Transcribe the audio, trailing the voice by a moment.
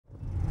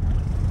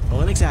The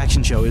Linux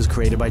Action Show is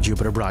created by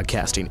Jupiter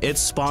Broadcasting. It's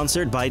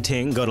sponsored by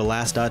Ting. Go to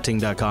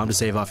last.ting.com to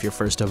save off your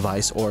first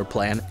device or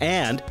plan.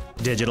 And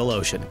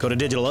DigitalOcean. Go to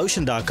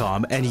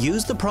digitalocean.com and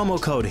use the promo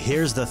code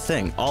Here's the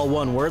Thing, all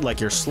one word like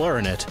you're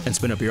slurring it, and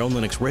spin up your own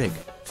Linux rig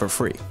for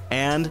free.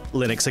 And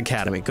Linux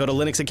Academy. Go to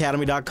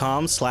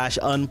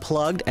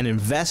linuxacademy.com/unplugged and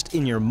invest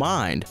in your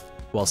mind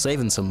while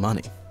saving some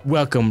money.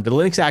 Welcome to the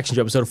Linux Action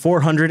Show, episode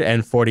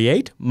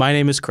 448. My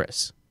name is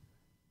Chris.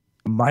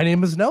 My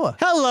name is Noah.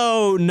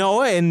 Hello,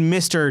 Noah, in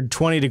Mr.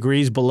 20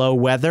 degrees below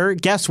weather.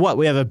 Guess what?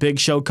 We have a big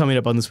show coming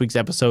up on this week's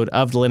episode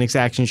of the Linux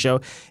Action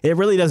Show. It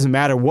really doesn't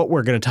matter what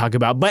we're going to talk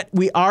about, but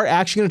we are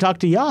actually going to talk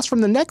to Jos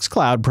from the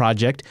NextCloud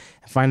project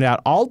and find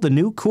out all the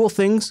new cool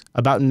things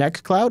about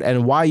NextCloud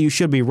and why you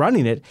should be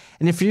running it.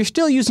 And if you're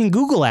still using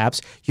Google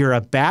Apps, you're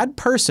a bad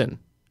person,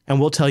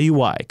 and we'll tell you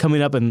why.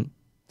 Coming up in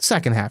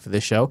second half of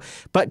this show.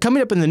 But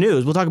coming up in the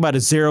news, we'll talk about a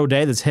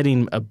 0-day that's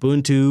hitting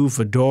Ubuntu,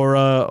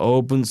 Fedora,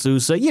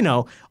 OpenSUSE, you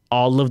know,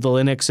 all of the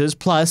Linuxes,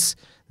 plus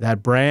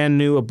that brand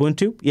new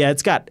Ubuntu. Yeah,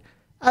 it's got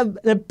an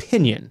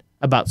opinion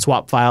about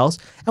swap files,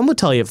 and we'll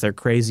tell you if they're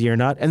crazy or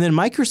not. And then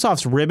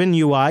Microsoft's Ribbon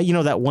UI, you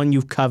know, that one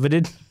you've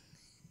coveted.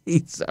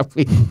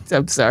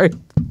 I'm sorry.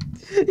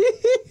 You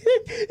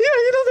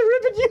know the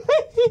Ribbon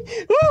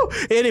UI. Woo!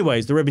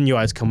 Anyways, the Ribbon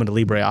UI is coming to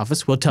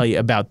LibreOffice. We'll tell you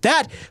about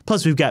that.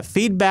 Plus, we've got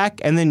feedback,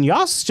 and then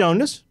Jos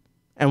joined us,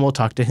 and we'll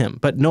talk to him.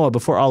 But Noah,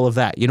 before all of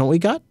that, you know what we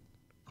got?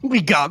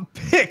 We got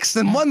picks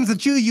and ones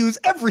that you use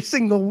every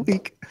single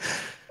week.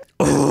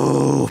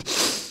 Ooh.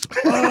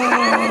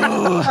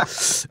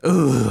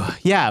 Ooh.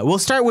 Yeah, we'll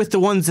start with the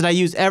ones that I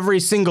use every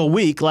single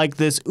week, like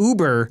this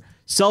Uber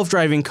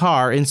self-driving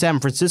car in San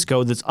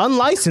Francisco that's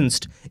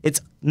unlicensed. It's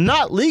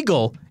not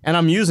legal, and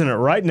I'm using it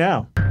right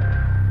now.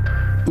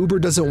 Uber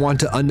doesn't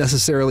want to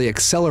unnecessarily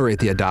accelerate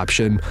the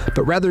adoption,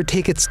 but rather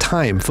take its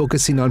time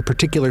focusing on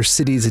particular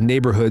cities and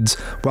neighborhoods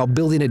while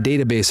building a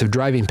database of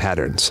driving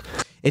patterns.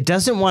 It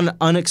doesn't want to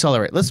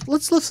unaccelerate. Let's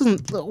listen.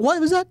 What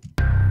was that?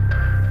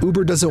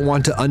 Uber doesn't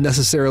want to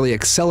unnecessarily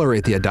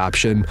accelerate the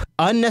adoption.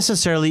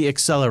 Unnecessarily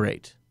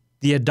accelerate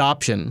the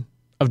adoption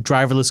of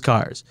driverless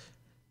cars.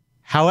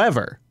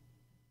 However,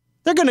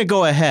 they're going to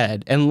go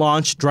ahead and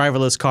launch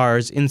driverless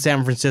cars in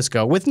San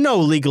Francisco with no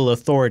legal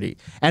authority.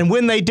 And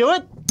when they do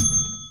it,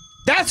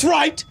 that's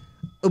right,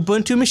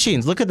 Ubuntu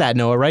machines. Look at that,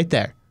 Noah, right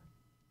there.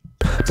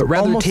 But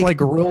rather almost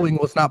like rolling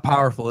was not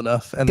powerful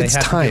enough, and they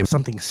had to give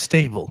something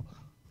stable.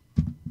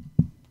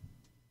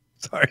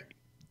 Sorry.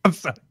 I'm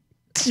sorry.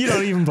 You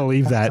don't even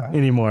believe that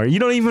anymore. You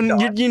don't even,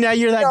 now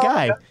you're that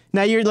guy. No.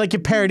 Now you're like a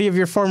parody of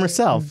your former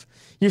self.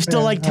 You're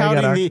still like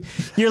touting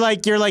you're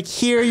like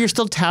here, you're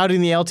still touting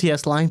the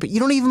LTS line, but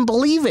you don't even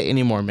believe it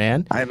anymore,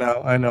 man. I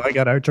know. I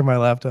got Archer my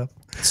laptop.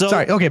 So,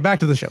 sorry, okay, back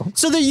to the show.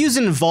 So they're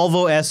using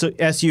Volvo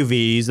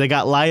SUVs, they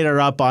got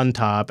LiDAR up on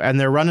top, and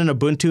they're running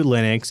Ubuntu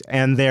Linux,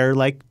 and they're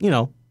like, you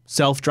know,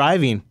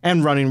 self-driving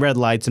and running red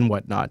lights and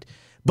whatnot.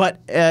 But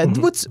you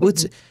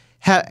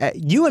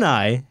and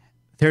I,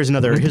 here's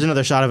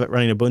another shot of it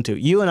running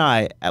Ubuntu. You and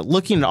I,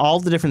 looking at all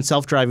the different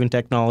self-driving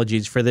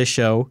technologies for this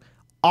show,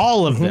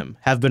 all of them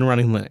have been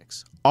running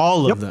Linux.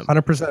 All of them.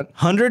 100%.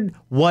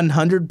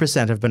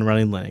 100% have been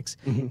running Linux.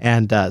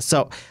 And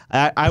so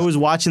I was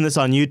watching this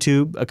on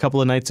YouTube a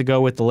couple of nights ago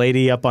with the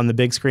lady up on the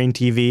big screen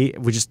TV.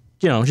 We're just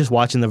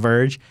watching The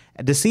Verge.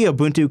 And to see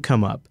Ubuntu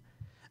come up,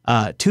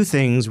 two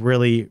things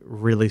really,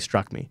 really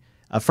struck me.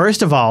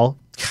 First of all,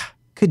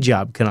 good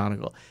job,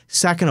 Canonical.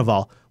 Second of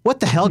all,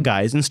 what the hell,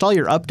 guys? Install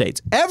your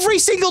updates. Every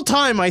single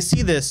time I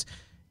see this,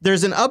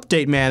 there's an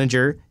update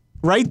manager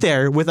right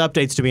there with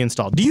updates to be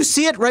installed. Do you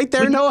see it right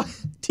there, Noah?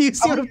 Do you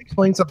see it?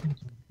 Explain something.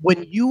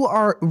 When you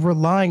are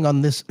relying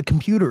on this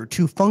computer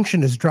to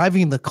function as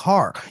driving the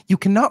car, you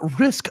cannot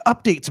risk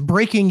updates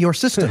breaking your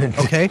system,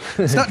 okay?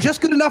 It's not just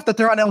good enough that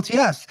they're on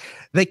LTS.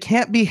 They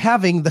can't be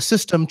having the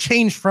system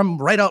change from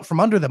right out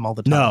from under them all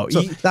the time. No,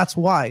 so that's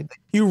why.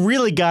 You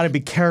really got to be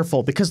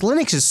careful because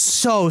Linux is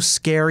so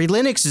scary.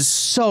 Linux is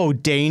so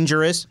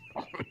dangerous.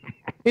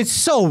 It's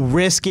so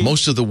risky.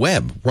 Most of the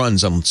web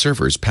runs on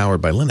servers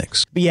powered by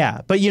Linux.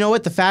 Yeah, but you know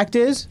what the fact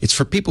is? It's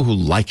for people who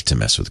like to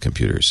mess with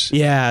computers.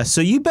 Yeah,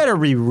 so you better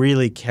be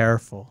really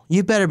careful.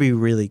 You better be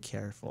really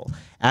careful.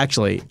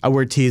 Actually,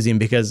 we're teasing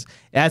because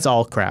that's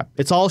all crap.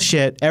 It's all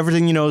shit.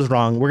 Everything you know is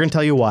wrong. We're going to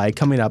tell you why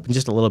coming up in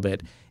just a little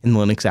bit in the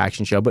Linux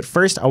Action Show. But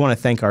first, I want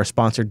to thank our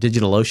sponsor,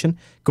 DigitalOcean.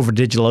 Go over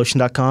to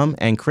digitalocean.com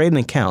and create an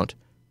account.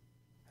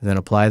 And then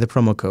apply the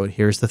promo code.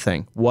 Here's the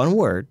thing. One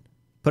word.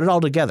 Put it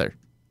all together.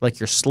 Like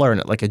you're slurring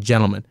it like a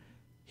gentleman.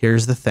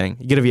 Here's the thing.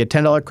 You give you a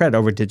 $10 credit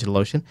over at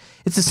DigitalOcean.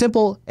 It's a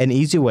simple and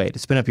easy way to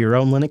spin up your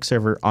own Linux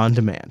server on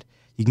demand.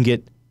 You can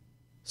get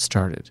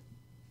started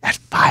at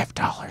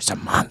 $5 a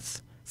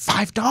month.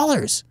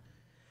 $5.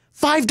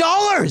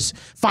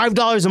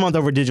 $5 a month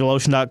over at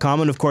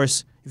digitalocean.com. And of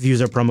course, if you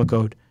use our promo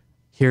code,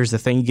 here's the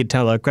thing, you get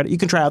 $10 credit. You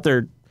can try out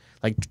their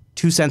like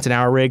 2 cents an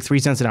hour rig, 3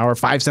 cents an hour,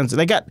 5 cents.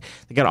 They got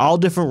all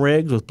different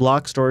rigs with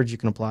block storage you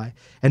can apply.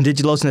 And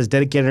DigitalOcean has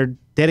dedicated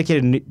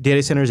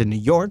data centers in New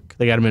York.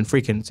 They got them in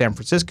freaking San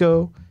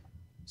Francisco,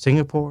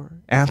 Singapore,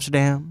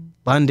 Amsterdam,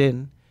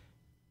 London,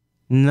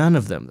 None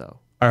of them, though,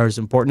 are as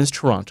important as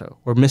Toronto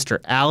or Mr.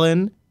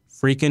 Alan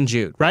freaking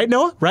Jude. Right,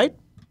 Noah? Right?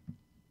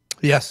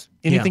 Yes.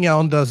 Anything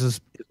Alan does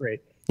is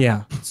great.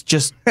 Yeah. It's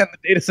just... And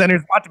the data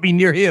centers want to be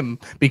near him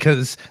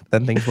because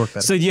then things work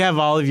better. So you have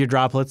all of your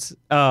droplets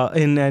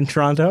in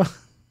Toronto?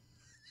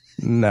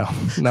 No.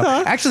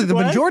 Actually, the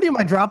majority of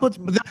my droplets,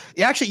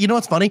 actually, you know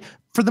what's funny?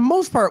 For the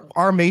most part,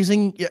 are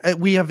amazing.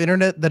 We have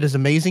internet that is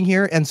amazing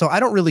here, and so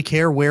I don't really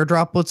care where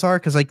droplets are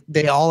because like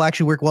they all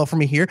actually work well for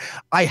me here.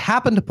 I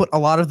happen to put a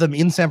lot of them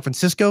in San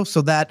Francisco,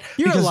 so that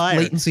because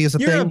latency is a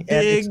thing.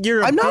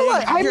 You're a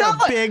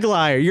big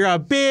liar. You're a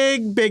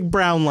big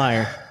brown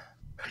liar.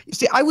 You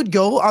see, I would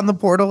go on the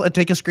portal and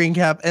take a screen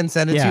cap and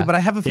send it to you, but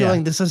I have a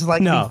feeling this is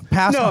like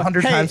passed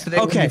 100 times today.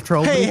 Okay. You've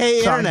trolled me.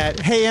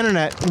 Hey,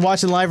 internet,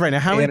 watching live right now.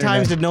 How many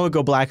times did Noah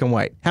go black and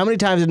white? How many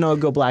times did Noah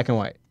go black and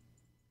white?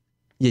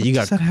 Yeah, you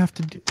got.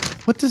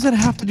 What does that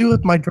have to do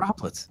with my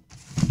droplets?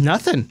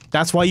 Nothing.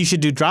 That's why you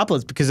should do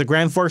droplets, because the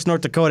Grand Forks, North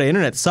Dakota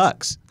internet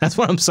sucks. That's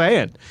what I'm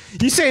saying.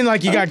 You saying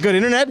like you got good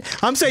internet?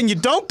 I'm saying you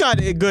don't got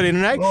good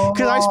internet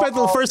because I spent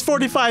the first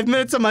 45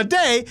 minutes of my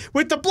day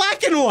with the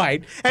black and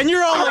white, and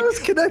you're all like, I was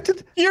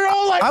connected. You're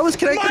all like, I was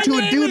connected to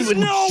a dude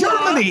in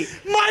Germany.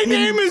 My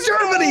name is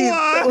Germany,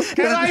 Noah,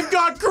 and I've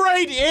got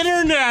great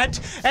internet,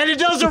 and it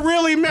doesn't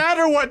really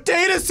matter what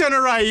data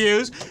center I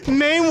use.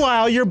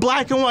 Meanwhile, you're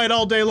black and white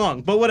all day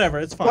long. But whatever,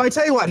 it's fine. Well, I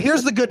tell you what.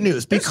 Here's the good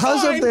news.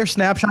 Because of their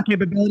snapshot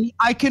capability,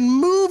 I can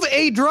move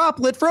a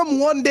droplet from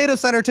one data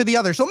center to the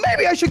other. So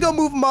maybe I should go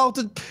move them all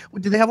to.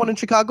 Do they have one in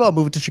Chicago? I'll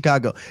move it to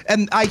Chicago,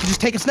 and I can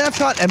just take a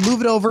snapshot and move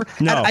it over.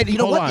 No, and you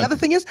know what? The other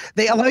thing is,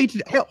 they allow you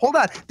to hold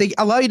on. They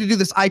allow you to do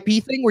this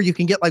IP thing where you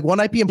can get like one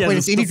IP and point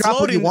it to any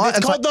droplet you want.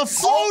 It's called the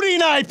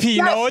floating IP.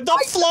 No, the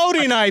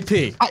floating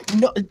IP.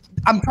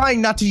 I'm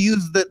trying not to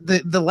use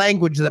the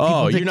language that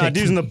people you're not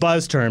using the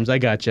buzz terms. I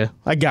got you.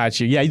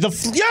 Yeah. Yo,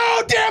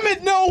 damn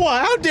it, Noah.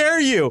 How dare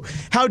you?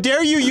 How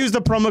dare you use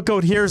the promo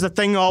code here's the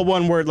thing, all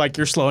one word, like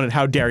you're slowing it.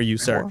 How dare you,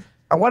 sir?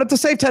 I wanted to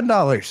save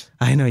 $10.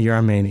 I know, you're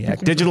a maniac.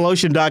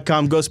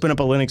 DigitalOcean.com. Go spin up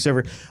a Linux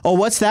server. Oh,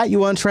 what's that? You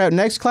want to try out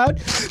NextCloud?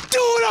 Do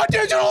it on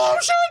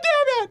DigitalOcean,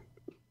 damn it.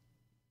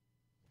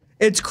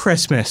 It's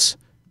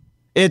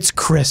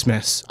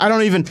Christmas. I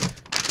don't even...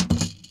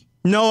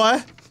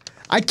 Noah?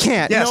 I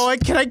can't. Yes. Noah,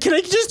 can I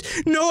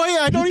just... Noah,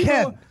 I don't you even...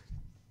 Can.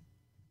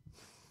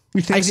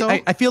 You think so?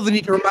 I feel the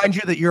need to remind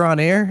you that you're on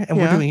air and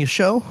we're doing a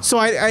show.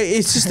 So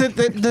it's just that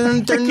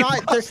they're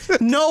not...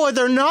 Noah,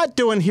 they're not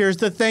doing Here's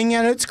the Thing,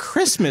 and it's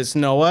Christmas,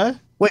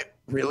 Noah. Wait,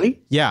 really?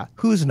 Yeah.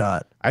 Who's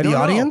not? I don't the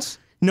know. audience?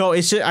 No,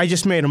 it's just, I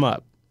just made them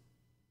up.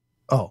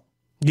 Oh.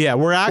 Yeah,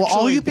 we're actually... Well,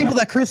 all you people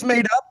that Chris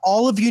made up,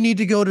 all of you need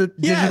to go to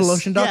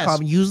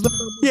DigitalOcean.com. Use the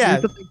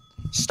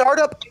start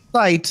up a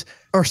site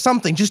or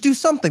something. Just do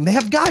something. They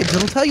have guides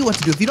that'll tell you what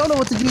to do. If you don't know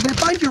what to do, then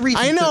find your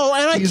reason. I know,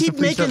 and I keep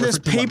making this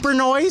paper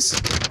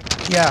noise.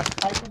 Yeah.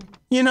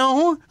 You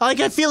know?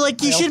 Like, I feel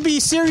like you should be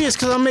serious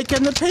because I'm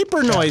making the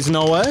paper noise,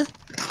 Noah.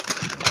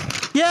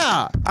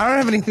 Yeah. I don't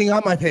have anything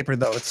on my paper,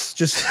 though. It's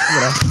just,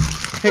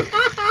 Hey.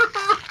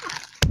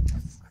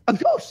 A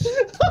ghost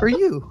for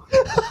you.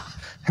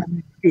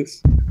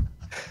 Goose.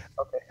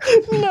 Okay.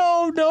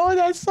 No,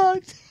 that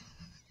sucked.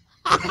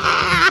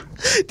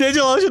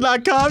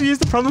 DigitalOcean.com. Use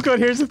the promo code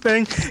Here's the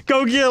Thing.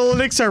 Go get a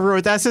Linux server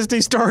with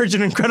SSD storage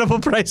and incredible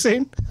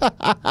pricing.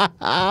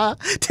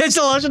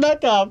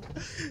 DigitalOcean.com.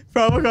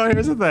 Promo code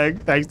Here's the Thing.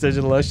 Thanks,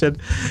 DigitalOcean.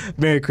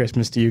 Merry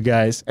Christmas to you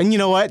guys. And you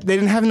know what? They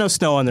didn't have no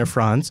snow on their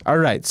fronds. All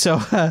right, so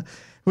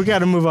we got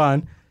to move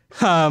on.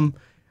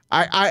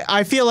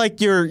 I feel like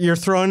you're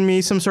throwing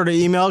me some sort of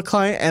email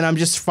client, and I'm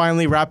just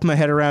finally wrapping my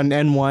head around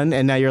N1,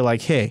 and now you're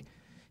like, hey,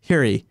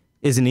 here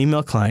is an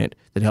email client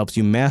that helps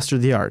you master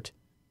the art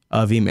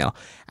of email.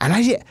 And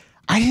I didn't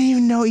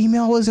even know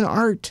email was an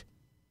art.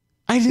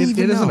 I didn't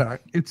even know. It is an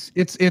art.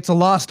 It's a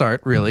lost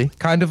art, really.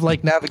 Kind of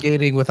like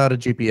navigating without a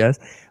GPS,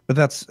 but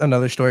that's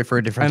another story for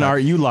a different time. An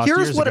art you lost years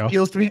ago. Here's what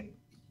appeals to me.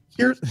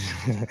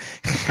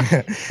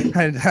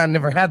 I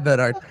never had that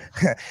art.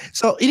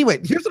 So anyway,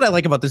 here's what I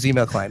like about this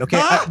email client.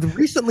 Okay,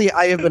 recently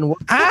I have been.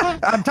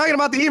 I'm talking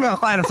about the email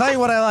client. I'm telling you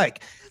what I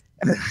like.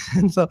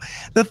 And so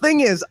the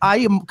thing is, I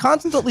am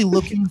constantly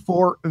looking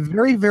for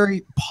very,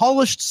 very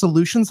polished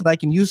solutions that I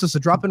can use as a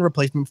drop-in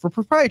replacement for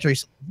proprietary.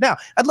 Now,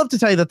 I'd love to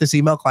tell you that this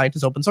email client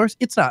is open source.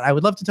 It's not. I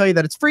would love to tell you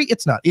that it's free.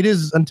 It's not. It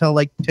is until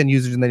like 10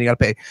 users, and then you got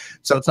to pay.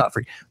 So it's not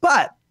free.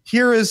 But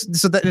here is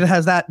so that it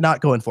has that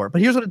not going for it.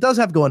 But here's what it does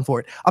have going for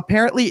it.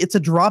 Apparently, it's a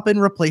drop-in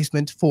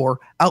replacement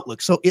for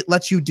Outlook. So it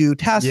lets you do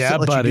tasks. Yeah,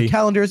 it lets you do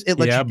calendars. It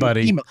lets you do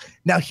email.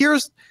 Now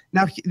here's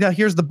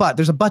the but.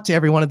 There's a but to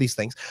every one of these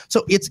things.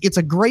 So it's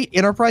a great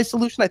enterprise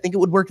solution. I think it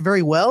would work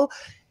very well.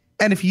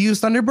 And if you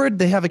use Thunderbird,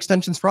 they have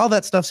extensions for all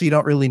that stuff, so you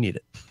don't really need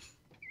it.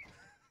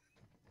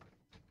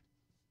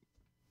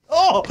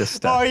 Oh,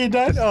 are you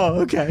done?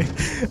 Oh, okay.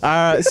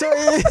 So.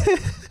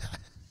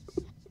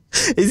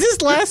 Is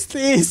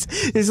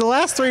the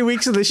last 3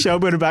 weeks of the show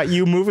been about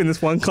you moving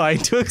this one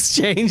client to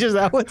Exchange? Is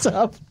that what's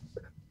up?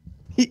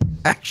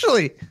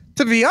 Actually,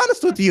 To be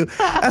honest with you,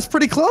 that's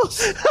pretty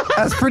close.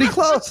 That's pretty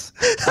close.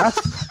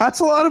 That's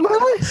a lot of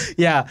money.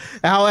 Yeah.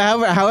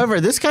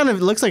 However, this kind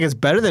of looks like it's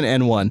better than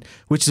N1,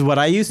 which is what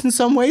I use in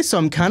some ways. So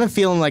I'm kind of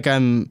feeling like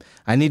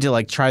I need to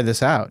like try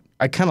this out.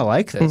 I kind of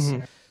like this.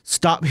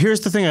 Stop.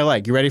 Here's the thing I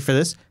like. You ready for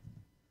this?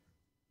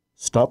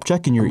 Stop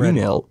checking your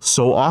email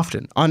so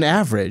often. On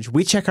average,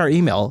 we check our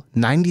email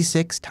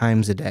 96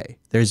 times a day.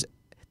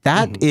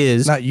 That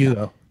is not you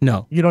though.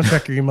 No, you don't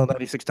check your email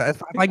 96 times.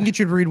 If I can get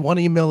you to read one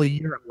email a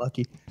year, I'm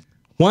lucky.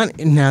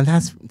 Now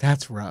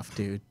that's rough,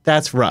 dude.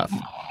 That's rough.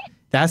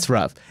 That's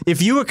rough.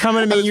 If you were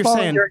coming to me and you're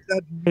saying,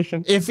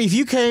 if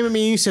you came to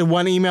me and you said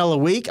one email a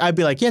week, I'd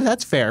be like, yeah,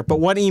 that's fair. But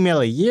one email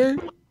a year?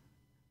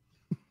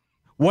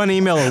 One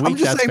email a week, I'm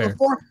just that's saying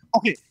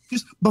fair.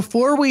 Just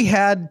before we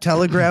had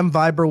Telegram,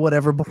 Viber,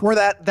 whatever, before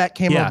that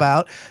came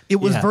about, it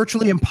was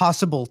virtually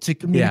impossible to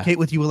communicate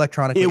with you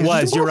electronically. It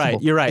was. You're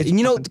right. You're right. And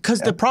you know, because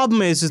the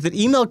problem is that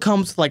email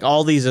comes with like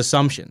all these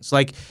assumptions.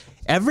 Like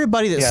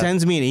everybody that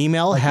sends me an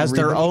email has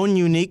their own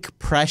unique,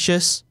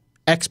 precious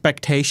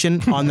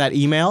expectation on that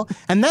email,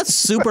 and that's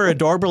super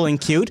adorable and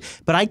cute.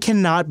 But I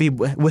cannot be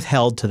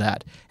withheld to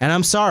that, and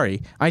I'm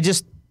sorry.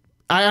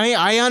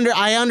 I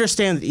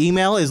understand that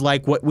email is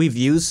like what we've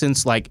used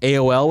since like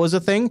AOL was a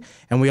thing,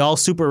 and we all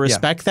super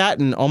respect that.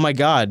 And oh my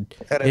God,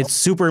 it's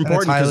super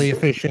important. It's highly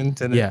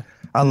efficient, and it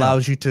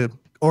allows you to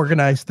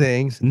organize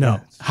things.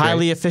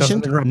 Highly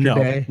efficient.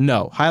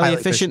 No. Highly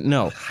efficient.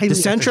 No.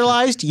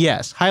 Decentralized.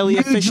 Yes. Highly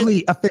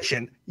efficient.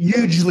 Efficient.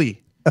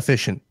 Hugely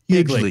efficient.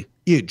 Hugely.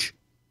 Huge.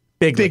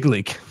 Big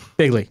league.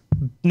 Big league.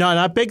 No,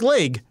 not big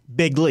league.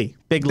 Big league.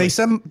 Big league. I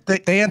send the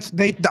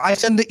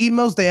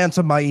emails. They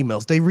answer my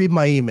emails. They read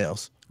my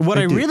emails. What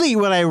I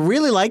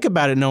really like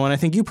about it, Noah, and I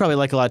think you probably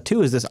like a lot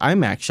too, is this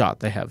iMac shot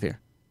they have here.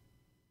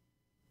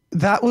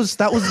 That was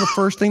the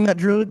first thing that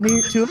drew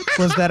me to it,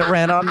 was that it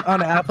ran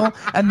on Apple,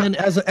 and then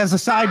as a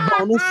side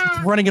bonus, it's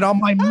running it on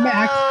my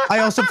Mac. I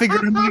also figured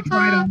I might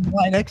try it on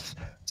Linux,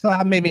 so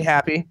that made me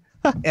happy.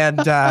 And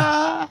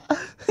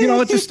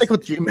let's just stick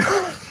with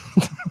Gmail.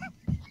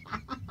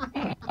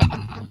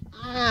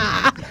 All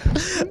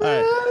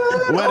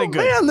right. What a good.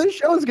 Man, this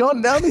show is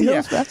going down the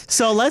hill fast.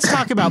 So let's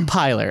talk about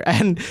Piler.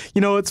 And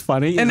you know what's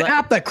funny? An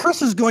app that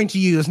Chris is going to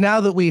use now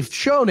that we've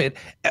shown it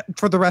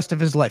for the rest of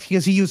his life,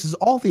 because he uses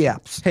all the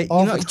apps. Hey,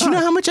 do you know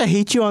how much I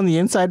hate you on the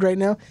inside right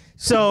now?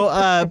 So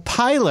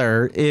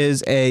Piler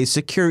is a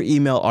secure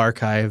email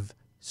archive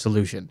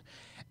solution.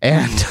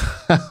 And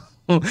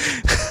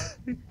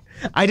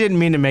I didn't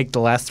mean to make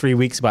the last 3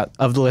 weeks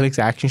of the Linux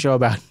Action Show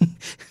about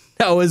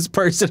Noah's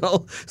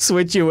personal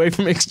switch away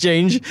from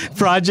Exchange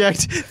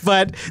project,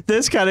 but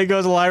this kind of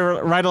goes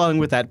right along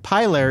with that.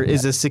 Piler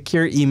is a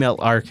secure email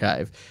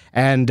archive,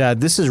 and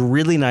this is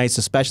really nice,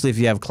 especially if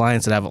you have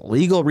clients that have a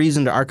legal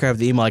reason to archive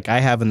the email like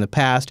I have in the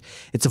past.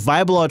 It's a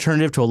viable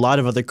alternative to a lot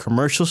of other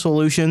commercial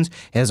solutions.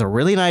 It has a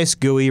really nice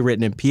GUI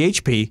written in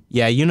PHP.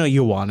 Yeah, you know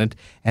you want it.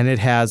 And it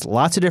has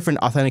lots of different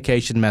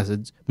authentication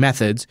methods,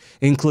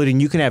 including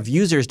you can have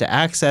users to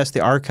access the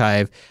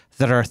archive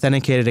that are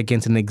authenticated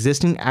against an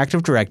existing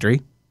Active Directory,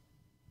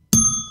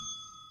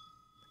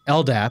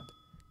 LDAP,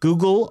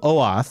 Google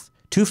OAuth,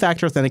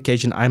 two-factor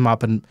authentication,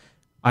 IMAP, and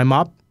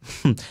POP3.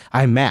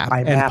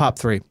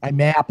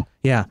 IMAP.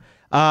 Yeah.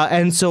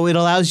 And so it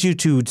allows you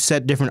to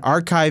set different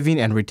archiving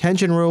and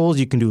retention rules.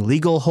 You can do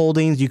legal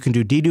holdings. You can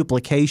do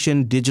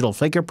deduplication, digital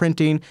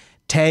fingerprinting,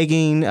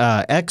 tagging,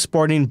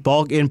 exporting,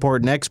 bulk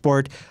import and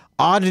export,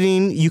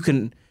 auditing. You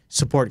can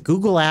support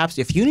Google Apps.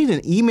 If you need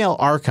an email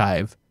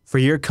archive for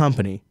your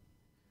company,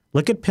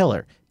 look at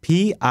Piler,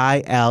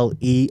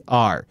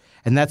 Piler,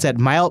 and that's at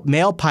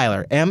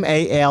MailPiler,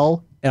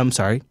 M-A-L. I'm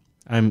sorry,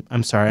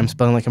 I'm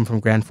spelling like I'm from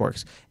Grand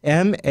Forks,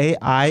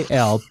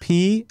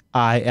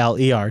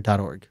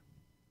 MailPiler.org.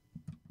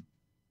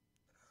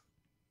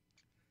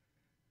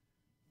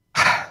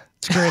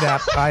 It's a great app.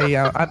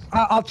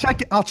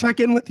 I'll check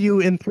in with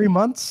you in 3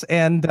 months,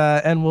 and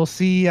we'll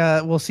see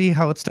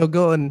how it's still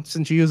going,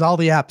 since you use all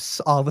the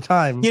apps all the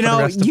time. You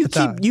know,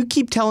 you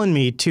keep telling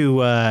me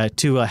to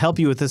help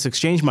you with this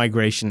Exchange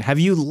migration. Have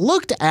you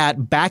looked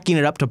at backing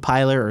it up to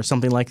Piler or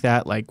something like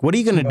that? Like, what are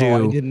you going to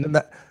do?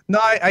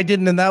 I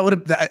didn't, and that would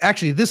have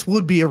actually. This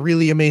would be a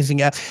really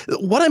amazing app.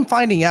 What I'm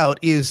finding out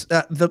is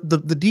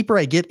the deeper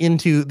I get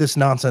into this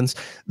nonsense,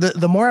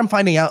 the more I'm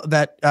finding out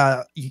that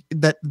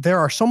that there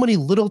are so many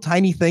little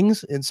tiny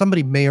things, and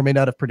somebody may or may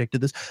not have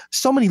predicted this.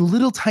 So many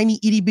little tiny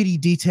itty bitty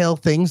detail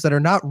things that are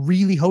not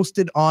really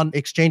hosted on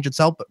Exchange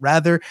itself, but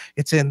rather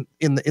it's in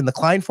the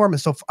client form.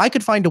 And so if I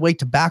could find a way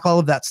to back all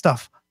of that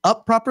stuff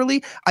up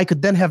properly, I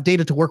could then have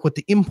data to work with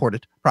to import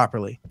it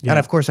properly. Yeah. And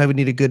of course, I would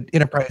need a good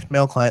enterprise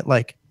mail client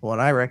like one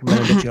I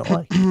recommended that you don't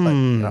like.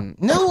 But,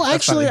 no,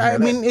 actually, I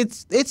mean,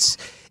 it's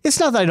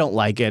not that I don't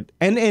like it.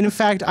 And in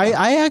fact,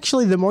 I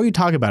actually, the more you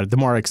talk about it, the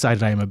more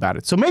excited I am about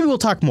it. So maybe we'll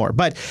talk more.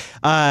 But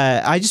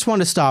I just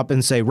want to stop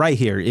and say right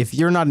here, if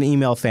you're not an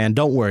email fan,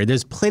 don't worry.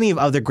 There's plenty of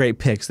other great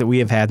picks that we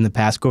have had in the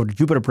past. Go over to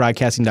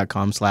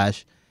jupiterbroadcasting.com/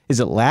 is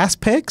it last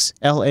picks?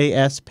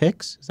 LAS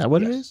picks? Is that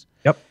what it is?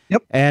 Yep.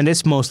 And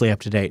it's mostly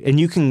up to date. And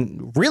you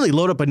can really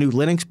load up a new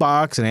Linux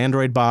box, an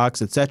Android box,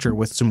 etc.,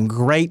 with some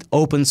great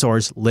open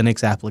source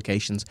Linux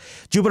applications.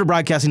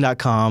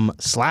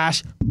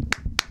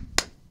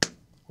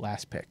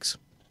 JupiterBroadcasting.com/lastpicks.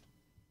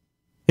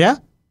 Yeah?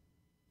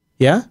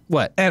 Yeah?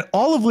 What? And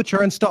all of which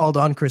are installed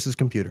on Chris's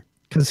computer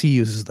because he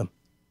uses them.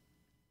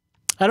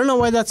 I don't know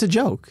why that's a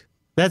joke.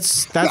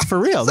 That's for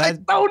real.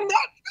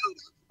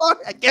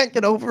 I can't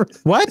get over it.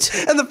 What?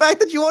 And the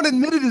fact that you won't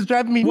admit it is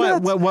driving me nuts.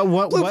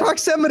 Blue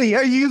proximity.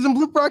 Are you using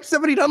Blue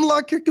proximity to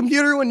unlock your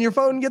computer when your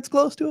phone gets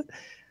close to it?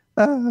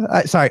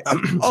 Sorry.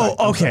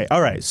 Okay.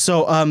 All right.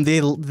 So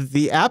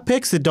the app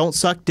picks that don't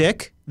suck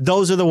dick,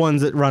 those are the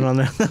ones that run on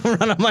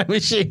my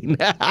machine.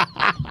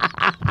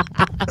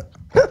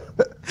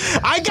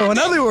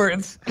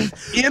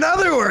 In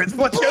other words,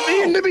 what you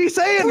mean to be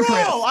saying, Chris,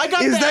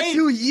 that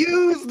you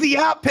use the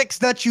app picks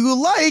that you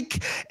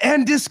like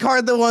and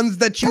discard the ones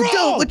that you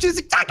don't, which is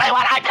exactly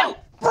what I do.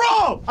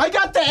 Bro, I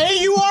got the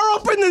AUR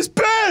up in this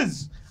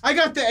biz. I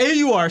got the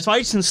AUR, so I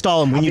just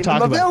install them when you talk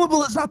about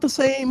available is not the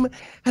same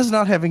as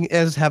having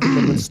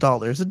them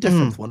installed. There's a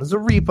difference. One is a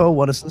repo,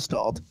 one is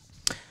installed.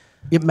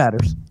 It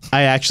matters.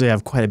 I actually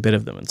have quite a bit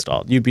of them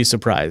installed. You'd be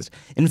surprised.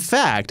 In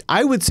fact,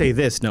 I would say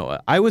this,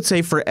 Noah. I would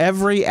say for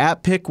every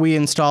app pick we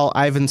install,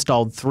 I've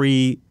installed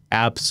 3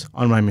 apps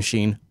on my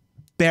machine.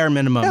 Bare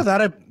minimum. Yeah,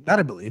 that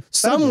I believe.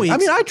 Some weeks. I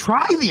mean, I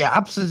try the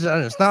apps.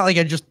 It's not like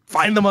I just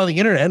find them on the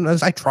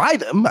internet. I try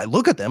them. I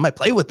look at them. I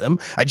play with them.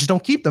 I just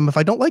don't keep them if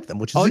I don't like them,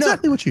 which is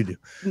exactly what you do.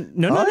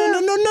 No.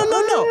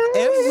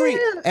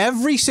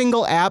 Every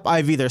single app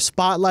I've either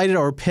spotlighted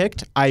or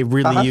picked, I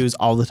really use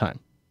all the time.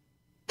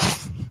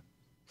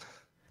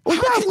 Well,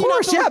 yeah, of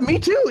course. Yeah, me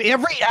too.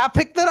 Every app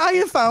pick that I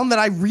have found that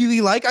I really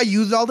like, I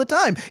use all the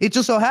time. It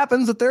just so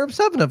happens that there are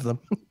 7 of them.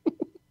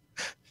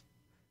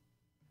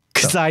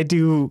 Because I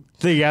do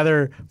the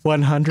other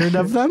 100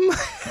 of them?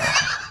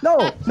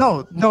 No.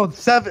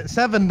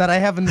 7 that I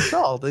haven't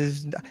installed.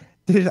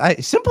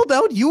 Simple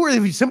Note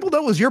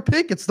was your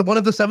pick. It's the one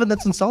of the 7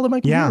 that's installed on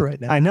my computer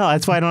right now. I know.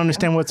 That's why I don't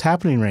understand what's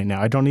happening right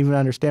now. I don't even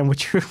understand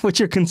what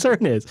your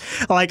concern is.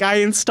 Like, I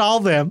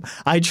install them,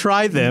 I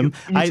try them,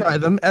 you try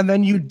them, and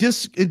then you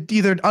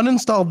either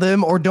uninstall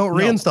them or don't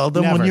reinstall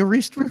them when you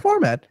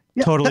reformat.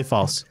 Yeah. Totally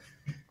false.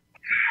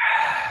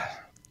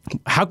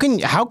 How can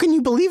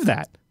you believe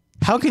that?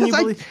 How can you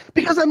believe?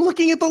 Because I'm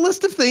looking at the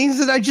list of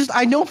things that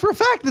I know for a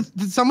fact that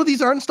some of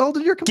these are installed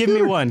in your computer.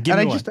 Give me one.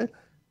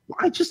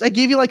 I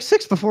gave you like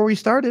 6 before we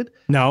started.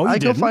 No, you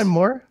didn't. Go find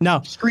more.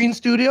 No. Screen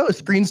Studio. Is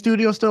Screen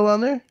Studio still on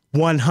there?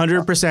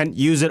 100%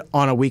 use it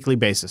on a weekly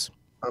basis.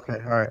 Okay.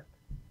 All right.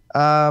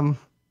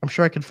 I'm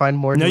sure I could find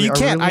more. No, you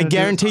can't. I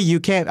guarantee you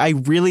can't. I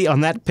really,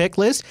 on that pick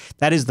list,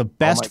 that is the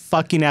best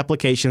fucking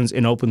applications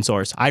in open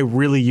source. I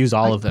really use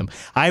all of them.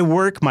 I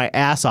work my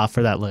ass off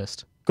for that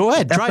list. Go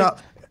ahead.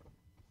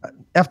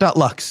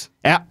 F.lux.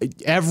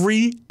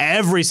 Every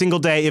single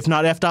day, if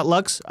not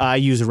F.lux, I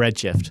use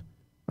Redshift.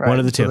 Right. One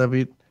of the two. So I've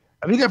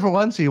been there for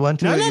one, so you want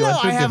to? No.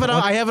 I have it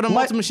on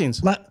multiple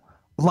machines.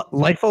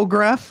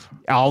 Lithograph?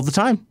 All the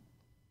time.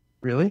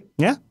 Really?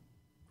 Yeah.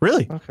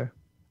 Really. Okay.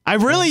 I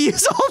really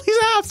use all these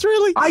apps,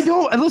 really. I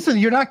don't. And listen,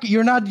 you're not.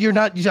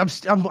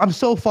 I'm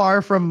so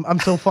far from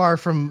convincing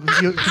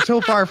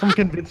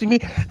me.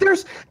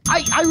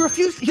 I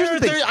refuse. Here's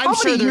the thing. How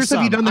many years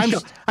have you done this show?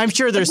 I'm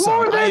sure there's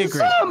some. I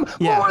agree.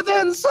 More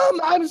than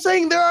some. I'm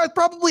saying there are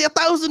probably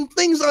 1,000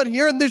 things on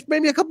here, and there's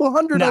maybe a couple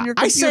hundred on your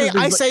computer.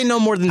 I say no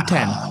more than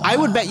 10. I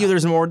would bet you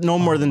there's no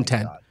more than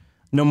 10.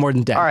 No more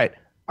than 10. All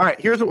right,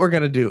 here's what we're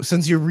going to do.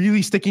 Since you're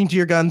really sticking to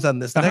your guns on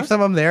this, the next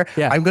time I'm there,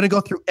 I'm going to go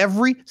through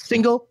every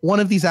single one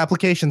of these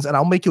applications, and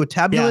I'll make you a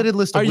tabulated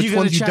list of which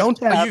ones you don't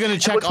have. Are you going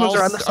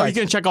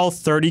to check all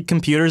 30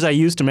 computers I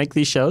use to make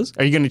these shows?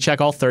 Are you going to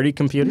check all 30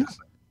 computers?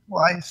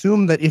 Well, I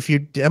assume that if you're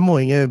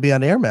demoing it, it would be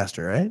on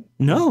Airmaster, right?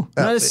 No.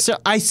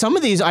 Some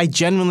of these I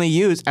genuinely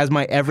use as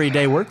my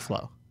everyday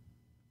workflow.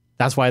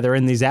 That's why they're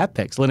in these app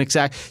picks.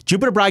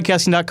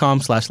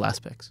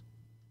 JupiterBroadcasting.com/lastpicks.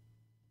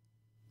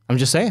 I'm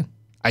just saying.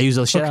 I use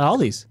the shit out of all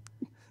these.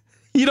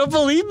 You don't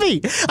believe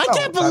me? I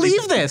can't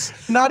believe this.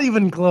 Not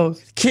even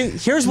close.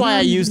 Here's why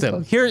I use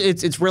them.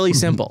 It's really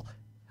simple.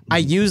 I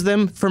use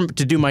them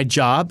to do my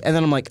job, and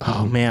then I'm like,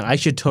 oh man, I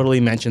should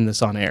totally mention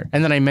this on air.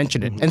 And then I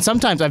mention it. And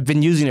sometimes I've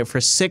been using it for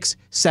 6,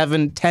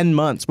 7, 10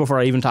 months before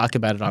I even talk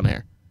about it on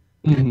air.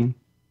 Mm-hmm.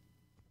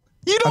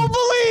 You don't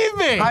believe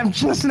me. I'm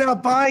just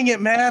not buying it,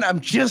 man. I'm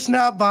just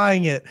not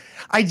buying it.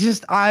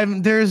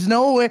 There's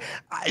no way.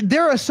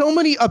 There are so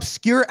many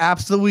obscure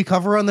apps that we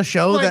cover on the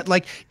show that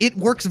like it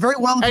works very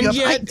well. There's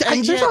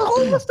a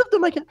whole list of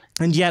them.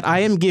 And yet I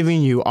am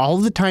giving you all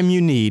the time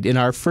you need in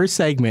our first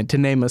segment to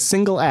name a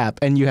single app,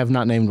 and you have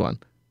not named one.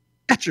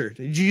 Etcher.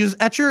 Did you use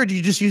Etcher or did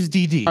you just use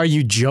DD? Are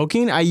you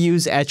joking? I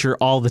use Etcher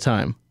all the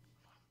time.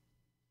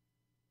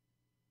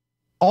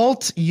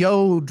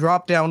 Alt-Yo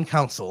drop-down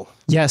console.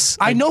 Yes.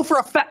 I know for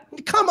a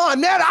fact. Come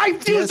on, man. I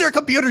use their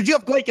computers. You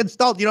have Blake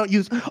installed. You don't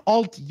use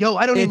Alt-Yo.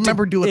 I don't even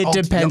remember doing Alt-Yo.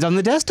 It depends on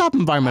the desktop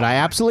environment. I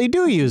absolutely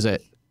do use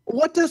it.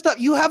 What desktop?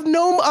 You have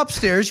GNOME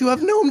upstairs. You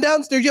have GNOME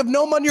downstairs. You have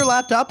GNOME on your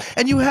laptop,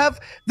 and you have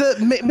the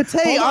Mate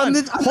on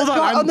the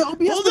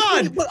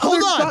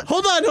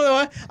Hold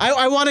on.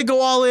 I want to go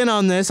all in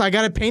on this. I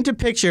got to paint a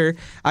picture.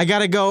 I got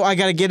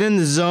to get in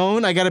the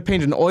zone. I got to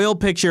paint an oil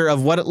picture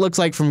of what it looks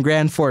like from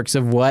Grand Forks,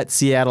 of what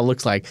Seattle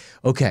looks like.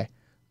 Okay.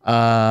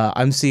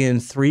 I'm seeing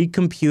 3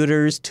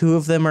 computers. 2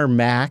 of them are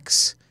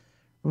Macs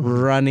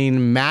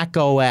running Mac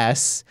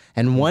OS,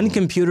 and 1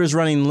 computer is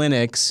running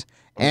Linux.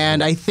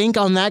 And I think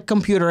on that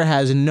computer it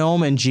has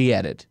GNOME and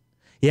gedit.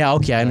 Yeah,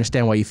 okay, I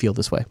understand why you feel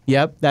this way.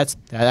 Yep,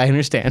 I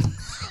understand.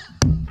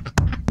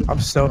 I'm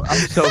so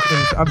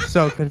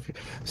confused.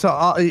 So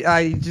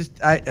I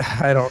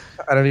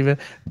don't even.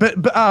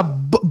 But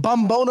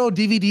Bumbono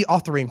DVD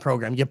authoring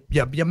program. You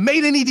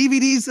made any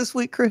DVDs this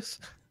week, Chris?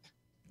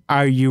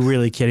 Are you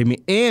really kidding me?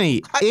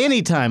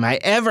 Anytime I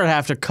ever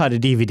have to cut a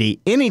DVD,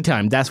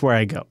 anytime, that's where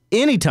I go.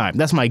 Anytime,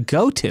 that's my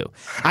go-to.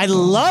 I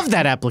love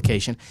that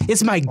application.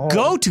 It's my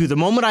go-to the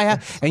moment I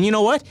have. And you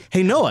know what?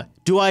 Hey, Noah,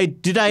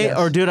 did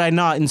I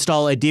not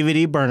install a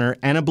DVD burner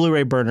and a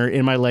Blu-ray burner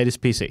in my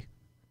latest PC?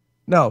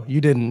 No, you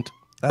didn't.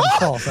 That's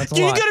false. That's a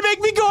lie. You're going to make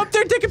me go up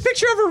there and take a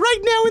picture of it right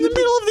now in the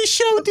middle of the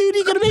show, dude.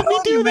 You're going to make me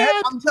do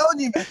that. I'm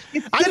telling you, man.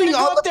 It's sitting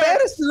on the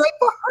banister right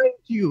behind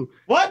you.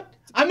 What?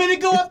 I'm going to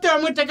go up there. I'm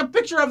going to take a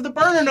picture of the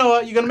burner,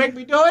 Noah. You going to make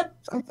me do it?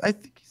 I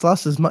think he's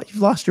lost his mind.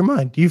 You've lost your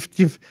mind.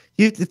 Stop.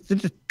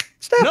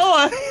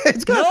 Noah.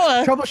 It's good.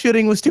 Noah.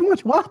 Troubleshooting was too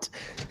much. What?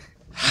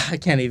 I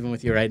can't even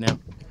with you right now.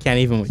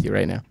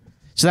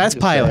 So that's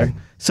Piler.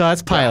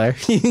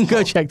 You can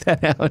go check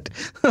that out.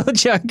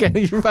 Check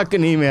out your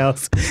fucking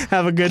emails.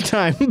 Have a good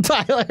time,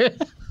 Piler.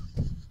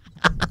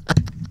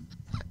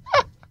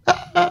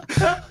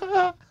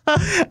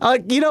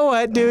 You know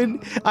what,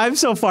 dude? I'm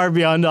so far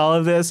beyond all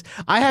of this.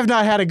 I have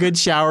not had a good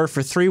shower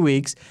for 3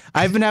 weeks.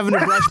 I've been having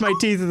to brush my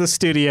teeth in the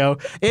studio.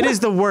 It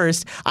is the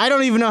worst. I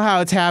don't even know how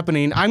it's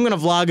happening. I'm going to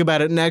vlog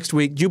about it next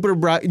week.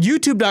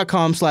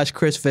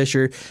 YouTube.com/Chris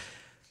Fisher.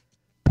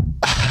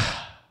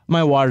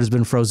 My water's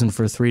been frozen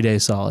for 3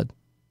 days solid.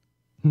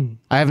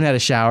 I haven't had a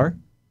shower.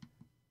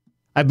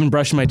 I've been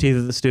brushing my teeth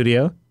at the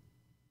studio.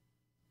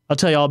 I'll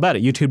tell you all about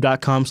it.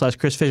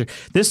 YouTube.com/Chris Fisher.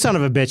 This son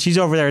of a bitch, he's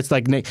over there. It's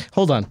like,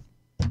 hold on.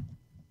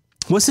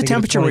 What's the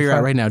temperature where you're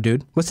at right now,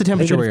 dude? What's the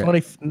temperature where you're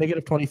at?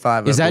 Negative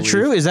 25. Is that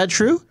true? Is that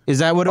true? Is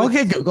that what?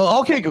 Okay, Google.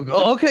 Okay.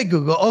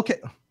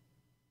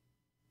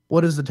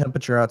 What is the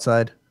temperature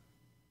outside?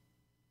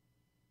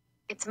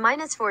 It's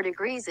 -4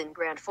 degrees in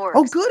Grand Forks.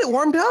 Oh, good. It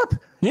warmed up.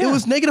 Yeah. It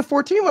was negative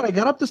 14 when I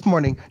got up this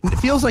morning. It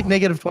feels like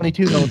negative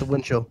 22 though with the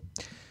wind chill.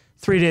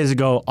 3 days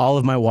ago, all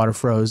of my water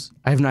froze.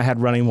 I have not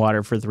had running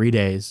water for 3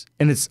 days,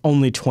 and it's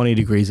only 20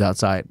 degrees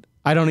outside.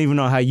 I don't even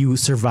know how you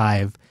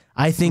survive.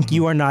 I think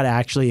you are not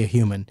actually a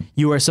human.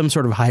 You are some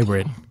sort of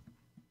hybrid.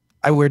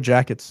 I wear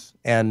jackets,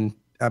 and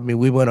I mean,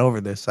 we went over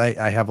this.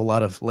 I have a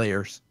lot of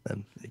layers,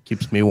 and it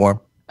keeps me warm.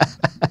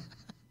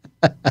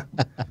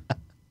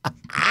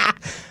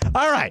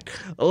 All right,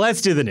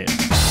 let's do the news.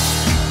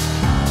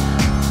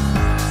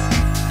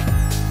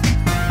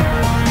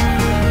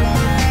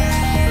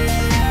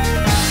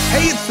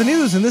 Hey, it's the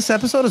news, and this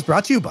episode is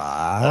brought to you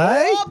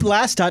by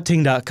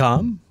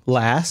Last.ting.com.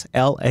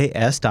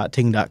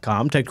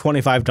 Las.ting.com. Take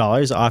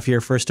 $25 off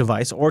your first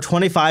device or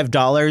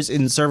 $25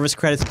 in service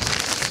credits.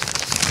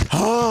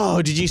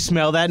 Oh, did you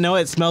smell that? No,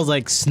 it smells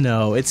like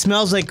snow. It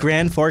smells like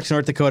Grand Forks,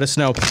 North Dakota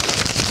snow.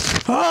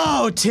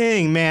 Oh,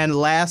 Ting, man.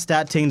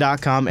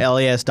 Last.ting.com,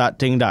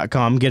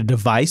 las.ting.com. Get a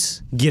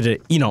device. Get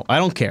it. I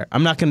don't care.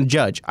 I'm not going to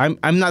judge.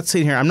 I'm not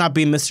sitting here. I'm not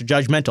being Mr.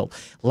 Judgmental.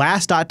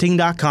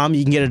 Last.ting.com.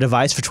 You can get a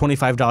device for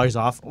 $25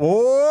 off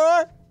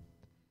or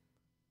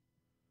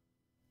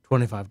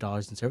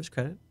 $25 in service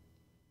credit.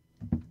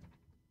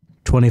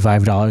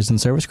 $25 in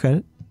service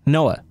credit.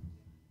 Noah,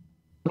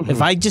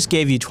 if I just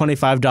gave you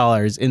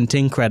 $25 in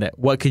Ting credit,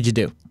 what could you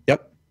do?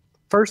 Yep.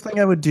 First thing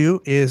I would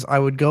do is I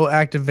would go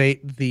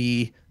activate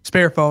the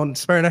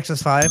spare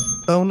Nexus 5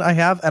 phone I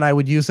have, and I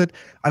would use it.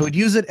 I would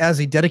use it as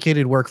a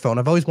dedicated work phone.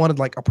 I've always wanted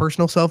like a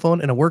personal cell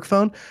phone and a work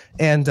phone,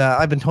 and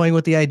I've been toying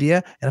with the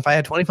idea. And if I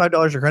had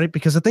 $25 of credit,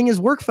 because the thing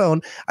is, work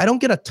phone, I don't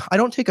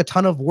take a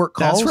ton of work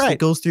calls. That's right. That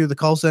goes through the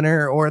call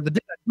center or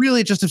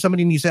really just if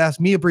somebody needs to ask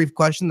me a brief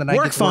question, then I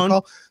get the work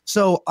call.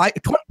 So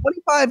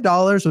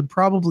 $25 would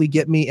probably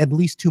get me at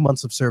least 2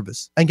 months of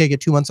service. I think I get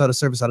 2 months out of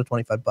service out of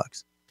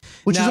 $25.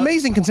 Which is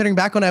amazing considering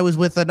back when I was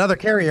with another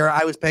carrier,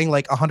 I was paying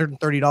like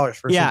 $130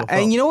 for a single phone.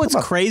 And you know what's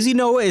crazy,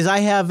 Noah, is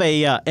I have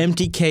a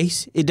empty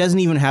case. It doesn't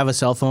even have a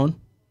cell phone.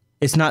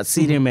 It's not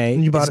CDMA.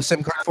 And you bought a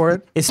SIM card for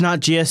it? It's not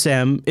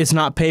GSM. It's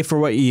not pay for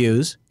what you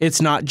use.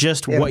 It's not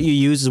just what you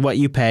use is what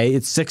you pay.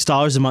 It's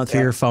 $6 a month for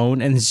your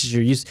phone, and this is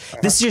your use.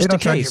 This is just a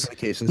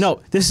case.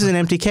 No, this is an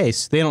empty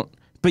case. They don't.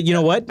 But you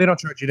know what? They don't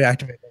charge you to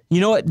activate it. You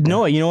know what,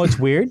 Noah? You know what's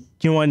weird?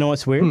 You want to know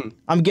what's weird?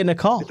 I'm getting a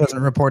call. It doesn't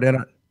report in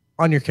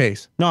on your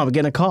case. No, I'm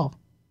getting a call.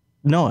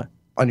 Noah.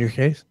 On your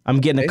case? I'm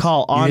getting a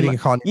call on. You're getting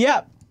a call.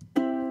 Yeah.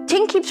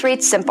 Ting keeps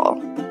rates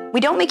simple. We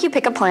don't make you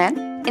pick a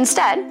plan.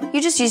 Instead,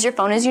 you just use your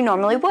phone as you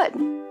normally would.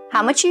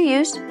 How much you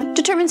use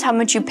determines how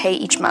much you pay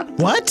each month.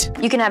 What?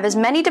 You can have as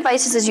many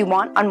devices as you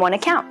want on one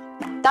account.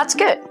 That's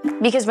good,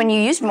 because when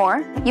you use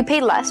more, you pay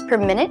less per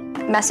minute,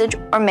 message,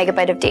 or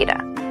megabyte of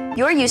data.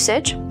 Your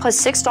usage,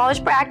 plus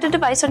 $6 per active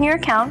device on your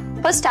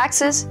account, plus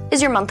taxes,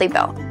 is your monthly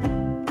bill.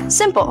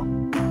 Simple.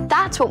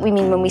 That's what we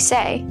mean when we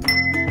say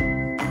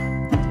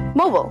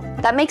mobile.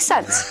 That makes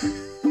sense.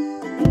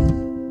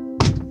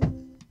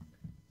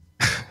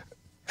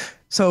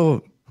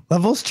 So,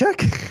 levels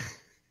check?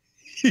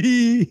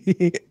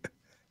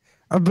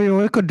 I mean,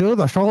 we could do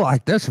the show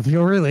like this if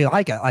you really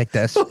like it like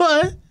this.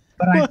 What?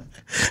 I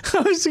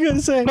was going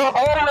to say.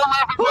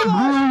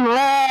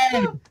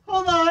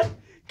 Hold on.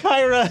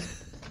 Kyra.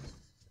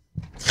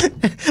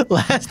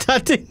 Last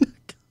hunting.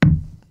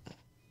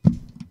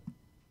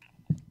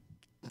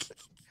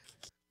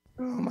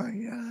 Oh my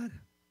God.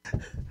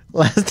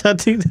 Last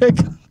hunting.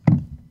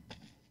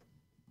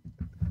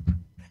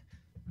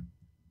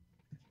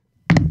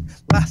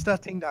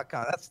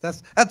 Last.ting.com.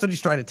 That's what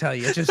he's trying to tell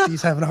you. It's just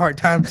he's having a hard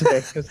time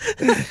today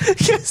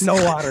because no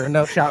water,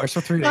 no showers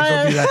for 3 days.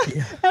 I'll do that to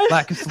you.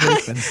 Lack of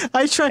sleep.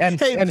 I try. And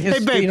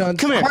his, babe, you know,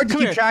 come here. hard to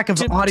keep track of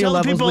audio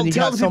levels when you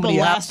got so many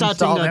apps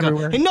installed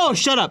everywhere. Hey, no,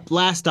 shut up.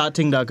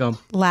 Last.ting.com.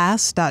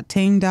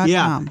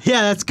 Last.ting.com.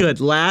 Yeah, that's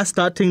good.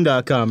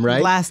 Last.ting.com,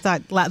 right?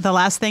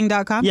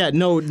 Thelastthing.com? Yeah,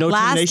 no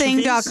termination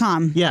fees?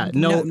 Lastthing.com. Yeah,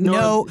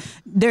 no.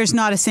 There's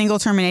not a single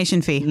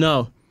termination fee.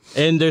 No.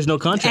 And there's no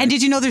contract. And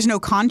did you know there's no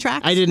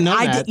contract? I didn't know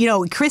that.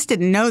 Chris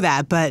didn't know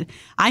that, but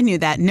I knew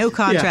that. No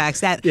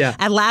contracts. At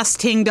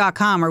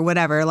lastting.com or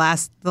whatever.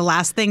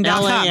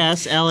 Thelastthing.com.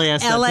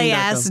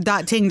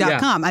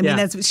 LAS.ting.com. I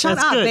mean, shut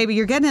up, good. Baby.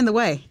 You're getting in the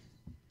way.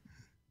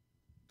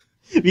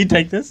 You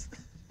take this?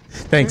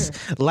 Thanks.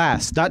 Sure.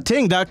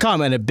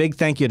 Last.ting.com. And a big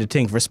thank you to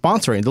Ting for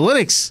sponsoring the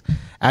Linux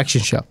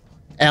Action Show.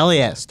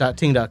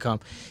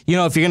 LAS.ting.com. You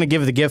know, if you're going to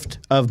give the gift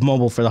of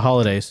mobile for the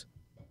holidays,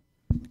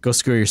 go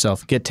screw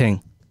yourself. Get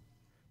Ting.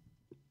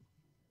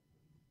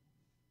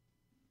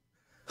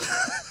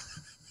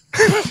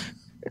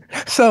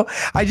 So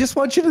I just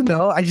want you to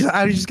know, I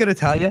was just going to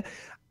tell you,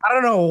 I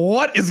don't know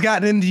what has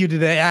gotten into you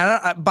today,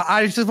 but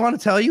I just want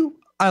to tell you,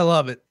 I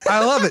love it.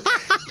 I love it.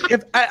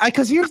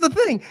 Because here's the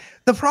thing.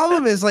 The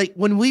problem is, like,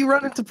 when we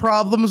run into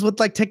problems with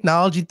like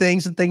technology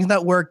things and things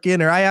not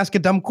working, or I ask a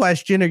dumb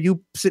question, or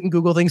you sit and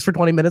Google things for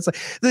 20 minutes,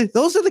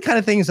 those are the kind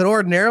of things that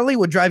ordinarily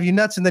would drive you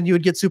nuts, and then you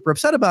would get super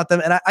upset about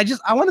them. And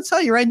I want to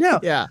tell you right now,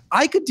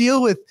 I could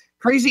deal with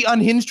crazy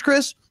unhinged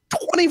Chris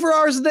 24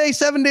 hours a day,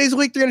 7 days a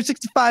week,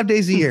 365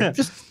 days a year.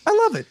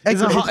 I love it.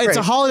 It's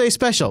a holiday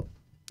special.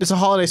 It's a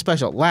holiday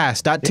special.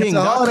 Last.ting.com. It's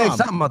a holiday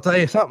something, I'll tell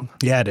you something.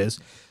 Yeah, it is.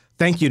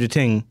 Thank you to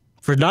Ting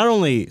for not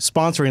only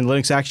sponsoring the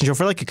Linux Action Show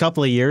for like a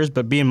couple of years,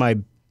 but being my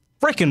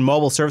freaking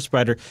mobile service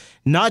provider,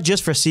 not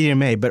just for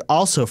CDMA, but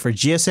also for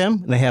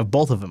GSM. And they have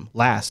both of them.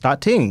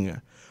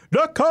 Last.ting.com.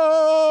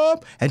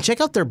 And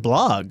check out their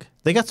blog.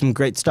 They got some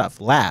great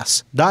stuff.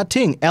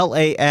 Last.ting.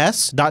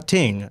 LAS.ting.com.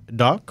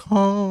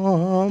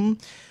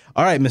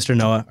 All right, Mr.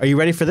 Noah, are you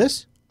ready for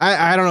this?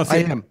 I don't know if I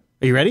am.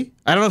 Are you ready?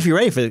 I don't know if you're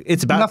ready for it.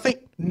 It's about nothing.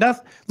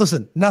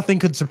 Listen, nothing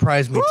could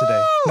surprise me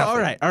today. All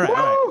right.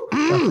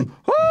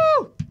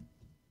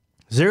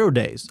 0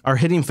 days are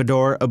hitting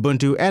Fedora,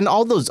 Ubuntu, and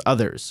all those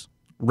others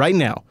right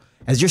now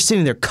as you're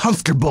sitting there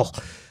comfortable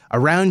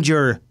around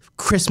your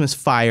Christmas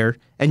fire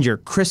and your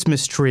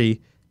Christmas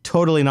tree,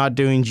 totally not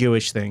doing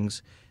Jewish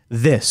things.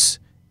 This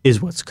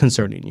is what's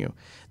concerning you.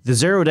 The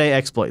 0-day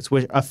exploits,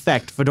 which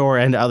affect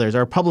Fedora and others,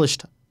 are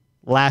published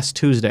last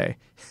Tuesday.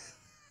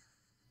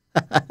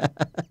 I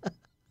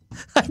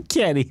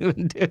can't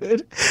even,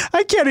 dude.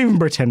 I can't even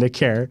pretend to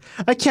care.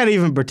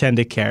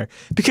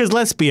 Because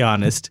let's be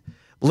honest,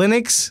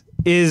 Linux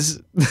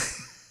is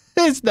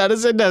it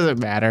doesn't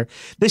matter.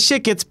 This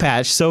shit gets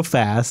patched so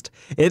fast.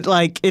 It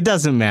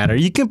doesn't matter.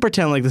 You can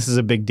pretend like this is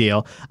a big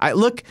deal.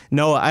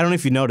 Noah, I don't know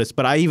if you noticed,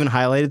 but I even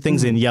highlighted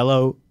things in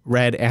yellow,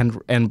 red,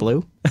 and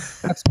blue.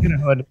 That's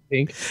good.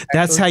 Pink. Actually.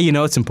 That's how you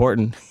know it's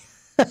important.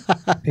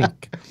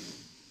 Pink.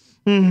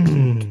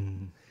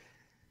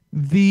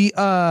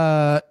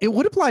 It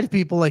would apply to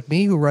people like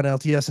me who run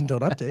LTS and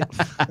don't update.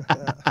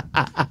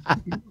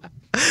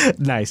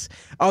 Nice.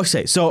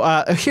 Okay,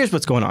 so here's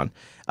what's going on.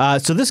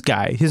 So this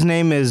guy, his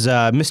name is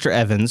Mr.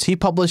 Evans. He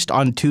published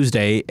on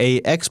Tuesday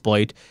a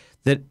exploit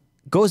that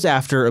goes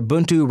after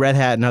Ubuntu, Red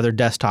Hat, and other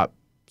desktops.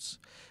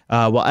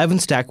 While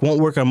Evans Stack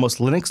won't work on most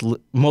recent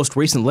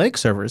Linux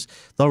servers,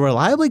 they'll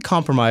reliably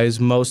compromise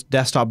most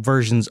desktop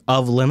versions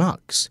of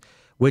Linux,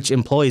 which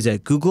employees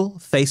at Google,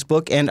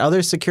 Facebook, and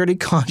other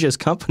security-conscious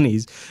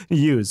companies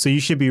use. So you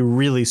should be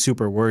really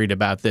super worried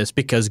about this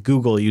because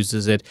Google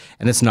uses it,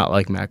 and it's not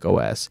like Mac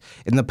OS.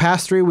 In the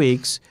past 3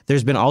 weeks,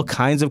 there's been all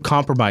kinds of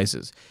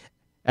compromises.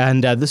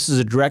 And this is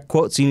a direct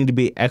quote, so you need to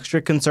be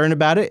extra concerned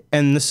about it.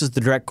 And this is the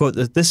direct quote.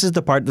 This is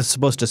the part that's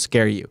supposed to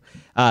scare you.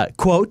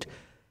 Quote,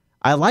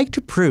 "I like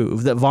to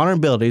prove that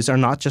vulnerabilities are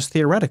not just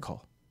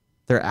theoretical.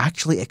 They're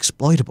actually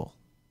exploitable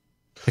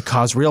to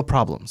cause real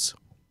problems."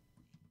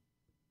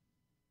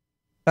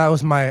 That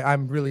was my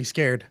I'm really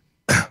scared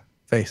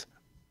face.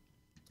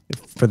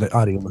 for the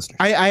audio listeners.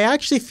 I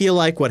actually feel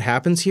like what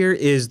happens here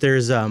is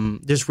there's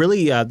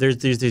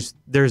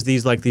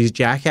these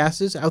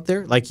jackasses out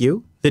there like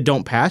you that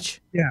don't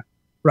patch. Yeah,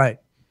 right.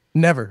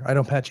 Never. I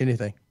don't patch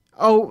anything.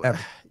 Oh, ever.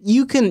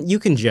 you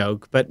can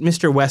joke, but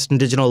Mr. Western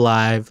Digital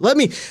Live. Let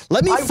me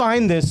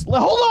find this.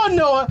 Hold on,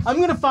 Noah. I'm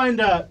gonna find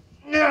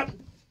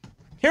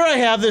Here I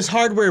have this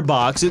hardware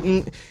box.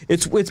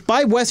 It's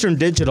by Western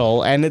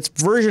Digital, and it's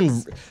version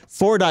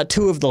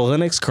 4.2 of the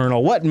Linux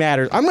kernel. What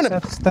matters?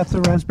 That's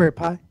a Raspberry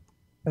Pi.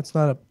 That's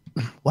not a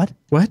what?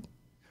 What?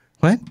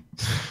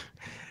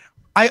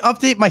 I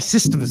update my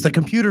systems. The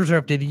computers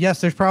are updated.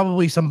 Yes, there's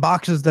probably some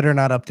boxes that are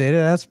not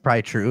updated. That's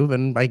probably true.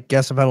 And I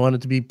guess if I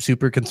wanted to be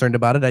super concerned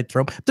about it, I'd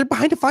throw them. They're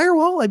behind a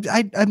firewall.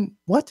 I'm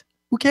what?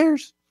 Who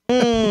cares?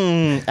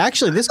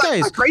 Actually, this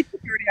guy's great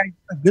security.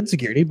 Good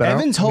security, but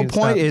Evan's whole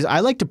point is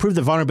I like to prove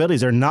that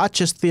vulnerabilities are not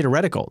just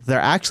theoretical;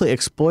 they're actually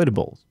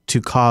exploitable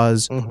to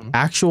cause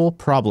actual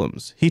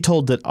problems. He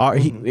told that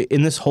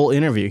in this whole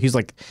interview, he's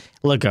like,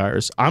 "Look,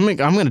 guys, I'm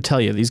going to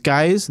tell you, these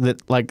guys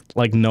that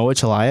like Noah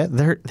Chalaya,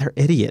 they're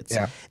idiots.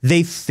 Yeah.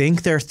 They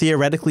think they're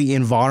theoretically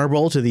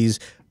invulnerable to these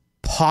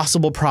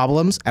possible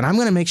problems, and I'm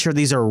going to make sure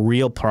these are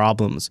real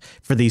problems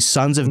for these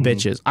sons of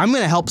bitches. I'm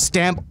going to help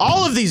stamp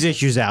all of these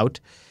issues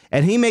out."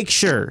 And he makes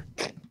sure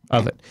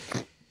of it.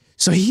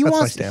 So he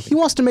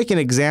wants to make an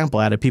example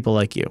out of people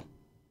like you.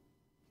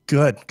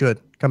 Good.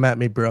 Come at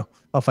me, bro.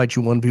 I'll fight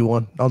you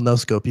 1v1. I'll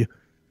no-scope you.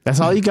 That's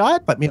all you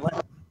got? But me.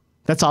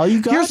 That's all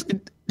you got?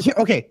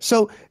 Okay,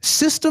 so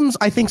systems,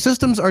 I think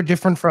systems are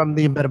different from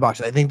the embedded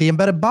boxes. I think the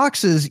embedded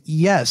boxes,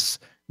 yes,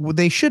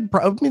 we should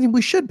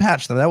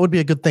patch them. That would be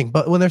a good thing.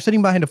 But when they're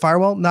sitting behind a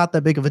firewall, not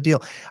that big of a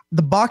deal.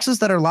 The boxes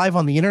that are live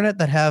on the internet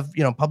that have,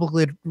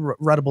 publicly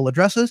readable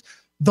addresses,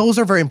 those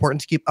are very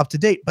important to keep up to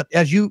date. But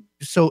as you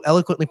so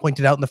eloquently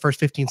pointed out in the first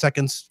 15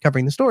 seconds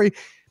covering the story,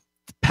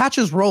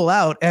 patches roll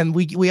out and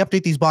we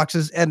update these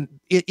boxes, and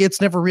it's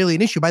never really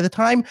an issue. By the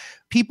time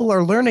people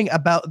are learning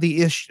about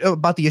the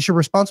issue,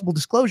 responsible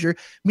disclosure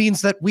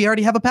means that we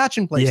already have a patch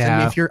in place.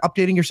 Yeah. And if you're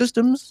updating your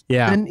systems,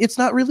 then it's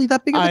not really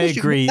that big of an issue.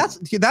 I agree.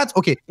 That's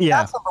okay. Yeah.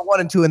 That's number 1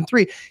 and 2 and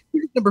 3.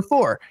 Here's number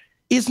 4.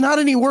 It's not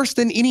any worse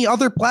than any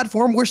other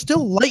platform. We're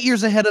still light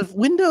years ahead of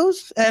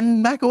Windows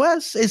and Mac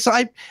OS. So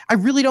I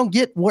really don't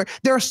get where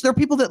there are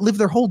people that live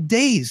their whole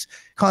days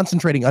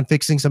concentrating on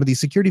fixing some of these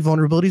security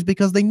vulnerabilities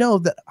because they know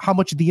that how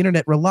much the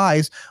internet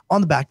relies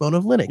on the backbone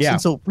of Linux. Yeah.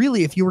 And so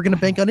really, if you were going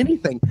to bank on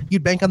anything,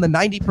 you'd bank on the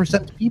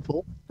 90% of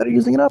people that are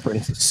using an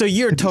operating system. So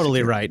you're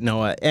totally right,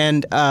 Noah.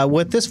 And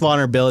what this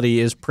vulnerability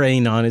is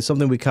preying on is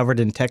something we covered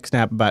in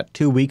TechSnap about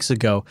 2 weeks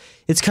ago.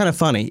 It's kind of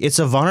funny. It's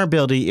a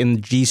vulnerability in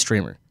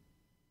GStreamer.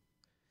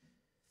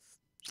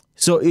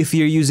 So if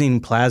you're using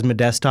Plasma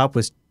Desktop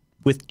with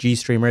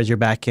GStreamer as your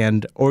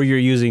backend, or you're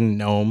using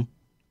GNOME,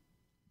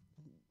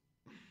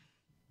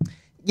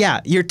 yeah,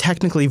 you're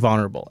technically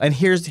vulnerable. And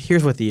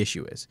here's what the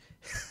issue is.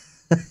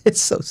 It's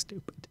so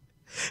stupid.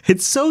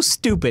 It's so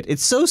stupid.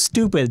 It's so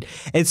stupid.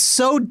 It's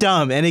so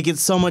dumb, and it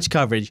gets so much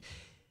coverage.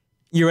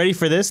 You ready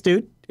for this,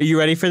 dude? Are you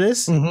ready for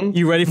this?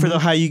 You ready for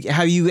how you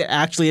get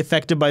actually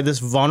affected by this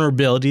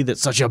vulnerability that's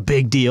such a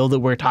big deal that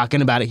we're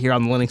talking about it here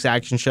on the Linux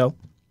Action Show?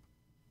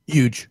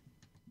 Huge.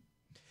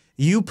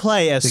 You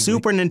play a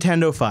Super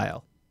Nintendo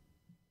file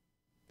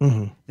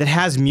that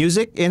has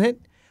music in it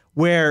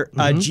where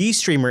a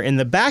GStreamer in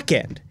the back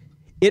end,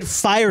 it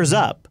fires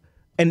up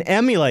an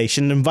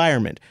emulation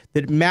environment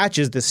that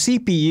matches the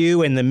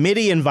CPU and the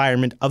MIDI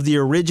environment of the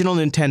original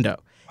Nintendo.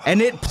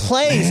 And it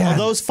plays all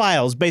those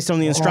files based on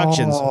the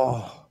instructions.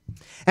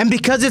 And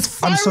because it's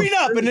firing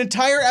up an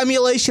entire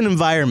emulation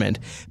environment,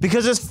 it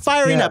is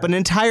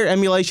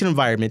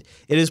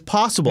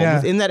possible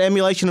within that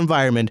emulation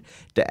environment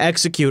to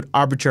execute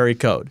arbitrary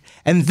code.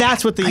 And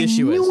that's what the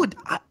issue is.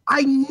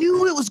 I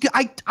knew it was good.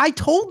 I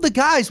told the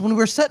guys when we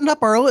were setting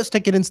up our OS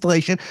Ticket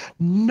installation,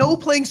 no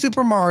playing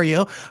Super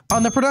Mario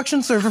on the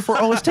production server for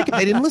OS Ticket.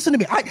 They didn't listen to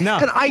me.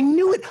 And I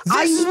knew it.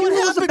 I knew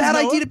it was a bad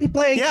idea to be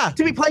playing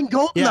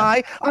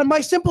GoldenEye on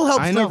my Simple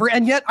Help server,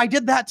 and yet I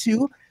did that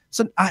too.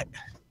 So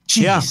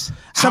Jeez,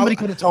 somebody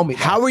could have told me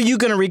that. How are you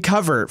going to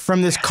recover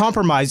from this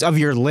compromise of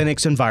your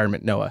Linux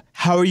environment, Noah?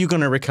 How are you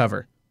going to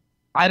recover?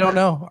 I don't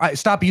know.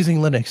 Stop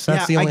using Linux.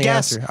 That's the only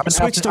answer. I'm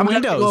switch to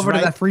Windows. Go over to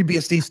that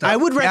FreeBSD stuff. I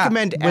would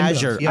recommend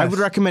Azure. Yes. I would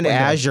recommend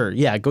Azure.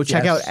 Yeah, go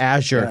check out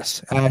Azure.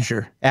 Yes,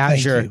 Azure.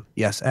 Azure. Thank you.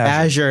 Yes,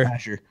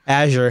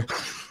 Azure.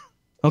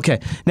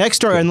 Okay, next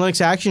story on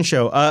Linux Action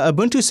Show.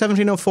 Ubuntu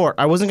 17.04.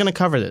 I wasn't going to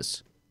cover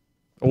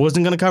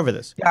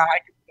this. Yeah,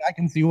 I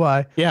can see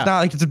why. Yeah. It's not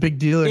like it's a big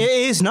deal. It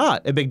is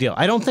not a big deal.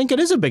 I don't think it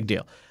is a big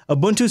deal.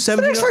 Ubuntu 17.04.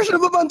 The next version of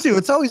Ubuntu.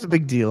 It's always a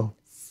big deal.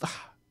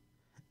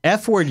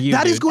 F-word you.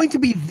 That is going to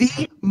be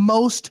the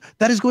most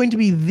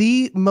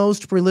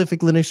prolific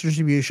Linux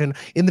distribution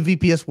in the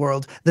VPS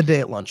world the day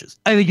it launches.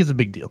 I think it's a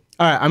big deal.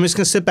 All right, I'm just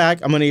going to sit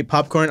back. I'm going to eat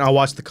popcorn. I'll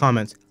watch the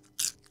comments.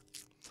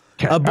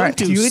 Okay.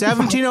 Ubuntu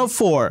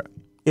 17.04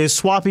 is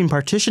swapping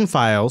partition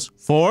files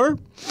for,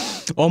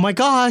 oh my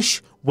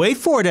gosh, wait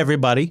for it,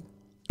 everybody.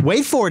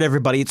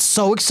 It's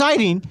so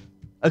exciting.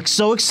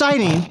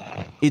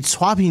 It's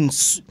swapping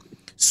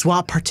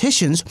swap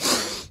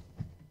partitions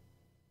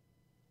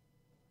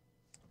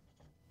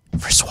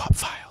for swap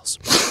files.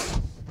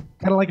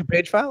 Kind of like a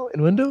page file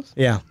in Windows.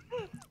 Yeah.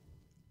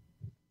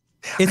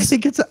 I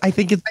think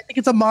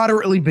it's a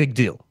moderately big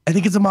deal. I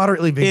think it's a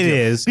moderately big deal. It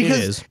is.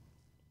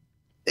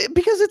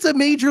 Because it's a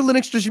major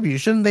Linux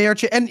distribution. They are,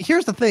 and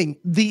here's the thing: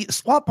 the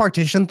swap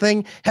partition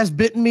thing has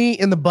bitten me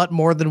in the butt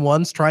more than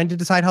once, trying to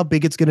decide how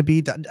big it's going to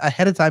be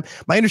ahead of time.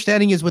 My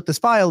understanding is with this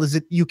file is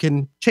that you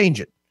can change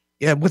it,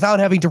 without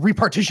having to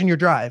repartition your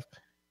drive.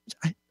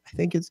 I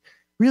think it's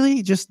really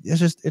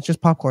it's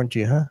just popcorn to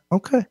you, huh?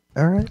 Okay,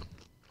 all right.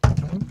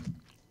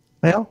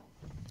 Well,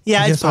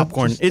 yeah, it's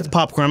popcorn. It's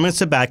popcorn. I'm gonna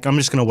sit back. I'm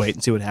just gonna wait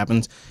and see what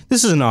happens.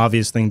 This is an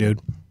obvious thing,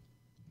 dude.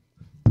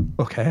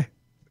 Okay.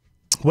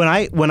 When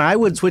I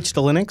would switch to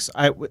Linux,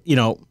 I'll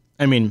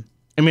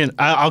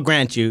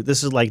grant you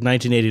this is like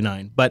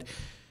 1989. But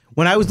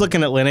when I was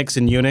looking at Linux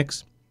and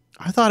Unix,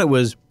 I thought it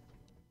was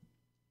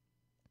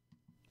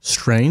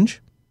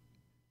strange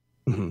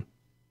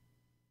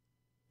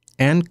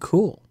and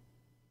cool.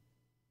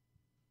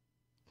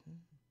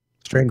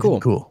 Strange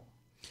and cool.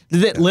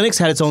 Linux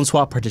had its own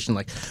swap partition.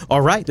 Like,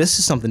 all right, this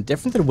is something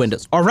different than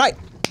Windows. All right,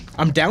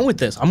 I'm down with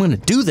this. I'm going to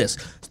do this.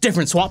 It's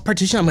different swap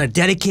partition. I'm going to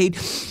dedicate.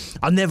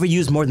 I'll never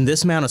use more than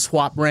this amount of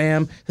swap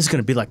RAM. This is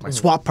going to be like my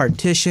swap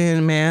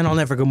partition, man. I'll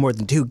never go more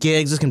than 2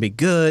 gigs. This is going to be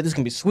good. This is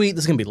going to be sweet.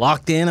 This is going to be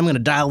locked in. I'm going to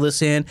dial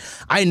this in.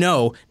 I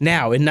know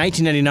now in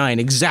 1999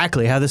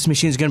 exactly how this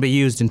machine is going to be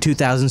used in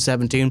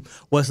 2017.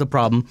 What's the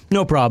problem?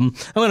 No problem.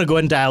 I'm going to go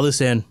ahead and dial this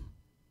in.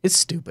 It's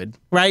stupid,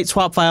 right?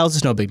 Swap files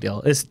is no big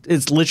deal.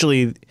 It's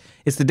literally,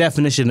 it's the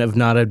definition of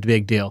not a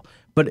big deal.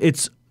 But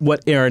it's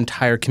what our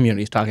entire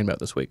community is talking about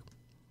this week.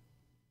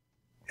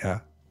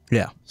 Yeah.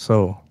 Yeah.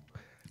 So,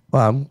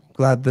 well, I'm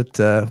glad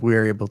that we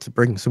were able to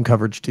bring some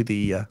coverage to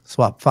the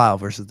swap file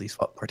versus the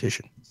swap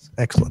partition.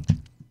 Excellent.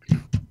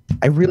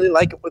 I really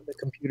like it when the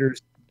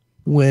computers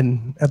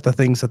win at the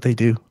things that they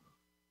do.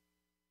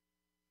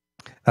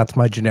 That's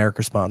my generic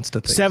response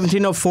to things.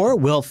 1704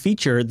 will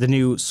feature the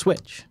new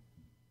switch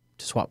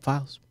to swap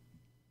files.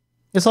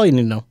 That's all you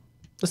need to know.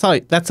 That's all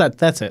you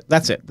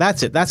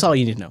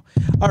need to know.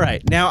 All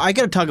right, now I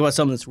got to talk about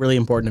something that's really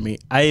important to me.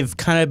 I've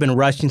kind of been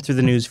rushing through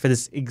the news for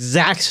this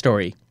exact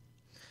story.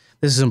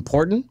 This is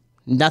important.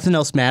 Nothing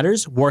else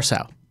matters.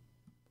 Warsaw.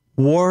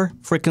 War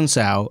frickin'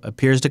 Sow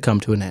appears to come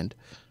to an end.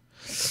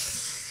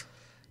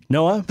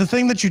 Noah? The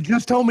thing that you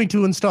just told me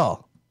to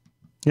install.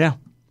 Yeah.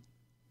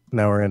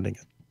 Now we're ending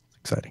it.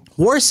 Exciting.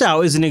 Warsaw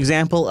is an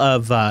example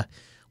of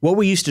what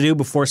we used to do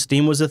before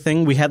Steam was a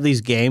thing. We had these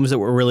games that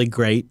were really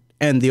great,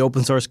 and the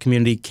open source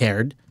community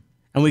cared.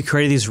 And we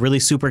created these really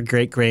super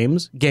great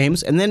games.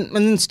 And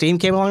then Steam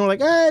came along and we're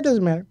like, it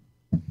doesn't matter.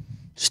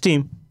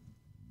 Steam.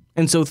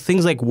 And so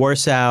things like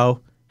Warsaw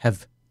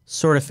have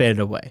sort of faded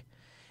away.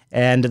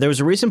 And there was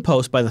a recent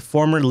post by the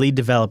former lead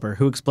developer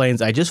who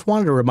explains, I just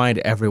wanted to remind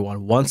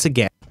everyone once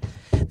again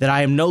that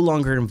I am no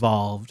longer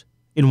involved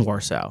in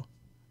Warsaw,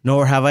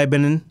 nor have I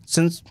been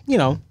since,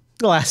 the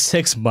last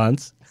 6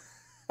 months.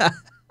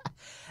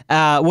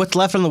 What's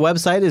left on the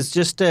website is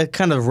just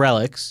kind of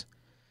relics.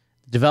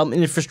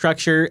 Development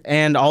infrastructure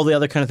and all the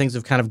other kind of things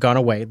have kind of gone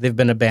away. They've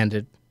been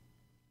abandoned.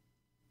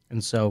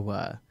 And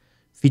so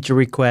feature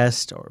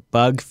requests or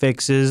bug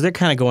fixes, they're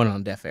kind of going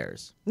on deaf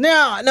ears.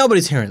 No,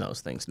 nobody's hearing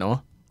those things,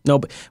 Noah.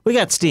 Nobody. We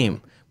got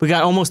Steam. We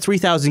got almost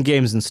 3,000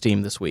 games in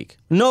Steam this week.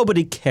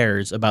 Nobody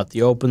cares about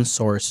the open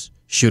source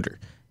shooter.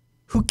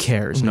 Who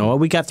cares, Noah?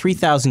 We got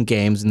 3,000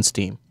 games in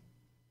Steam.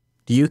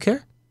 Do you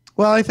care?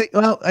 Well,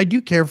 I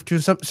do care to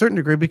a certain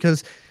degree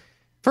because,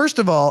 first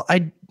of all,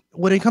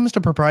 when it comes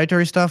to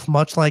proprietary stuff,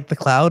 much like the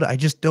cloud, I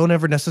just don't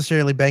ever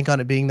necessarily bank on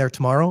it being there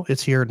tomorrow.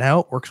 It's here now.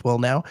 It works well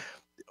now.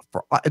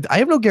 I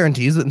have no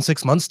guarantees that in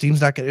 6 months, Steam's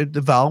not going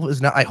to, Valve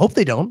is not, I hope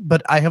they don't,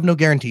 but I have no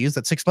guarantees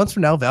that 6 months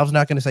from now, Valve's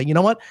not going to say, you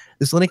know what,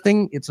 this Linux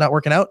thing, it's not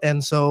working out.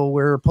 And so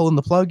we're pulling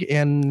the plug.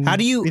 And how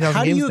do you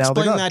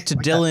explain that to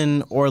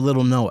Dylan or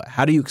little Noah?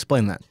 How do you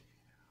explain that?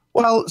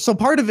 Well, so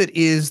part of it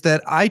is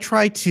that I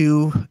try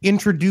to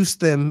introduce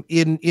them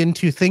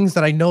into things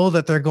that I know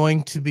that they're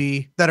going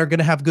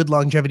to have good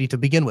longevity to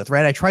begin with,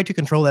 right? I try to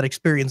control that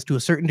experience to a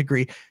certain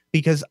degree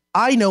because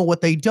I know what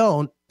they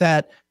don't,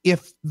 that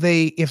if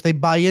they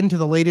buy into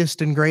the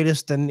latest and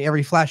greatest and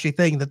every flashy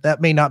thing,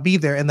 that may not be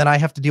there, and then I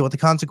have to deal with the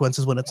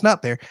consequences when it's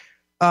not there.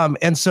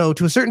 And so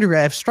to a certain degree,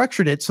 I've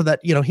structured it so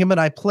that, him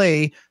and I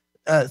play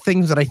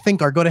things that I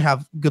think are going to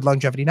have good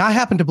longevity. Now, I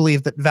happen to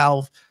believe that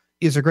Valve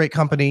is a great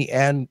company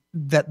and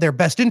that their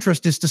best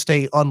interest is to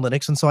stay on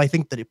Linux. And so I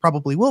think that it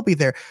probably will be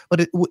there.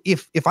 But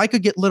if I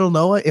could get little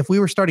Noah, if we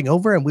were starting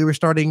over and we were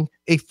starting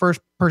a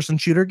first-person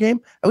shooter game,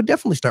 I would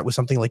definitely start with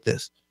something like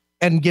this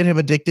and get him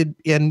addicted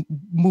and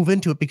move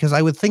into it, because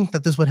I would think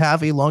that this would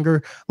have a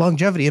longer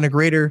longevity and a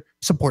greater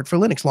support for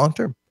Linux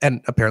long-term.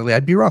 And apparently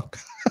I'd be wrong.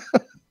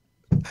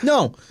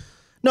 No,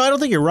 I don't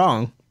think you're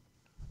wrong.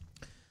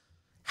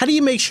 How do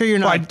you make sure you're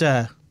not...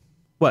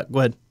 what? Go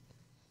ahead.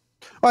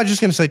 Well, I was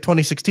just going to say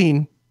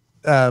 2016,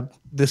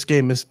 this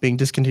game is being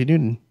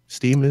discontinued, and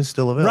Steam is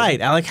still available.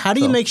 Right. Like, how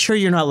do you make sure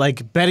you're not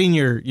like betting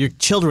your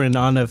children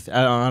on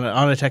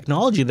a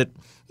technology that,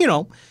 you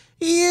know,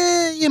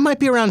 it might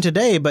be around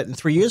today, but in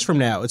 3 years from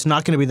now, it's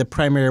not going to be the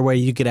primary way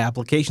you get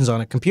applications on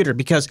a computer,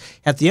 because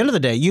at the end of the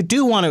day, you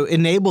do want to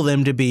enable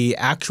them to be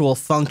actual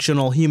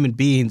functional human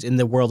beings in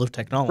the world of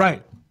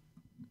technology.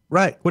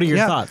 Right. What are your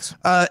thoughts?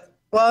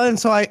 Well, and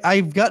so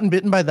I've gotten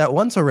bitten by that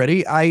once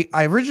already. I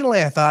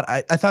originally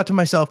thought to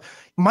myself,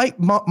 my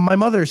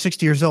mother is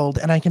 60 years old,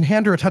 and I can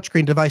hand her a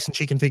touchscreen device and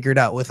she can figure it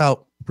out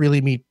without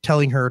really me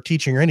telling her or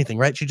teaching her anything,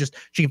 right? She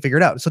can figure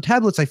it out. So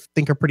tablets, I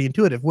think, are pretty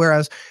intuitive.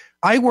 Whereas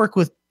I work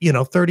with,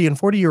 30 and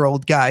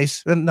 40-year-old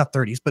guys, not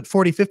 30s, but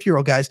 40,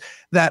 50-year-old guys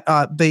that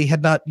they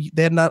had not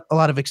a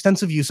lot of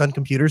extensive use on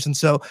computers. And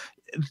so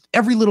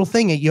every little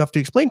thing you have to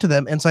explain to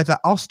them. And so I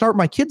thought I'll start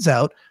my kids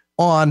out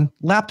on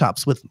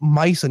laptops with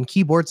mice and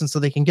keyboards, and so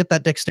they can get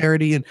that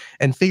dexterity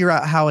and figure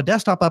out how a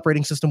desktop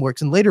operating system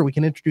works. And later we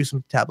can introduce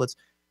them to tablets.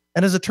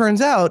 And as it turns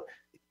out,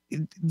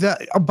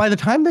 by the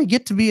time they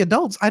get to be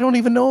adults, I don't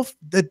even know if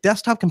the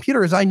desktop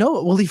computers I know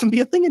it will even be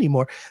a thing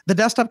anymore. The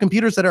desktop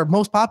computers that are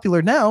most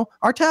popular now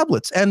are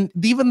tablets, and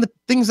even the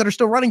things that are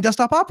still running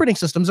desktop operating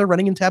systems are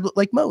running in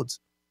tablet-like modes.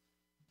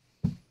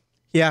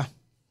 Yeah.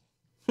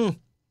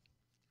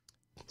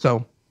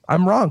 So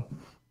I'm wrong.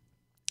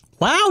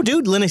 Wow,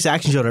 dude!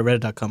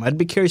 LinuxActionShow.reddit.com. I'd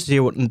be curious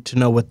to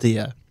know what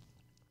the.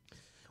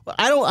 Well,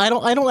 I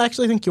don't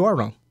actually think you are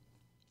wrong.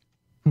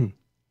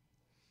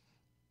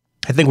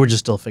 I think we're just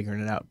still figuring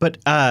it out. But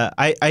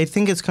I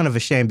think it's kind of a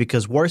shame,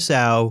 because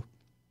Warsaw,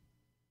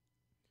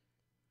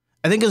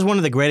 I think, is one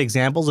of the great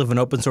examples of an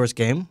open source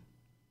game.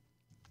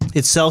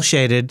 It's cell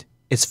shaded,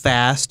 it's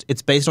fast,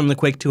 it's based on the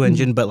Quake 2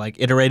 engine, but like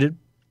iterated.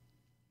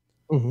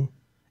 And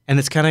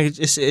it's kind of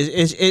just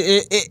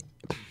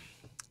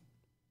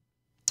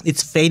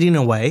it's fading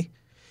away.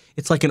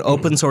 It's like an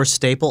open source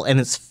staple, and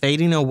it's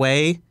fading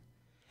away,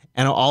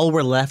 and all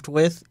we're left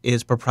with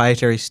is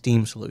proprietary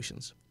Steam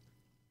solutions.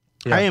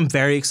 Yeah. I am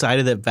very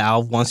excited that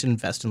Valve wants to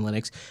invest in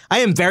Linux.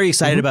 I am very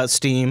excited about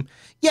Steam.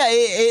 Yeah,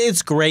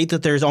 it's great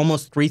that there's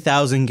almost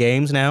 3,000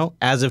 games now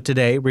as of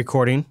today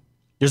recording.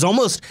 There's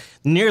almost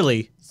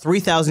nearly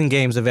 3,000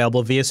 games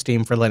available via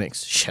Steam for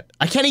Linux. Shit,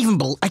 I can't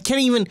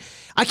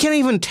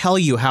even tell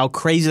you how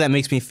crazy that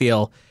makes me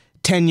feel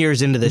 10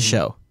 years into this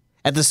show.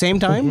 At the same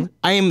time,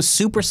 I am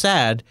super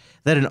sad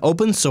that an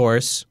open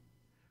source,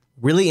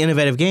 really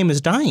innovative game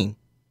is dying. Do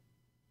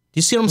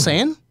you see what I'm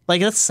saying?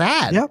 Like, that's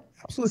sad. Yeah,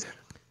 absolutely.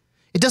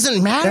 It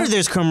doesn't matter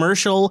there's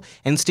commercial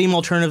and Steam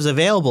alternatives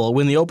available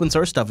when the open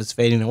source stuff is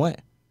fading away.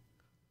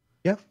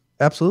 Yeah,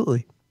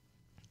 absolutely.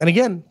 And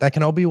again, that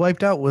can all be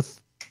wiped out with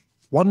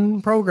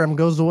one program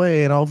goes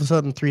away, and all of a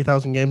sudden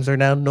 3,000 games are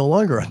now no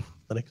longer on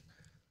Linux.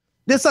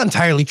 That's not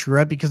entirely true,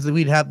 right? Because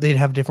they'd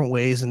have different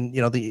ways, and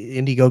the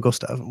Indiegogo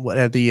stuff,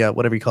 whatever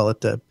you call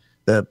it,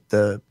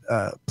 the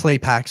play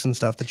packs and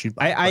stuff that you'd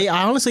buy. I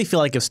honestly feel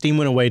like if Steam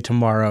went away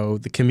tomorrow,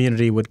 the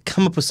community would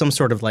come up with some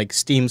sort of like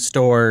Steam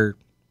store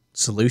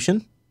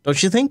solution,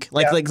 don't you think?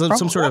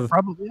 Some sort of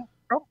probably.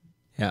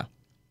 Yeah,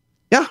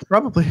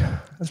 probably.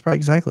 That's probably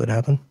exactly what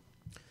happened.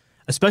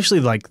 Especially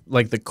like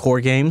the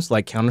core games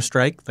like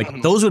Counter-Strike,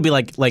 like those would be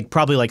like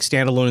probably like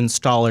standalone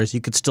installers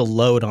you could still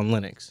load on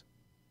Linux.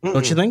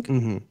 Don't you think?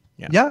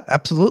 Yeah,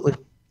 absolutely.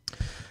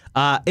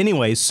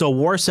 Anyways, so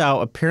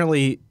Warsaw,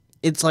 apparently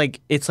it's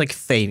like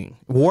fading.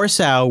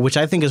 Warsaw, which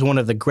I think is one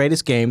of the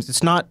greatest games.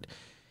 It's not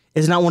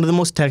one of the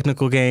most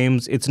technical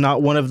games. It's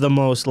not one of the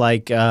most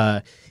like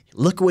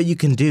look at what you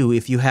can do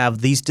if you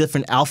have these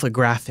different alpha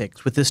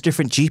graphics with this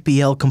different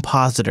GPL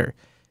compositor.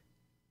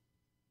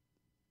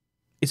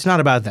 It's not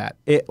about that.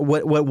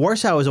 What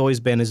Warsaw has always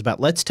been is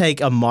about, let's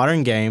take a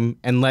modern game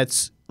and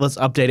let's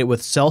update it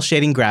with cell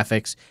shading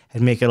graphics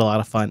and make it a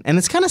lot of fun. And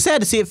it's kind of sad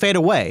to see it fade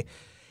away.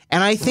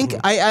 And I think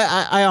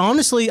I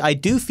honestly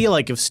do feel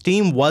like if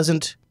Steam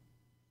wasn't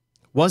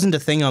a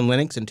thing on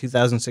Linux in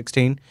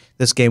 2016,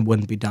 this game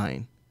wouldn't be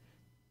dying.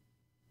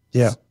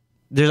 Yeah.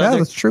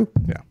 That's true.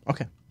 Yeah.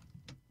 Okay.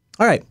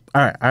 All right.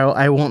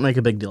 I won't make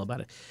a big deal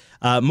about it.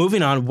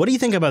 Moving on, what do you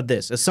think about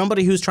this? As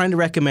somebody who's trying to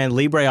recommend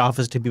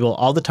LibreOffice to people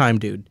all the time,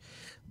 dude,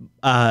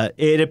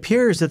 it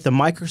appears that the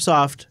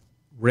Microsoft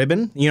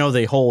ribbon,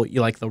 the whole,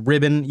 the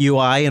ribbon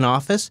UI in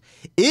Office,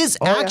 is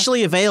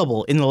actually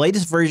available in the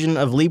latest version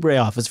of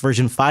LibreOffice,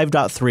 version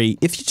 5.3,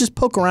 if you just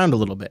poke around a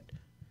little bit.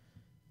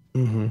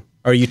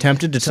 Are you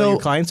tempted to tell your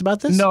clients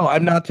about this? No,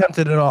 I'm not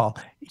tempted at all.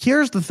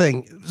 Here's the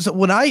thing. So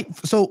when I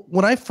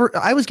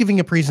was giving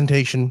a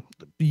presentation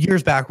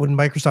years back when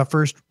Microsoft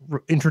first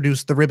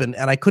introduced the ribbon,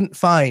 and I couldn't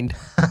find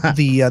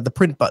the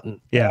print button.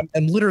 Yeah,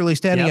 I'm literally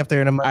standing up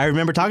there, and I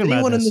remember talking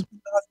about this.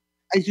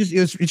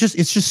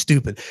 It's just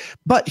stupid.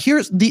 But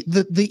here's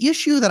the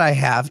issue that I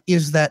have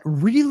is that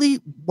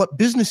really what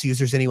business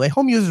users anyway,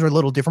 home users are a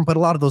little different, but a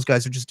lot of those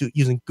guys are just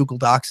using Google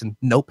Docs and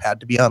Notepad,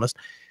 to be honest.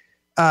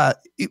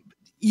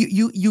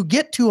 you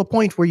get to a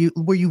point where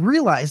you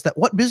realize that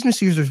what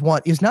business users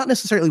want is not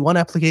necessarily one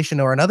application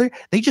or another.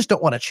 They just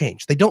don't want to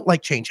change. They don't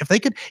like change.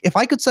 If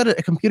I could set a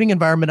computing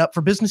environment up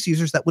for business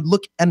users that would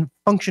look and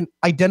function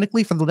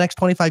identically for the next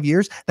 25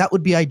 years, that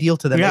would be ideal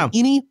to them. Yeah.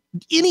 And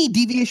any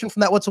deviation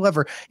from that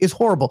whatsoever is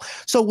horrible.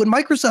 So when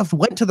Microsoft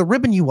went to the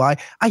Ribbon UI,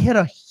 I had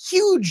a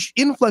huge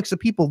influx of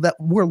people that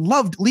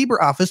loved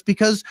LibreOffice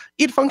because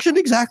it functioned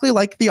exactly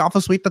like the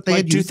Office suite that they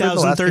had used for the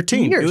last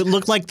 15 years. It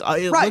looked like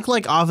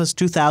Office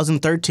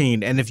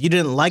 2013, and if you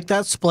didn't like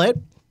that split,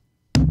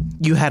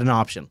 you had an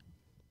option.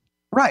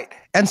 Right.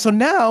 And so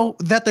now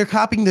that they're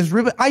copying this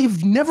ribbon,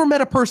 I've never met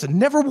a person,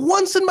 never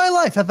once in my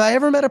life have I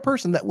ever met a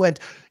person that went,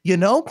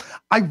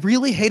 I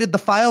really hated the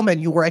file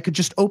menu where I could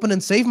just open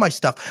and save my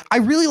stuff. I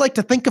really like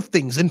to think of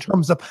things in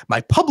terms of my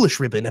publish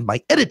ribbon and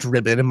my edit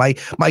ribbon and my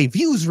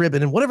views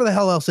ribbon and whatever the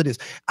hell else it is.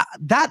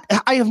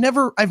 I've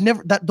never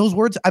heard those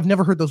words.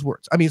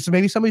 I mean, so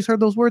maybe somebody's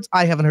heard those words.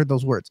 I haven't heard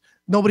those words.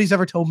 Nobody's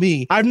ever told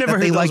me. I've never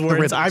heard those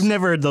words. I've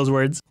never heard those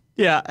words.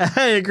 Yeah,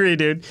 I agree,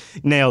 dude.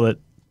 Nailed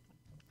it.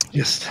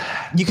 Just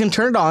you can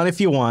turn it on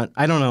if you want.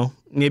 I don't know.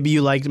 Maybe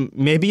you like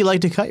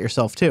to cut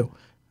yourself too.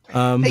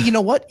 Hey, you know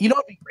what? You know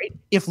what'd be great?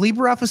 If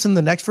LibreOffice in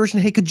the next version,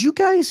 hey, could you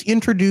guys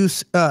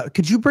introduce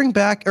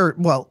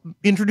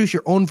introduce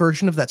your own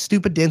version of that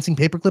stupid dancing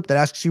paperclip that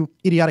asks you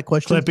idiotic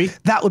questions?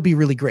 Clippy? That would be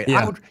really great.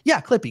 Yeah.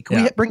 Clippy.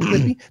 Can we bring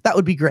Clippy? That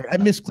would be great. I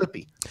miss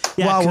Clippy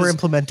while we're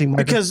implementing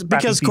because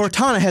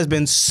Cortana has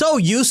been so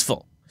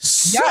useful.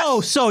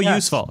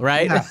 Useful,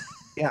 right?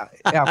 Yeah.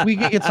 If we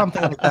could get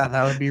something like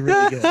that would be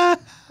really good.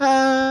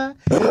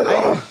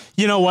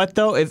 You know what,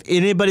 though? If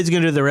anybody's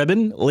going to do the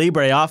ribbon,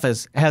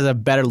 LibreOffice has a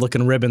better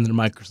looking ribbon than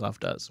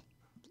Microsoft does.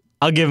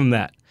 I'll give them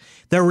that.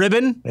 The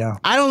ribbon,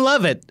 I don't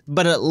love it,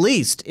 but at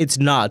least it's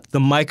not the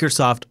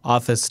Microsoft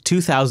Office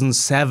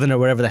 2007 or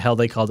whatever the hell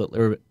they called it.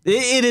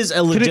 It is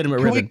a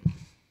legitimate ribbon.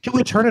 Can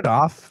we turn it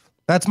off?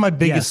 That's my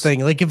biggest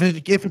thing. Like even if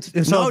it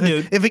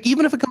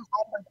comes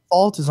on by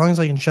default, as long as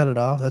I can shut it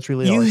off, that's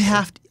really all. You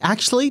have to,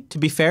 actually, to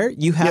be fair,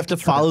 you have to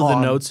follow the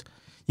notes.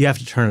 You have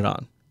to turn it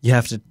on. You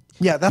have to.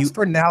 Yeah, that's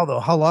for now though.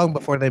 How long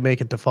before they make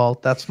it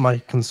default? That's my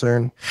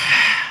concern.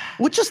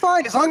 Which is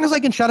fine as long as I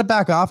can shut it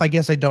back off. I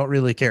guess I don't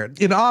really care.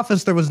 In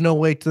Office, there was no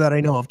way that I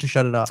know of to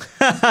shut it off.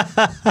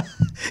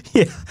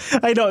 Yeah,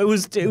 I know it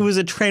was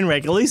a train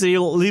wreck. At least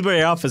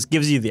LibreOffice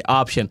gives you the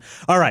option.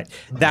 All right,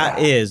 that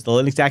is the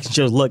Linux Action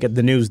Show's look at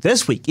the news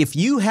this week. If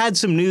you had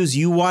some news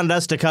you wanted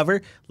us to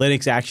cover,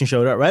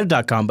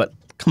 linuxactionshow.reddit.com. But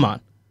come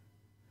on,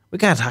 we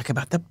gotta talk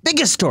about the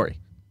biggest story,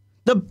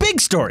 the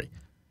big story,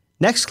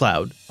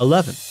 NextCloud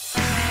 11.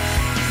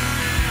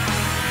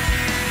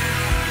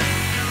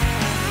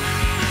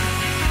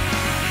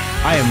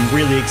 I am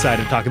really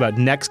excited to talk about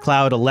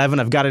NextCloud 11.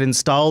 I've got it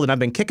installed, and I've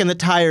been kicking the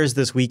tires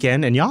this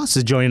weekend, and Yoss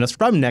is joining us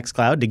from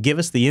NextCloud to give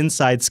us the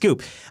inside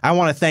scoop. I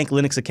want to thank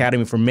Linux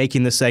Academy for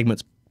making this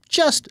segment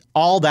just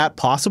all that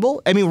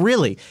possible. I mean,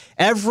 really,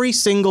 every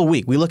single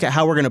week we look at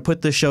how we're going to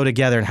put this show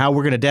together and how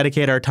we're going to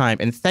dedicate our time,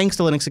 and thanks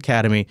to Linux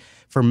Academy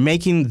for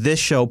making this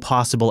show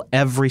possible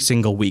every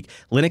single week.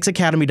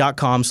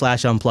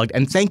 linuxacademy.com/unplugged.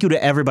 And thank you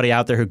to everybody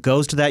out there who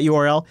goes to that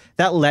URL.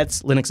 That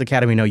lets Linux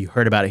Academy know you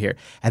heard about it here.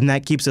 And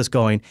that keeps us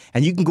going.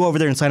 And you can go over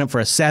there and sign up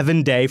for a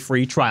 7-day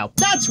free trial.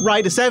 That's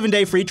right, a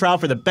 7-day free trial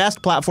for the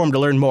best platform to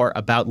learn more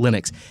about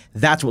Linux.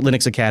 That's what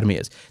Linux Academy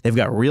is. They've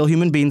got real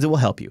human beings that will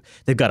help you.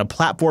 They've got a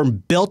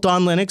platform built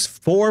on Linux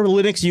for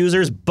Linux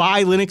users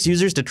by Linux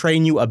users to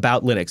train you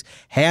about Linux.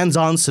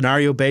 Hands-on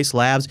scenario-based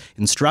labs,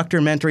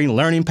 instructor mentoring,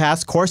 learning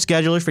paths, course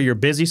schedulers for your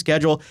busy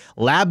schedule,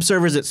 lab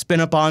servers that spin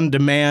up on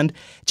demand.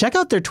 Check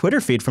out their Twitter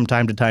feed from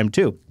time to time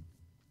too.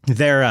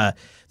 They're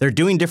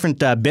doing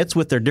different bits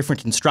with their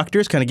different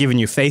instructors, kind of giving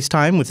you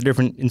FaceTime with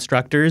different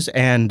instructors.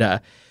 And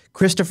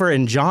Christopher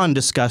and John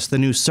discuss the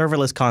new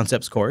Serverless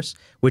Concepts course,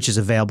 which is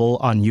available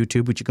on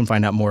YouTube, which you can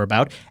find out more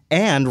about.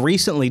 And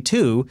recently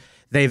too,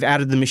 they've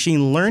added the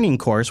machine learning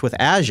course with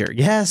Azure.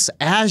 Yes,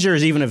 Azure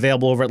is even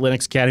available over at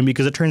Linux Academy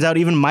because it turns out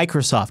even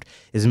Microsoft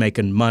is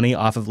making money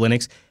off of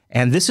Linux.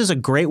 And this is a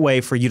great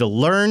way for you to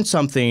learn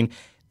something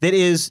that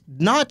is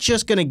not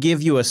just going to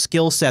give you a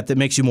skill set that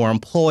makes you more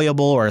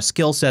employable or a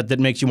skill set that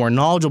makes you more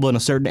knowledgeable in a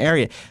certain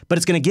area, but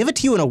it's going to give it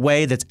to you in a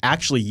way that's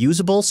actually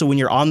usable. So when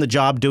you're on the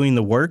job doing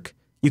the work,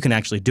 you can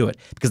actually do it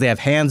because they have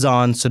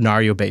hands-on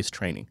scenario-based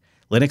training.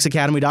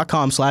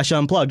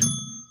 linuxacademy.com/unplugged.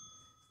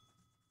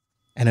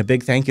 And a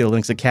big thank you to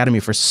Linux Academy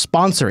for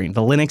sponsoring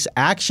the Linux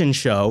Action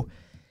Show.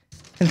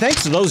 And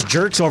thanks to those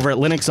jerks over at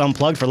Linux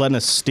Unplugged for letting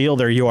us steal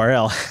their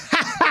URL.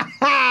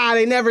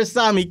 They never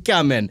saw me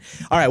coming.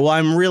 All right, well,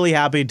 I'm really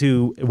happy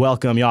to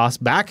welcome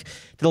Yoss back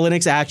to the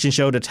Linux Action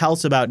Show to tell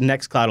us about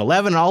NextCloud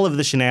 11 and all of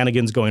the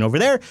shenanigans going over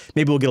there.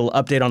 Maybe we'll get a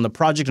little update on the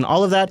project and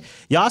all of that.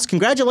 Yoss,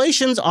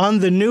 congratulations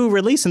on the new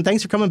release, and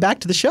thanks for coming back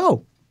to the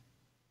show.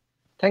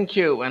 Thank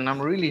you, and I'm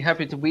really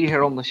happy to be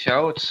here on the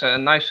show. It's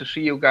nice to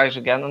see you guys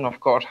again, and of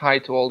course, hi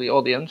to all the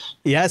audience.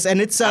 Yes, and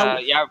it's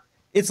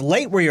It's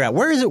late where you're at.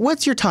 Where is it?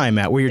 What's your time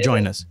at where you're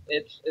joining us?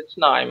 It's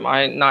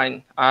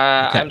 9.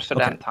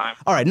 Amsterdam time.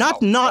 All right,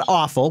 not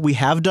awful. We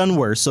have done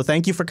worse, so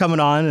thank you for coming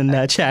on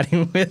and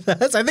chatting with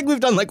us. I think we've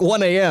done like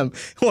 1 a.m.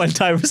 one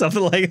time or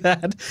something like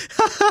that.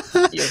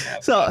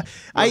 So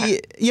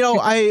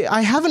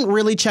I haven't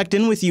really checked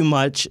in with you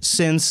much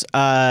since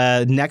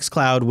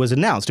NextCloud was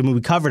announced. I mean,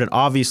 we covered it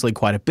obviously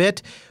quite a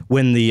bit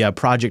when the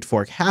project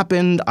fork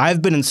happened.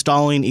 I've been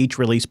installing each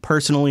release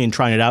personally and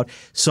trying it out.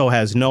 So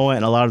has Noah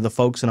and a lot of the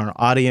folks in our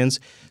audience.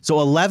 So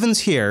 11's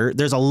here.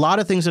 There's a lot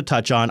of things to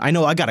touch on. I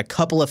know I got a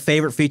couple of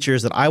favorite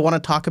features that I want to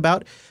talk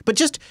about, but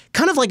just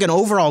kind of like an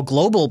overall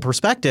global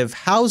perspective,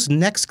 how's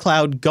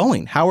NextCloud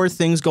going? How are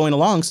things going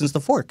along since the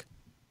fork?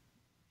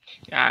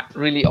 Yeah,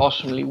 really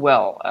awesomely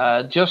well.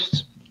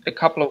 Just a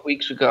couple of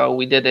weeks ago,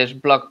 we did this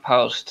blog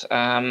post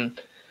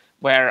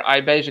where I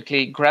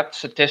basically grabbed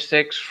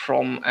statistics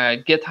from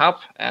GitHub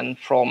and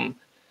from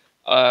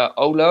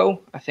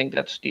Olo. I think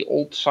that's the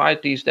old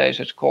site. These days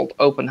it's called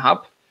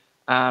OpenHub.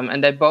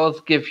 And they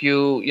both give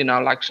you,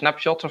 like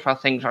snapshots of how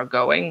things are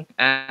going.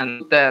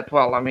 And that,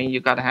 well, I mean, you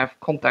got to have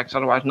context,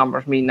 otherwise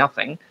numbers mean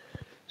nothing.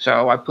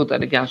 So I put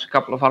that against a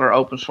couple of other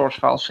open source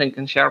file sync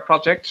and share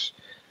projects.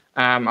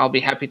 I'll be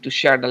happy to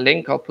share the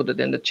link. I'll put it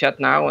in the chat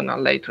now, and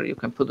later you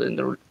can put it in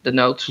the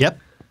notes. Yep.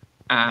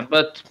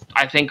 But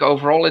I think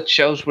overall it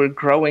shows we're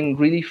growing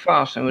really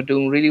fast and we're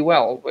doing really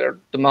well. We're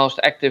the most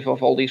active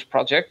of all these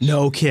projects.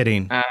 No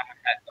kidding.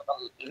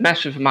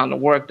 Massive amount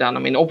of work done. I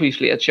mean,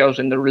 obviously it shows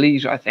in the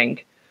release, I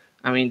think.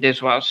 I mean,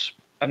 this was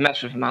a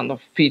massive amount of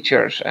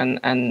features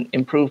and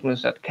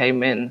improvements that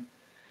came in.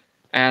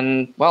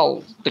 And,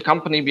 well, the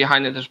company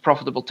behind it is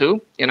profitable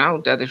too.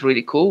 That is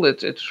really cool.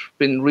 It's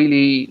been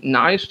really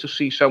nice to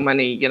see so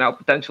many,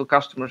 potential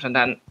customers and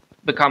then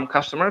become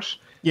customers.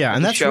 Yeah,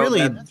 and that's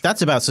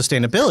about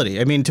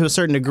sustainability. I mean, to a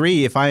certain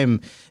degree, if I'm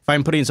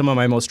putting some of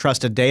my most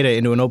trusted data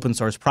into an open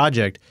source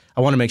project,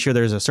 I want to make sure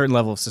there's a certain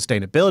level of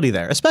sustainability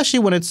there, especially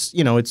when in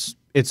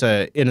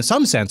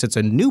some sense it's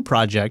a new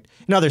project.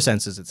 In other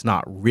senses, it's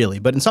not really,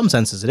 but in some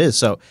senses it is.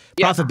 So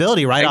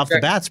profitability right off the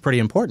bat is pretty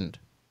important.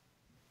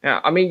 Yeah,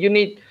 I mean,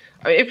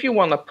 if you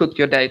want to put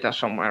your data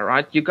somewhere,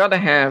 right, you got to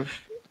have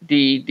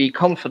the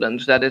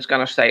confidence that it's going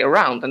to stay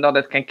around and that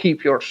it can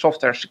keep your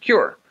software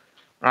secure.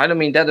 Right. I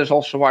mean, that is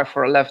also why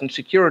for 11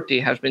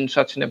 security has been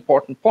such an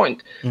important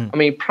point. I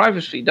mean,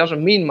 privacy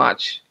doesn't mean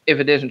much if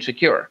it isn't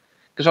secure,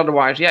 because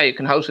otherwise, you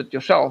can host it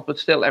yourself, but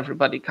still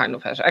everybody kind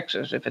of has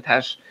access if it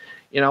has,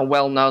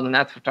 well-known and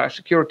advertised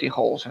security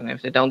holes and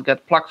if they don't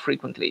get plugged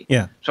frequently.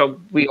 Yeah.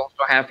 So we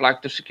also have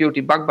like the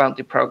security bug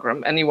bounty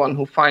program. Anyone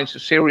who finds a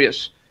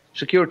serious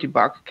security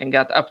bug can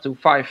get up to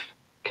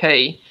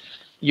 $5,000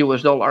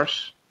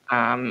 US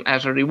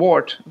as a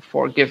reward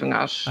for giving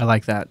us. I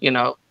like that.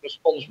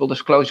 Responsible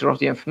disclosure of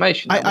the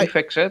information. We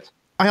fix it.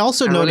 I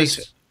also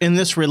noticed in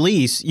this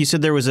release, you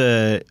said there was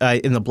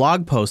in the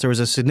blog post, there was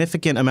a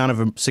significant amount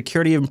of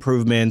security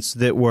improvements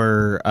that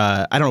were,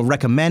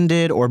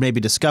 recommended or maybe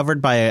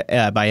discovered by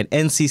an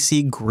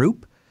NCC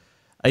group.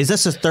 Is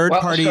this a third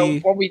party? So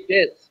what we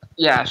did,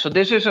 so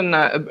this is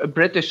a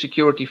British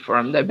security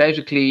firm. They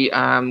basically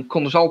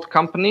consult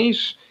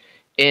companies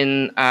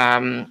in,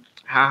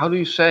 how do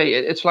you say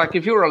it? It's like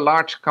if you're a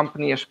large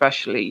company,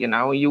 especially,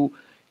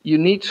 you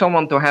need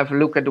someone to have a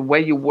look at the way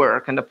you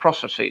work and the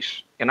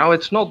processes.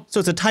 It's not. So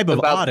it's a type of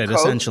audit,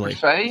 essentially.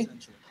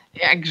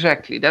 Yeah,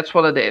 exactly. That's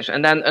what it is.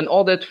 And then an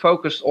audit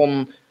focused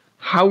on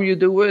how you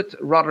do it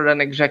rather than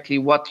exactly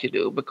what you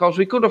do. Because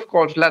we could, of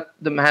course, let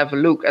them have a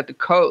look at the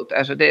code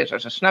as it is,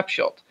 as a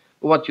snapshot.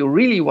 But what you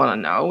really want to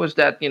know is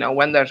that,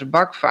 when there's a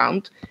bug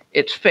found,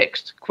 it's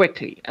fixed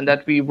quickly. And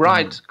that we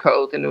write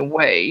code in a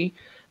way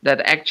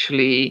that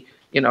actually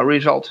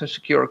results in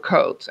secure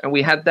code. And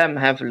we had them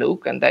have a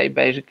look, and they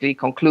basically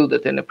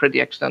concluded in a pretty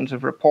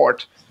extensive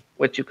report,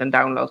 which you can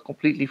download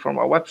completely from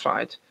our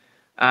website,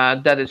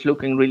 that it's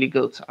looking really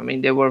good. I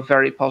mean, they were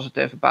very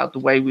positive about the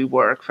way we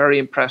work, very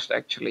impressed,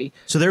 actually.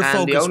 So their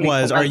focus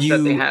was, sorry,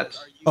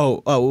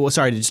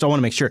 just don't want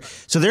to make sure.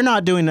 So they're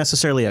not doing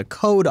necessarily a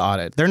code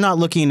audit. They're not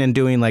looking and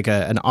doing like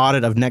an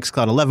audit of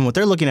NextCloud 11. What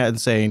they're looking at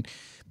and saying,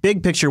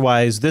 big picture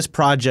wise, this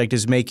project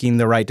is making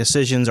the right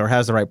decisions or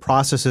has the right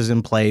processes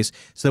in place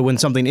so that when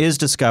something is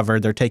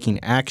discovered, they're taking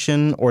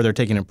action or they're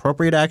taking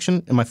appropriate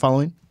action. Am I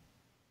following?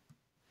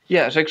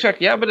 Yes,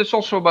 exactly. Yeah, but it's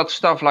also about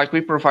stuff like we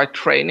provide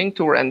training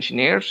to our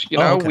engineers.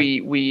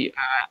 We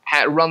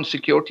run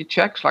security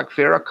checks like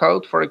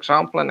Veracode, for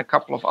example, and a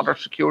couple of other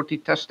security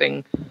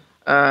testing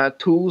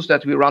tools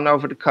that we run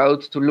over the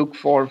code to look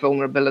for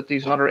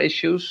vulnerabilities and other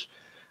issues.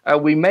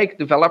 We make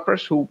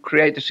developers who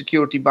create a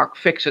security bug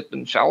fix it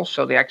themselves,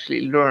 so they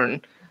actually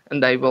learn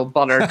and they will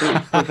bother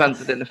to prevent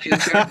it in the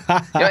future.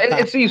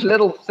 It's these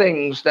little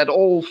things that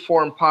all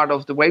form part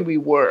of the way we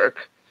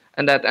work,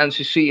 and that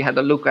NCC had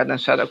a look at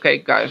and said, okay,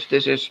 guys,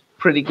 this is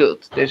pretty good.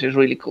 This is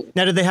really cool.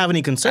 Now, did they have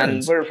any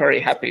concerns? And we're very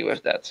happy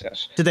with that,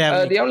 yes. Did they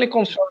have the only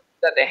concern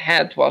that they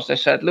had was they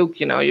said, look,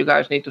 you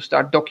guys need to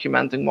start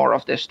documenting more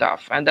of this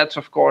stuff. And that's,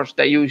 of course,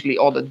 they usually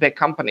audit big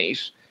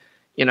companies,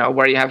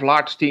 where you have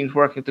large teams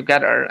working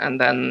together, and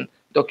then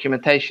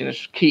documentation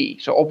is key.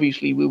 So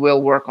obviously we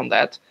will work on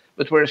that.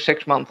 But we're a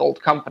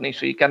 6-month-old company,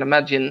 so you can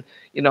imagine,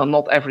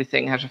 not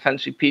everything has a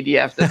fancy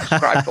PDF that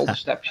describes all the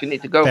steps you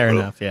need to go Fair through.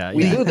 enough, yeah.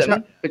 We do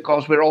them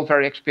because we're all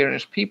very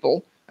experienced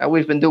people.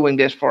 We've been doing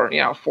this for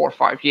 4 or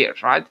 5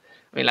 years, right?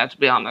 I mean, let's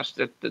be honest.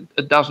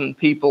 A dozen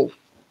people,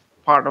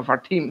 part of our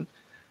team,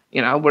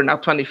 we're now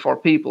 24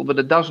 people, but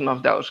a dozen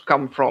of those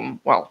come from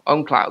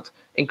OwnCloud,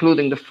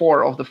 including the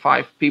 4 of the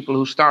 5 people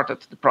who started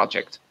the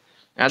project.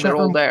 And they're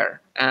all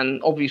there,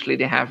 and obviously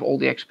they have all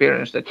the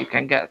experience that you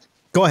can get.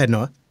 Go ahead,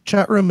 Noah.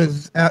 Chat room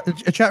is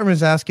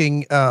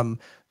asking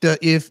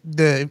if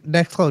the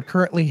NextCloud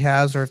currently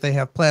has, or if they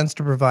have plans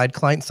to provide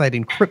client-side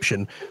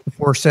encryption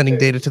before sending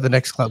data to the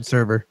NextCloud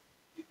server.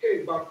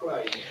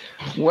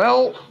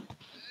 Well,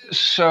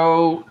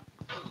 so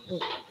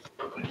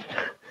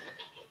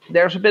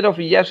there's a bit of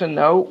a yes and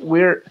no.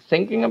 We're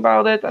thinking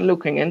about it and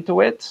looking into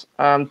it.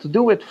 To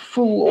do it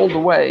full all the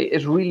way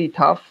is really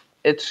tough.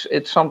 It's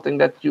something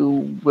that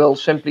you will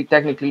simply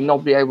technically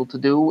not be able to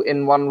do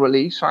in one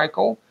release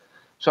cycle.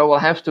 So we'll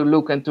have to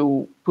look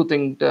into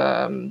putting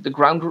the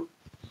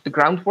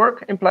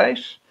groundwork in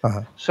place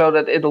so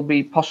that it'll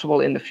be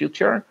possible in the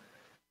future.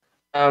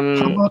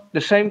 The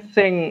same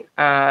thing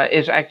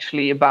is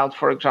actually about,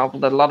 for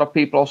example, that a lot of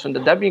people also in the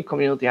Debian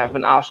community have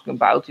been asking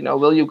about,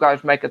 will you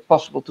guys make it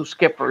possible to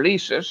skip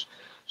releases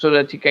so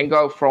that you can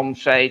go from,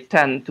 say,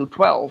 10 to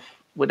 12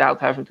 without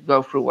having to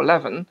go through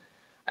 11?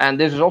 And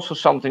this is also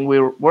something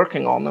we're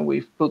working on, and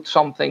we've put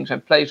some things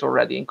in place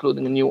already,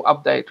 including a new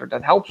updater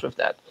that helps with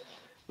that.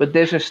 But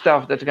this is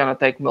stuff that's going to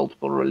take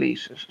multiple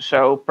releases.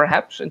 So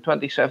perhaps in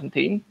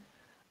 2017,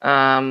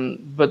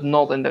 but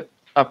not in the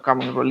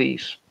upcoming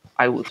release,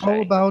 I would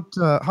say.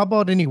 How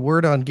about any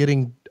word on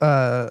getting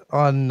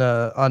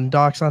on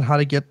Docs on how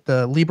to get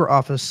the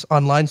LibreOffice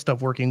online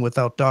stuff working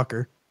without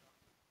Docker?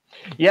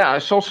 Yeah, I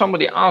saw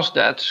somebody ask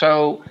that.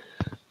 So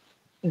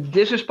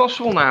this is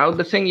possible now.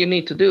 The thing you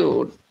need to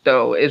do,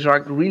 though, is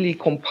really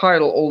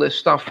compile all this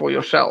stuff for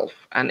yourself.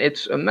 And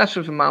it's a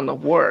massive amount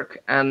of work.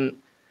 And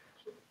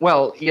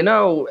well,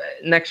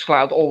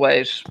 NextCloud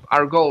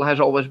our goal has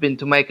always been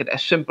to make it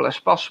as simple as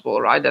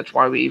possible, right? That's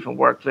why we even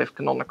worked with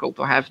Canonical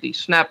to have these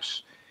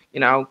snaps.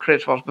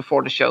 Chris was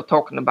before the show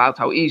talking about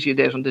how easy it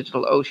is on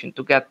DigitalOcean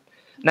to get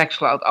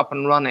NextCloud up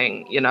and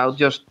running.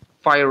 Just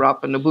fire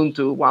up an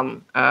Ubuntu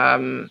one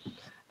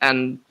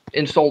and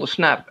install the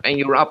snap, and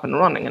you're up and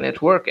running, and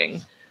it's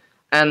working.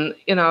 And,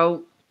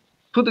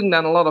 putting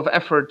then a lot of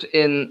effort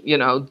in,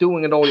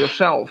 doing it all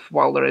yourself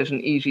while there is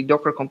an easy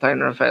Docker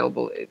container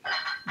available,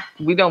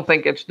 we don't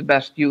think it's the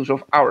best use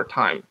of our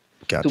time,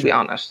 to be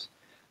honest.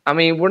 I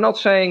mean, we're not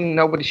saying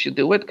nobody should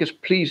do it, because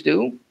please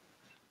do,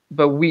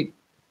 but we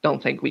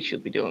don't think we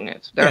should be doing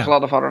it. There's a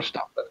lot of other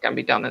stuff that can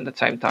be done at the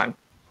same time.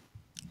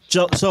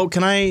 So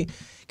can I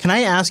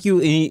ask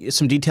you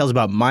some details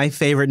about my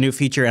favorite new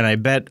feature, and I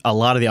bet a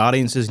lot of the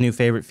audience's new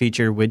favorite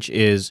feature, which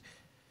is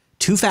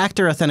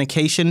two-factor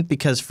authentication?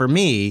 Because for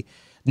me,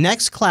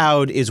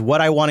 NextCloud is what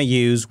I want to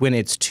use when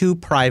it's too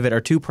private or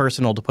too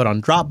personal to put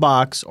on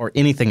Dropbox or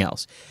anything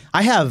else.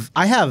 I have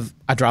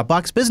a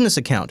Dropbox business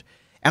account,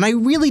 and I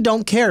really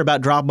don't care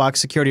about Dropbox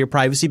security or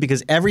privacy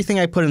because everything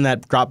I put in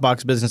that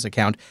Dropbox business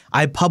account,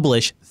 I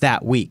publish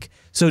that week.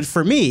 So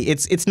for me,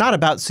 it's not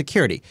about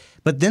security.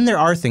 But then there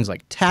are things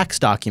like tax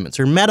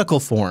documents or medical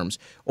forms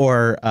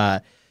or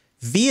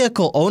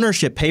vehicle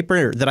ownership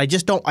paper that I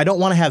don't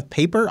want to have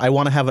paper. I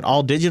want to have it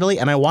all digitally,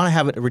 and I want to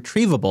have it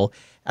retrievable,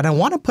 and I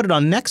want to put it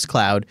on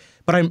NextCloud,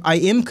 but I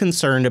am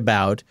concerned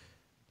about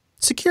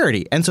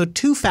security. And so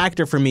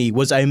two-factor for me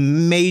was a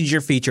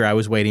major feature I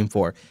was waiting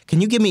for.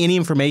 Can you give me any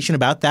information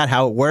about that,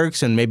 how it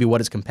works, and maybe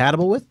what it's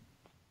compatible with?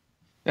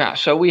 Yeah,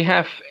 so we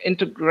have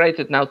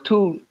integrated now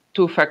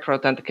two-factor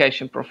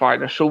authentication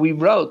providers. So we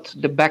wrote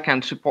the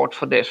backend support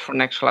for this for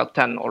NextCloud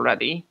 10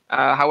 already.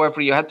 However,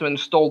 you had to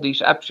install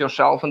these apps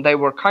yourself, and they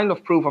were kind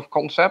of proof of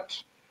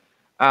concepts.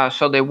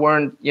 So they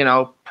weren't,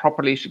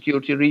 properly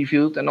security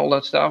reviewed and all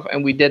that stuff.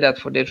 And we did that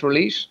for this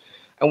release.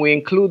 And we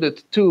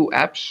included 2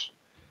 apps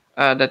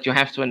that you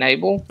have to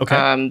enable.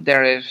 Okay.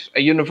 There is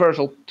a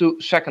universal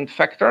second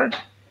factor,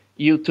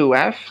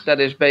 U2F, that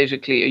is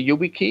basically a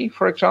YubiKey,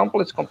 for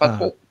example. It's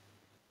compatible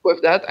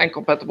with that and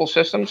compatible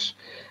systems.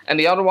 And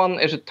the other one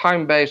is a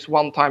time-based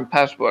one-time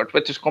password,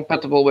 which is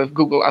compatible with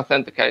Google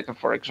Authenticator,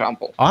 for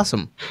example.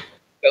 Awesome.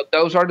 So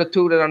those are the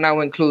 2 that are now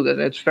included.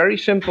 It's very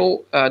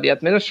simple. The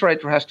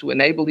administrator has to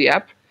enable the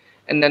app,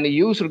 and then the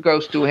user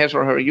goes to his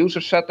or her user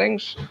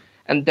settings.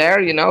 And there,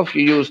 if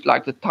you use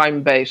like the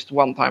time-based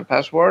one-time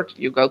password,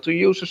 you go to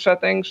user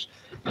settings,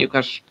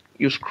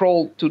 you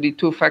scroll to the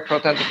two-factor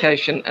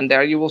authentication, and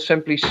there you will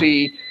simply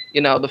see,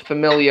 the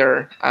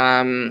familiar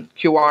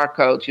QR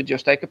code. You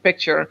just take a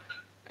picture,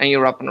 and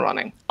you're up and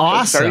running.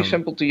 Awesome. So it's very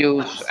simple to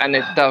use, and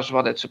it does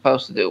what it's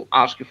supposed to do.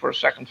 Ask you for a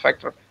second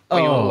factor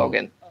when you log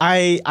in.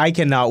 I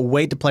cannot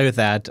wait to play with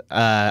that.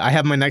 I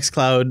have my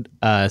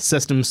NextCloud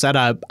system set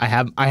up. I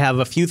have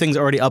a few things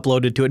already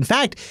uploaded to it. In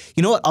fact,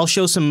 you know what? I'll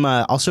show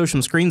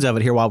some screens of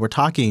it here while we're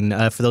talking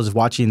for those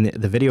watching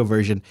the video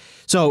version.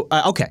 So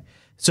okay.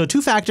 So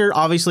two-factor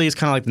obviously is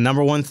kind of like the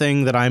number one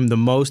thing that I'm the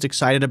most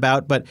excited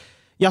about. But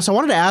yes, I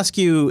wanted to ask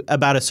you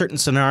about a certain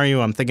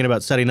scenario I'm thinking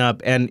about setting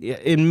up, and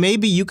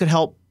maybe you could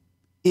help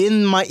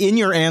in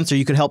your answer.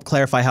 You could help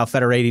clarify how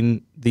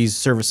federating these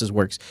services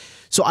works.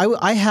 So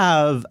I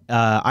have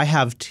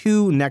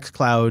two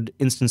NextCloud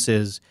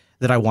instances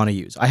that I want to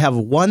use. I have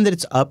one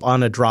that's up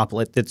on a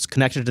droplet that's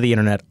connected to the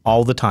internet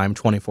all the time,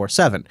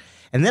 24/7.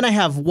 And then I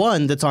have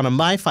one that's on a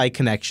MiFi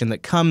connection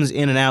that comes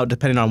in and out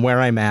depending on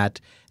where I'm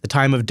at, the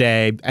time of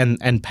day,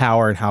 and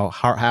power, and how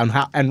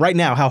and right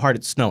now how hard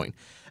it's snowing.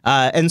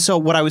 And so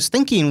what I was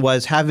thinking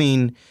was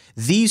having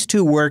these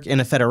two work in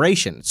a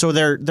federation. So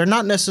they're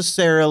not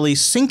necessarily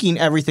syncing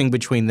everything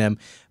between them,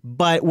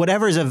 but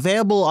whatever is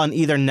available on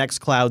either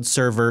NextCloud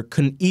server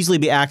can easily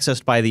be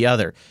accessed by the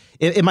other.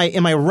 Am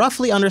I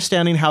roughly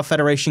understanding how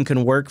federation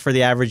can work for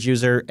the average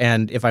user?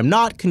 And if I'm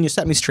not, can you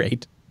set me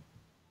straight?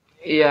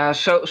 Yeah,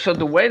 so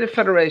the way the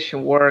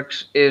federation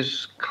works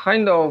is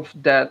kind of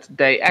that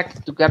they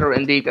act together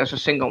indeed as a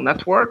single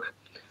network.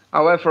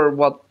 However,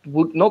 what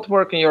would not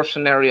work in your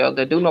scenario,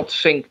 they do not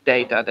sync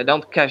data, they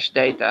don't cache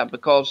data,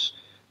 because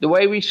the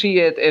way we see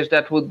it is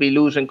that would be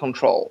losing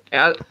control.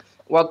 Yeah?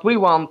 What we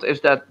want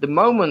is that the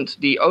moment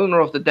the owner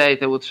of the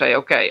data would say,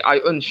 okay, I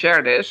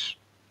unshare this,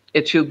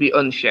 it should be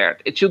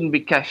unshared. It shouldn't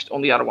be cached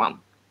on the other one,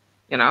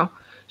 you know?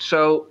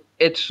 So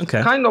it's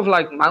kind of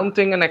like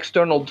mounting an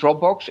external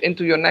Dropbox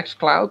into your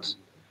NextCloud.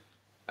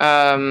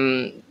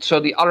 So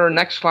the other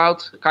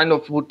NextCloud kind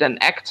of would then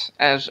act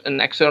as an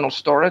external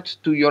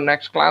storage to your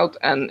NextCloud,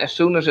 and as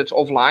soon as it's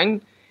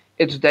offline,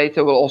 its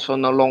data will also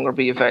no longer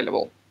be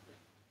available.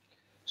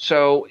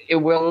 So it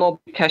will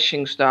not be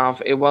caching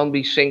stuff, it won't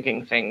be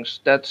syncing things.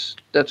 That's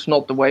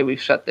not the way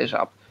we've set this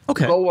up.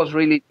 Okay. The goal was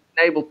really to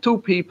enable two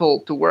people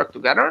to work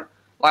together,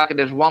 like it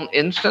is one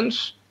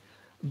instance,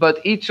 but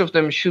each of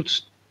them should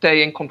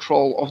stay in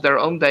control of their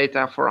own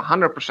data for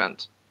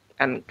 100%.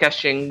 And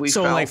caching,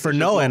 so like for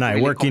Noah and I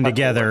really working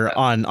together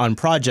on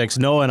projects,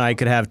 Noah and I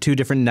could have two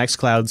different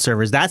NextCloud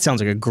servers. That sounds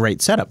like a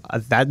great setup.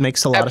 That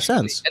makes a lot of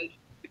sense. And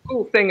the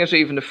cool thing is,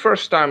 even the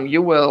first time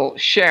you will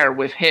share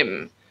with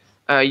him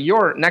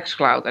your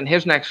NextCloud and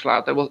his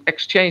NextCloud, they will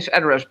exchange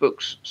address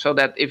books, so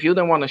that if you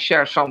then want to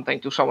share something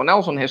to someone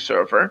else on his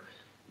server,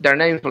 their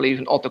names will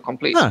even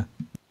autocomplete. Huh.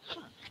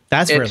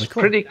 That's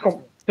really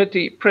cool.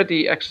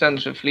 Pretty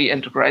extensively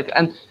integrated.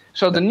 And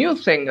so the new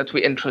thing that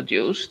we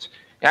introduced.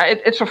 Yeah,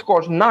 it's of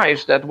course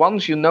nice that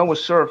once you know a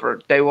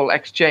server, they will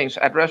exchange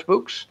address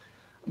books.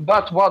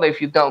 But what if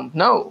you don't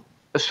know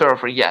a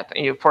server yet?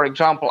 And for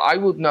example, I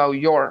would know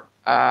your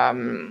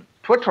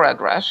Twitter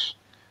address,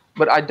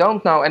 but I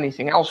don't know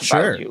anything else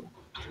about you.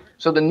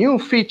 So the new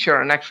feature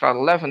in NextCloud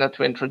 11 that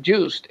we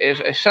introduced is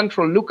a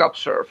central lookup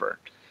server.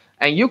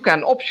 And you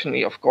can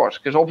optionally, of course,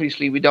 because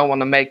obviously we don't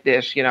want to make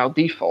this,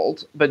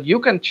 default, but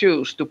you can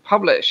choose to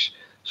publish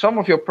some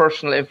of your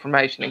personal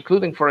information,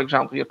 including, for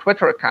example, your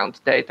Twitter account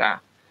data,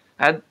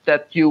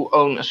 that you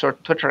own a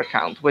certain Twitter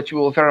account, which we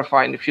will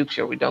verify in the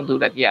future. We don't do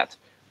that yet.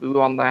 We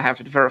want to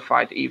have it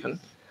verified even.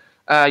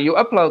 You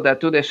upload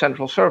that to the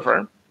central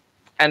server,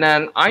 and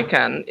then I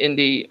can, in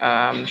the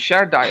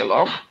share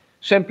dialog,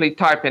 simply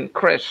type in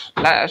Chris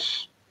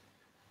Les,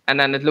 and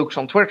then it looks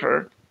on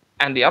Twitter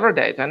and the other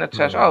data, and it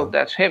says, oh,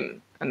 that's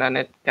him. And then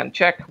it can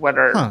check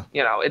whether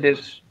it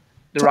is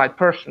the right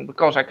person,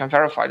 because I can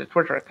verify the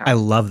Twitter account. I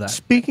love that.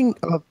 Speaking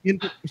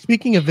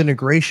of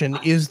integration,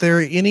 is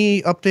there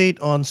any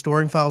update on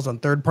storing files on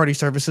third-party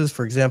services,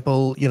 for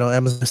example,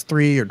 Amazon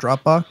S3 or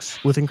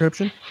Dropbox with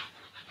encryption?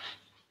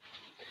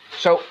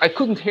 So I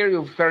couldn't hear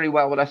you very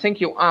well, but I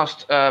think you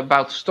asked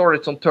about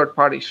storage on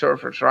third-party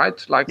servers,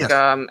 right? Like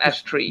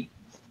S3.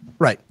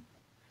 Right.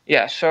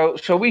 Yeah,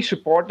 so we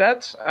support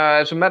that.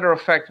 As a matter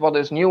of fact, what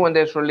is new in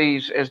this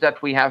release is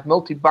that we have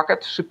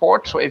multi-bucket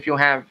support. So if you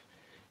have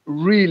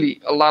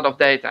really a lot of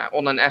data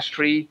on an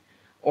S3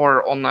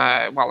 or on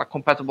a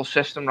compatible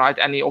system, right?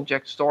 Any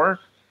object store,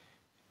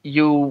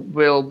 you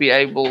will be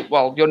able,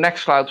 your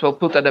NextCloud will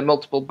put that in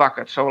multiple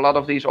buckets. So a lot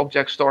of these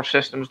object store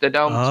systems, they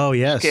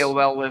don't scale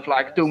well with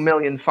like 2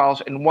 million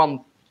files in one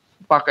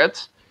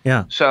bucket.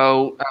 Yeah.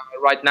 So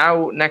right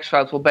now,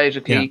 NextCloud will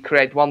basically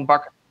create one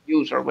bucket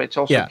user, which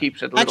also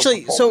keeps it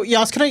actually. So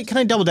Yas, can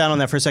I double down on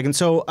that for a second?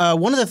 So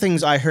one of the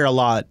things I hear a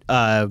lot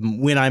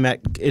when I'm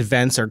at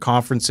events or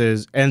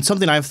conferences, and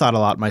something I've thought a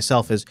lot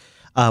myself is,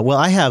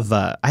 I have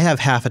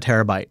half a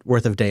terabyte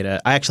worth of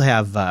data. I actually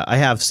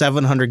have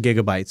 700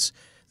 gigabytes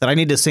that I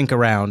need to sync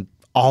around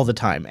all the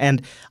time,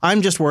 and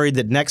I'm just worried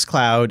that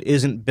NextCloud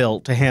isn't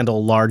built to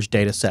handle large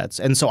data sets,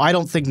 and so I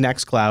don't think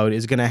NextCloud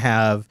is going to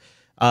have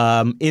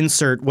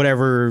insert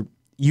whatever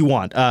you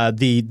want,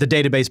 the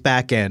database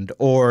backend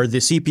or the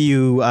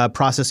CPU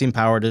processing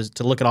power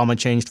to look at all my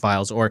changed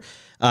files, or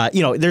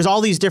there's all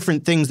these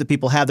different things that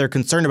people have they're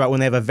concerned about when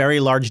they have a very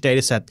large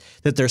data set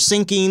that they're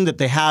syncing, that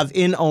they have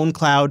in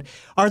OwnCloud.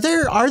 Are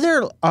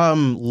there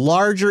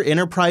larger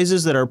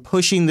enterprises that are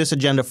pushing this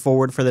agenda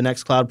forward for the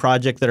NextCloud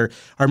project that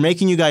are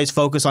making you guys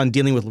focus on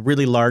dealing with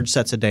really large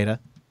sets of data?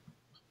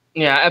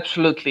 Yeah,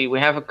 absolutely. We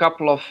have a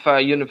couple of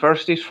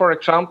universities, for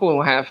example,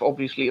 who have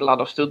obviously a lot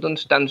of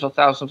students, tens of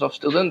thousands of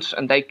students,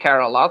 and they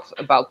care a lot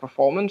about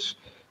performance.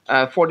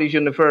 For these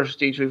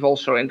universities, we've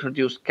also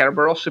introduced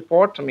Kerberos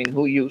support. I mean,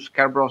 who use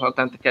Kerberos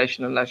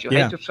authentication unless you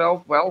hate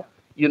yourself? Well,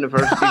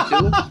 universities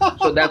do.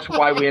 So that's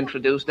why we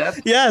introduced that.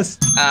 Yes.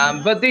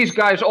 But these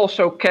guys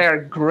also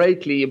care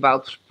greatly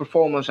about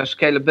performance and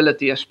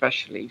scalability,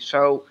 especially.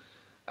 So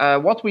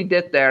what we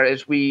did there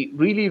is we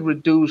really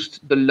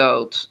reduced the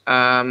load.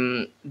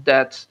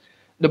 That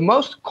the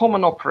most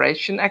common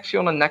operation actually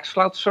on a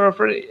NextCloud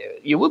server,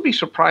 you will be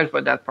surprised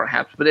by that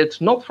perhaps, but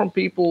it's not from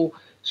people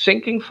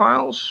syncing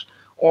files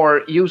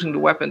or using the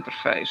web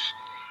interface.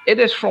 It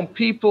is from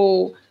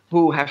people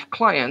who have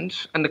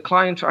clients, and the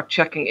clients are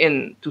checking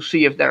in to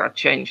see if there are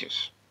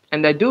changes.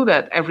 And they do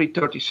that every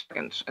 30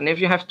 seconds. And if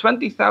you have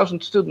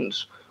 20,000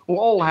 students who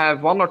all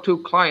have one or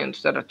two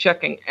clients that are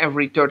checking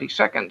every 30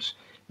 seconds,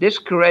 this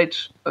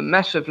creates a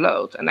massive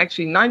load. And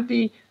actually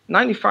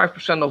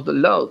 95% of the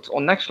load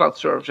on NextCloud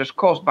servers is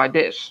caused by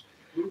this.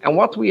 And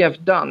what we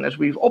have done is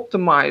we've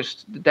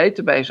optimized the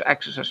database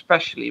access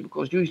especially,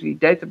 because usually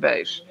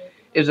database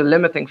is a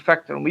limiting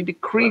factor. And we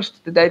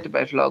decreased the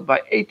database load by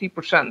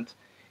 80%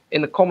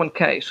 in a common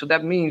case. So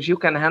that means you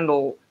can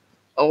handle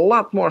a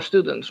lot more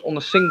students on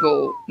a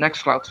single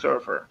NextCloud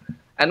server.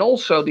 And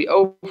also the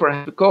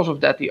overhead, because of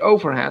that, the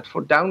overhead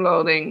for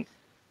downloading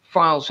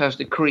files has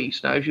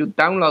decreased. Now, if you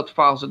download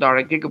files that are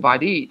a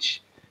gigabyte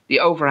each, the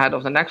overhead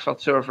of the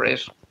NextCloud server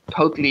is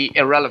totally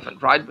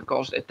irrelevant, right?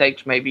 Because it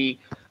takes maybe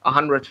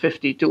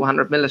 150,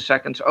 200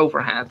 milliseconds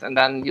overhead, and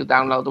then you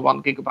download the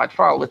 1 gigabyte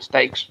file, which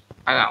takes,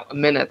 I don't know, a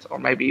minute or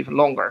maybe even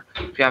longer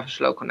if you have a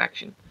slow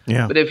connection.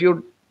 Yeah. But if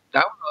you're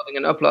downloading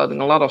and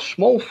uploading a lot of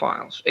small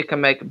files, it can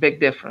make a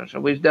big difference.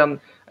 And we've done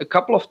a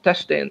couple of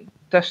tests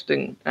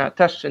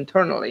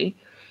internally,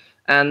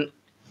 and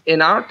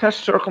in our test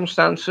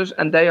circumstances,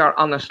 and they are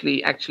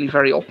honestly actually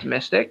very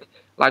optimistic,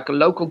 like a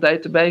local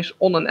database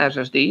on an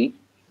SSD,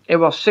 it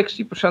was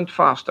 60%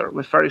 faster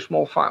with very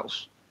small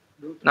files.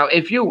 Now,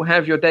 if you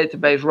have your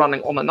database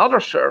running on another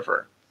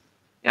server,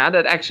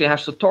 that actually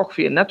has to talk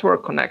via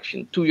network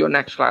connection to your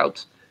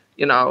NextCloud,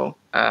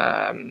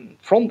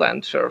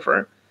 front-end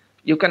server,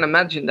 you can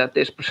imagine that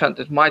this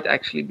percentage might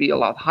actually be a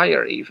lot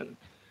higher even.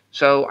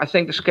 So I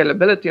think the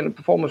scalability and the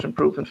performance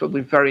improvements will be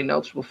very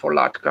noticeable for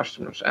large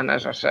customers. And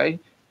as I say,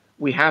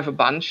 we have a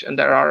bunch, and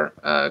there are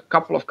a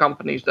couple of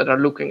companies that are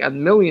looking at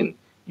multi-million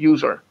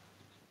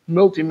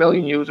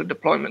user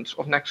deployments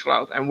of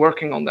NextCloud and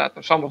working on that.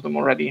 And some of them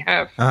already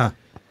have,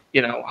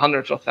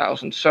 hundreds of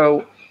thousands.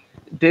 So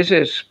this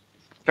is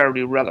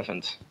very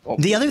relevant.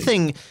 Obviously. The other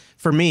thing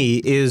for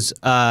me is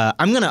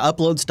I'm going to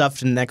upload stuff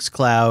to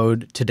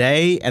NextCloud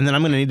today, and then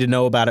I'm going to need to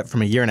know about it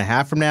from a year and a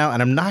half from now,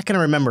 and I'm not going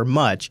to remember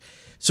much.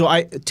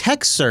 So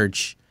text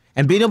search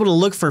and being able to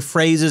look for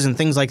phrases and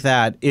things like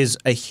that is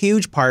a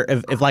huge part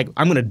of like,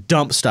 I'm going to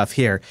dump stuff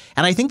here.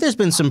 And I think there's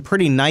been some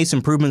pretty nice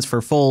improvements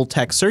for full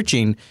text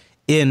searching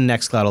in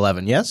NextCloud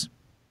 11, yes?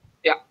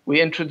 Yeah,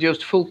 we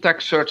introduced full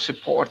text search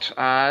support.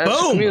 That's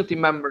a community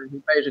member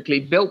who basically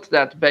built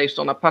that based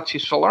on Apache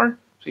Solr.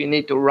 So you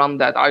need to run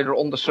that either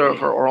on the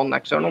server or on the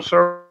external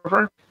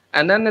server.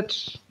 And then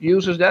it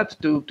uses that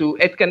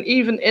it can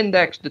even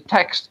index the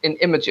text in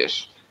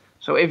images.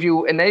 So if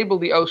you enable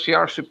the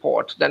OCR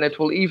support, then it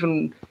will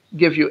even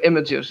give you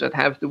images that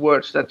have the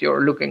words that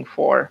you're looking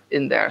for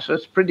in there. So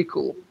it's pretty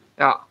cool.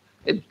 Yeah,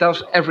 it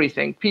does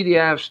everything.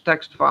 PDFs,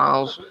 text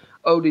files,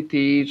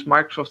 ODTs,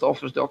 Microsoft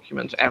Office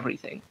documents,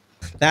 everything.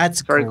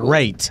 That's very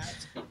great.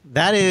 Cool.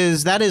 That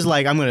is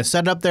like, I'm going to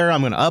set it up there, I'm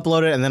going to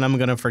upload it, and then I'm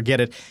going to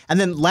forget it. And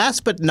then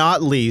last but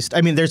not least,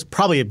 I mean, there's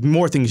probably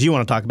more things you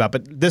want to talk about,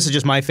 but this is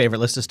just my favorite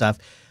list of stuff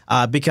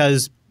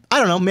because, I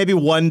don't know, maybe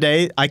one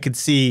day I could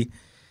see,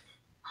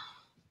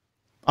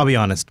 I'll be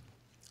honest,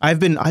 I've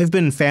been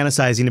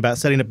fantasizing about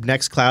setting up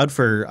NextCloud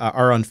for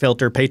our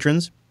Unfilter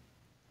patrons,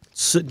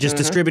 so just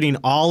distributing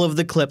all of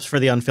the clips for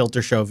the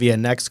Unfilter show via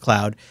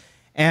NextCloud.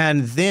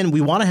 And then we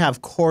want to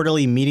have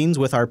quarterly meetings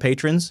with our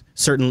patrons,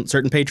 certain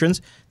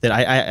patrons that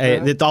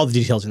all the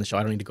details in the show.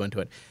 I don't need to go into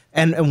it.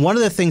 And one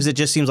of the things that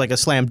just seems like a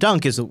slam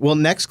dunk is, well,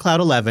 NextCloud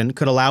 11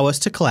 could allow us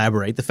to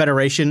collaborate. The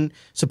Federation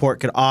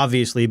support could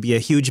obviously be a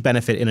huge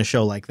benefit in a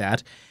show like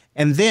that.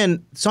 And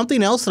then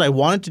something else that I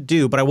wanted to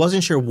do, but I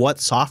wasn't sure what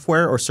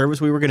software or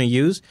service we were going to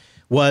use,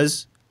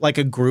 was like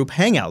a group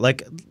hangout,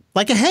 like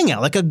a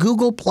hangout, like a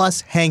Google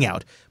Plus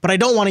hangout. But I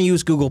don't want to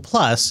use Google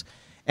Plus,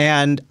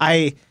 and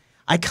I'm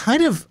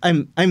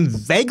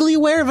vaguely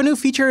aware of a new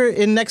feature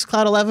in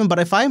NextCloud 11, but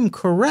if I'm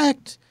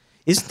correct,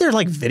 isn't there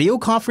like video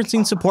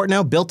conferencing support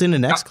now built into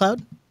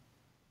NextCloud?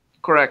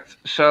 Correct.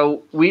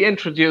 So we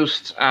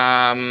introduced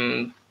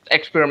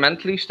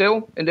experimentally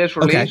still in this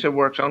release. Okay. It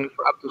works only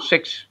for up to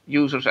 6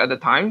 users at a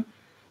time,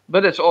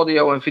 but it's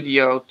audio and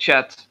video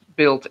chat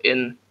built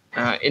in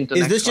into NextCloud.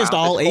 Is this just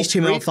all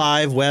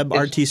HTML5 web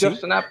RTC? It's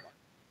just an app.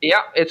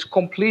 Yeah, it's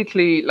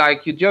completely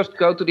like you just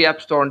go to the App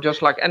Store and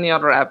just like any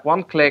other app,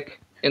 one click,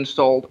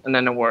 installed, and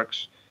then it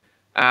works.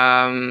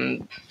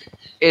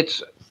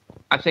 It's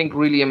I think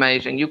really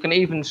amazing. You can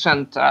even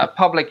send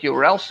public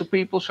URLs to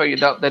people, so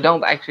they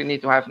don't actually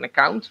need to have an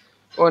account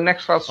or a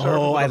NextCloud server.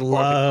 Oh, I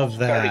love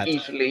that. Very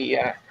easily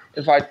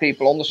invite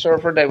people on the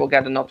server. They will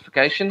get a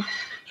notification.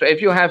 So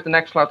if you have the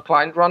NextCloud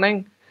client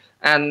running,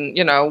 and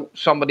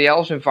somebody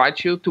else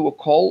invites you to a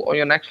call on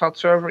your NextCloud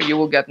server, you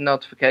will get a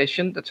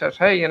notification that says,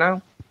 "Hey,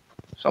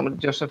 somebody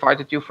just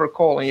invited you for a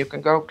call," and you can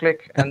go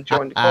click and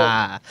join the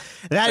call.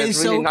 That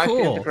is really so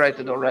nicely cool.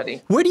 Integrated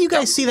already. Where do you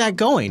guys see that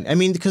going? I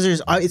mean, because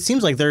it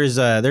seems like there's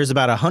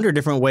about 100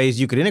 different ways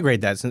you could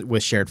integrate that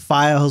with shared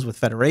files, with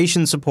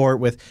federation support,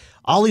 with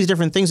all these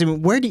different things. I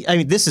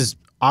mean, this is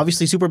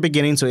obviously super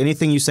beginning, so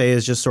anything you say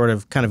is just sort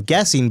of kind of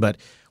guessing. But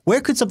where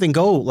could something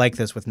go like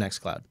this with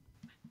NextCloud?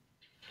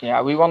 Yeah,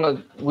 we want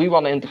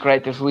to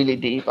integrate this really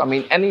deep. I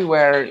mean,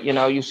 anywhere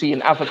you see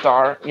an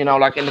avatar,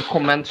 like in the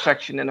comment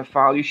section in a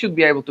file, you should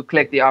be able to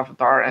click the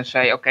avatar and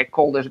say, "Okay,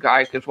 call this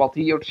guy because what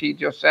he or she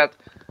just said,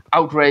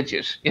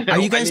 outrageous." Are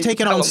you guys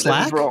taking on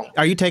Slack?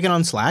 Are you taking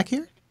on Slack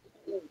here?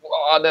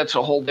 Well, that's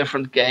a whole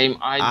different game.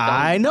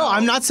 I know.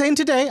 I'm not saying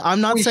today.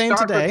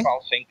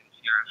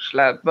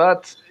 Slack,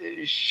 but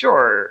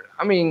sure.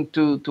 I mean,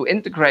 to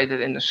integrate it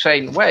in the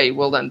same way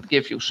will then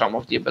give you some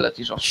of the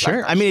abilities of Slack.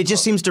 Sure. I mean, it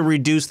just seems to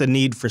reduce the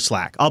need for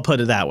Slack. I'll put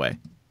it that way.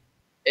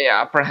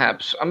 Yeah,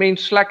 perhaps. I mean,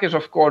 Slack is,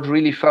 of course,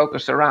 really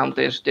focused around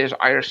this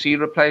IRC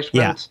replacement.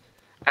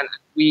 Yeah. And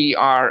we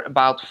are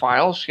about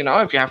files.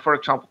 If you have, for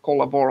example,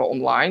 Collabora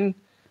Online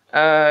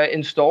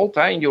installed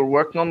and you're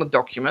working on a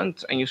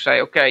document and you say,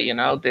 "Okay,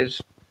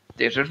 this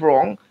is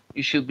wrong,"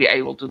 you should be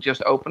able to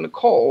just open a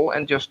call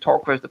and just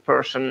talk with the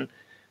person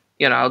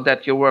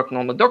that you're working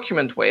on the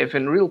document with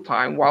in real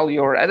time while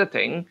you're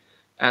editing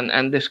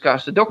and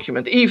discuss the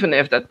document. Even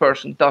if that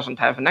person doesn't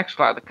have a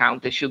NextCloud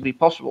account, this should be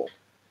possible.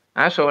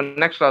 So in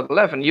NextCloud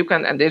 11, you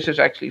can, and this is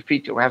actually a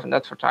feature we haven't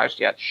advertised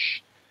yet,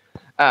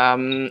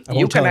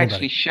 you can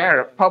actually share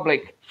a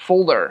public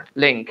folder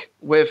link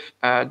with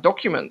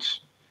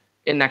documents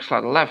in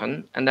NextCloud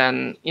 11, and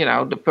then,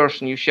 the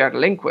person you share the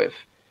link with,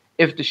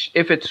 if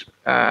it's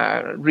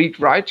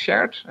read-write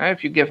shared,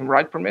 if you give them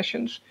write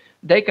permissions,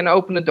 they can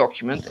open a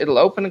document. It'll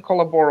open in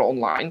Collabora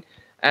Online,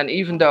 and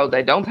even though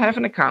they don't have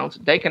an account,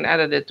 they can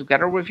edit it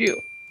together with you.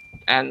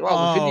 And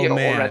the video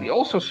already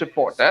also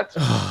support that.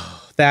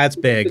 That's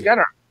big.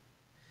 Together,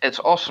 it's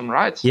awesome,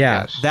 right?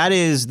 Yeah,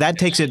 yes. that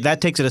takes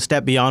it a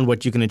step beyond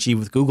what you can achieve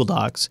with Google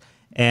Docs.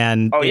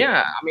 And I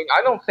mean,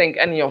 I don't think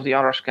any of the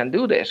others can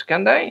do this,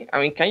 can they? I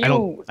mean, can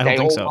you? I don't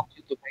think so. Want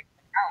you to make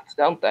accounts,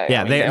 don't they?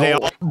 Yeah,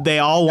 they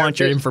all want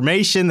your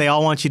information. They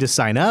all want you to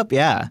sign up.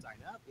 Yeah.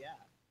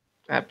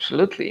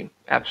 Absolutely.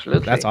 That's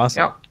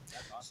awesome. Yeah,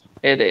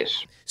 it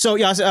is. So,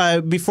 Jas,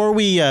 before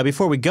we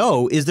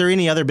go, is there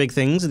any other big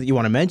things that you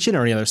want to mention,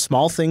 or any other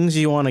small things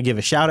you want to give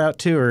a shout out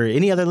to, or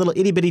any other little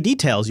itty bitty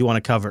details you want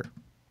to cover?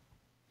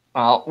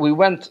 Well, we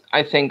went,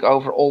 I think,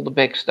 over all the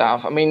big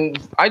stuff. I mean,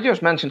 I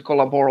just mentioned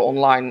Collabora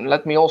Online.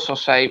 Let me also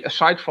say,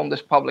 aside from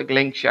this public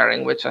link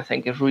sharing, which I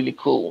think is really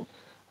cool,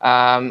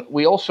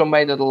 we also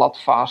made it a lot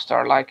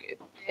faster. Like,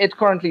 it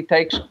currently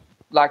takes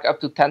like up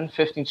to 10,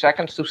 15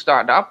 seconds to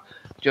start up,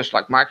 just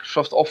like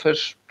Microsoft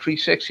Office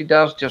 360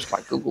 does, just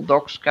like Google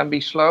Docs can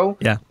be slow.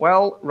 Yeah.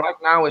 Well, right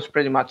now it's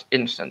pretty much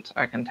instant,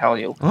 I can tell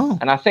you. Oh.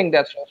 And I think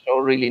that's also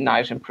a really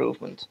nice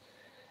improvement.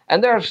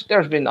 And there's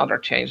been other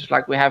changes,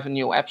 like we have a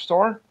new App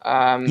Store.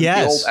 Yes.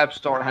 The old App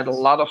Store had a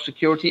lot of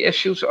security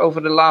issues over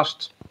the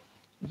last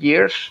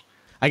years.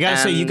 I gotta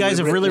say, you guys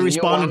have really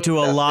responded to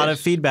a lot of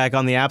feedback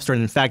on the App Store.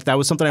 And in fact, that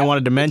was something I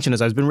wanted to mention,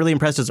 is I've been really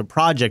impressed as a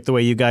project the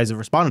way you guys have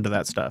responded to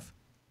that stuff.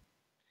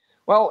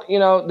 Well,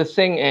 the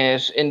thing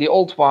is, in the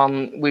old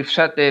one, we've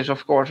said this,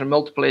 of course, in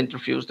multiple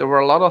interviews, there were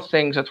a lot of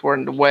things that were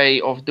in the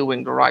way of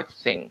doing the right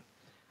thing.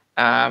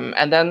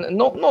 And then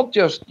not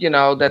just,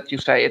 that you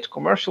say it's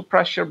commercial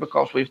pressure,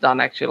 because we've done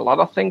actually a lot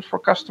of things for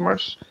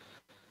customers.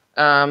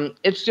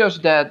 It's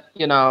just that,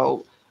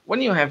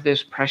 when you have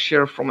this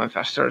pressure from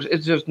investors,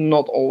 it's just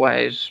not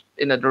always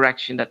in a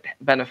direction that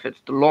benefits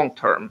the long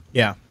term.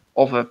 Yeah.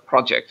 Of a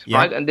project,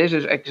 right? And this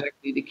is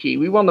exactly the key.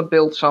 We want to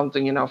build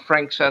something,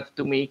 Frank said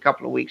to me a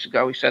couple of weeks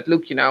ago, he said,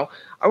 "Look,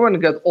 I want to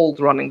get old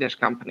running this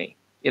company."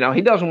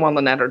 He doesn't want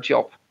another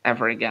job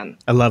ever again.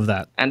 I love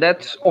that. And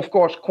that's, of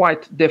course,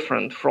 quite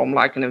different from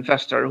like an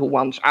investor who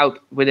wants out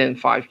within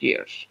 5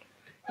 years.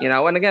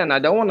 And again, I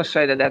don't want to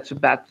say that that's a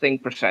bad thing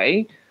per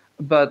se,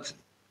 but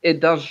it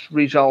does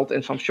result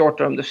in some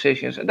short-term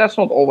decisions. And that's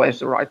not always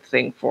the right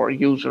thing for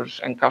users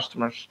and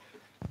customers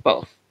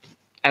both.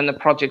 And a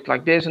project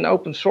like this, in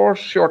open source,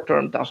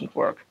 short-term doesn't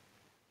work.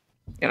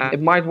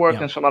 It might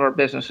work in some other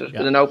businesses,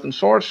 but in open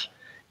source,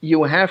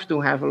 you have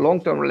to have a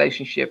long-term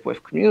relationship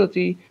with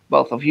community,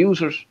 both of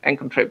users and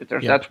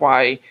contributors. That's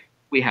why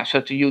we have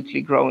such a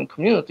hugely growing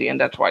community,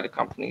 and that's why the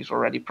company is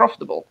already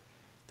profitable.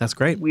 That's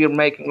great. We are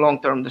making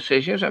long-term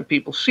decisions, and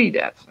people see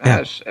that,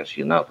 as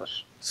you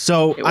notice.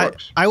 So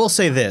I will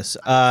say this: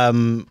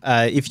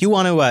 if you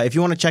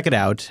want to check it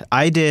out,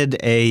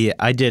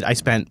 I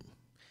spent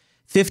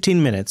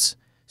 15 minutes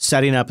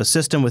setting up a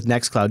system with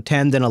NextCloud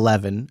 10, then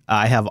 11.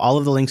 I have all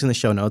of the links in the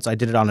show notes. I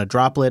did it on a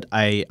droplet.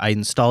 I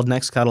installed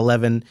NextCloud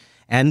 11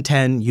 and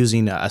 10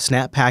 using a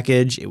snap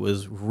package. It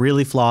was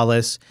really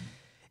flawless.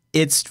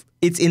 It's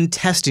in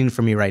testing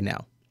for me right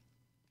now.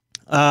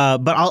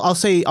 But I'll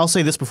say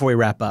this before we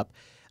wrap up.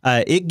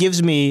 It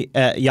gives me,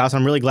 Yas,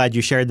 I'm really glad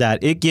you shared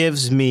that. It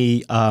gives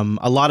me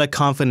a lot of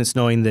confidence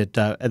knowing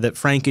that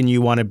Frank and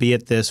you want to be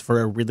at this for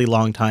a really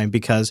long time,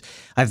 because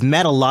I've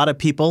met a lot of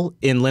people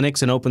in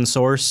Linux and open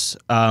source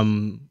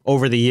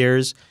over the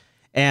years,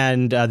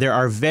 and there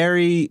are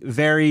very,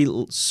 very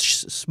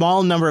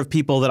small number of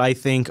people that I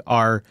think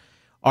are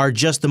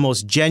just the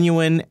most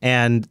genuine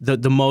and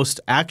the most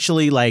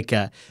actually like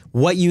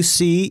what you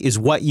see is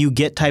what you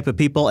get type of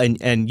people.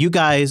 And you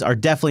guys are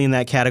definitely in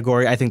that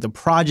category. I think the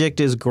project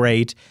is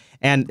great.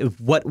 And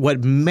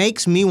what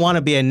makes me want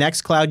to be a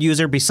NextCloud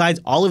user, besides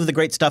all of the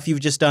great stuff you've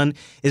just done,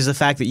 is the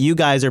fact that you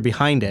guys are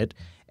behind it.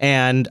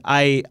 And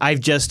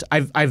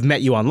I've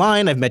met you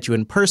online. I've met you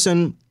in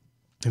person.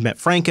 I've met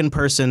Frank in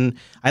person.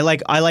 I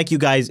like you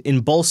guys in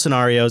both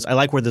scenarios. I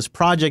like where this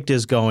project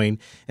is going.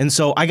 And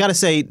so I got to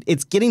say,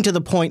 it's getting to the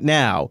point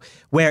now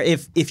where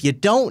if you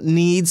don't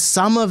need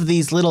some of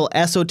these little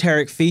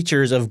esoteric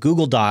features of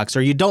Google Docs,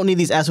 or you don't need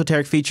these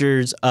esoteric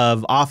features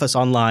of Office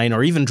Online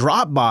or even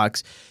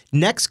Dropbox,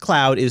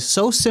 NextCloud is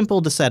so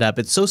simple to set up.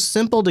 It's so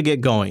simple to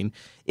get going.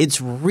 It's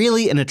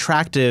really an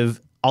attractive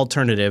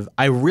alternative.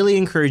 I really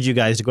encourage you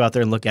guys to go out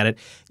there and look at it.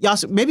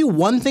 Yas, maybe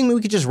one thing that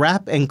we could just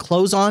wrap and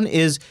close on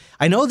is,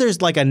 I know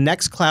there's like a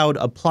NextCloud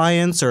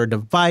appliance or a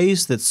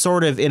device that's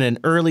sort of in an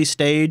early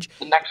stage.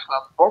 The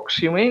NextCloud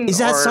box, you mean? Is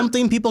that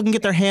something people can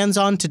get their hands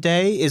on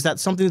today? Is that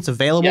something that's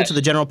available to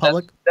the general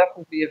public? That's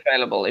definitely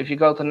available. If you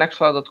go to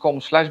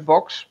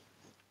nextcloud.com/box,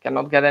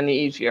 cannot get any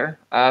easier.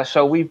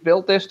 So we've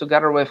built this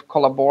together with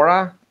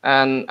Collabora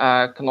and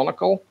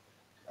Canonical.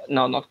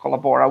 No, not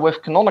Collabora,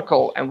 with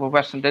Canonical and with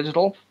Western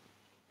Digital.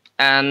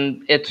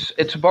 And it's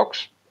a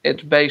box.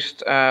 It's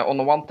based on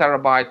a 1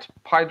 terabyte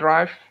Pi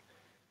drive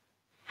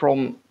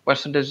from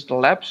Western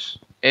Digital Labs.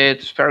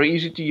 It's very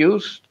easy to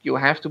use. You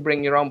have to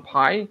bring your own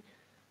Pi.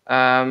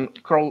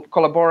 Canonical,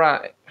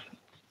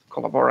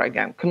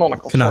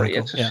 sorry,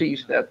 it's a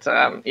C's that,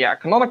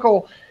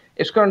 Canonical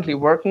is currently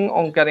working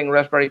on getting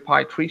Raspberry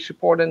Pi 3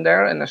 support in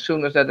there. And as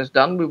soon as that is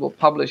done, we will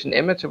publish an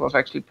image. It was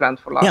actually planned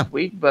for last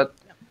week, but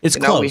it's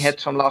close. We hit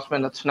some last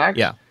minute snags.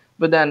 Yeah.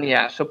 But then,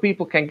 so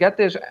people can get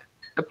this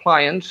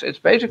appliance. It's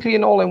basically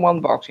an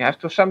all-in-one box. You have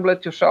to assemble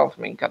it yourself.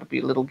 I mean, gotta be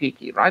a little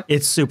geeky, right?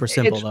 It's super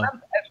simple, it's though.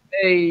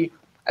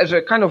 As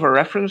a kind of a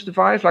reference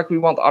device, like we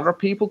want other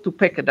people to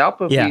pick it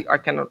up. I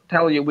can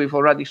tell you we've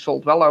already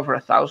sold well over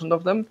 1,000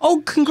 of them.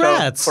 Oh,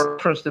 congrats! So for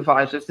reference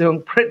device, it's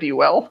doing pretty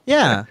well.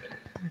 Yeah.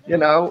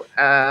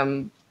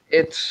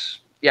 It's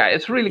a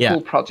really cool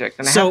project,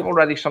 and I have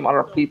already some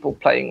other people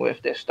playing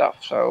with this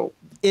stuff. So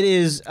it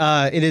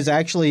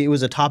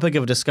was a topic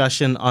of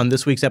discussion on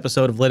this week's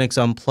episode of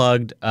Linux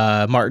Unplugged.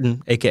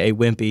 Martin, aka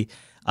Wimpy,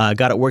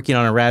 got it working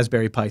on a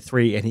Raspberry Pi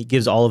 3, and he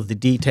gives all of the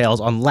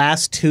details on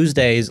last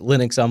Tuesday's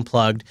Linux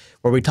Unplugged,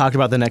 where we talked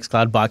about the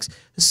NextCloud box.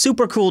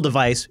 Super cool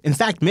device. In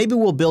fact, maybe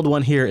we'll build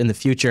one here in the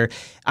future.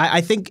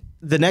 I think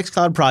the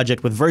NextCloud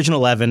project with version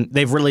 11,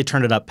 they've really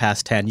turned it up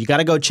past 10. You got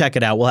to go check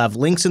it out. We'll have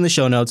links in the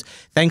show notes.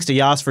 Thanks to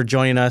Yas for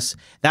joining us.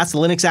 That's the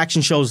Linux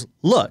Action Show's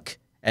look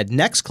at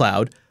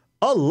NextCloud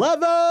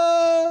 11.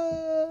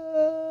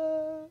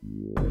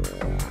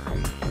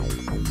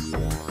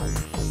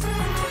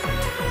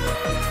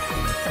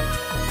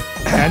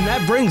 And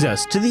that brings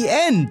us to the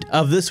end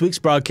of this week's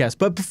broadcast.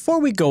 But before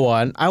we go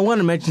on, I want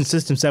to mention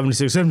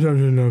System76,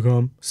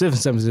 System76.com,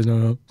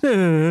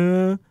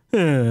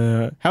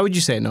 System76.com. How would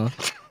you say it, Noah?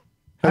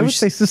 I would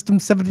say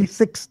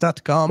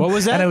System76.com. What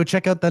was that? And I would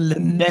check out the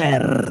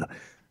Liner.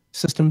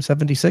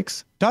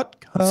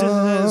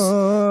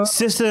 System76.com.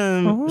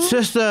 System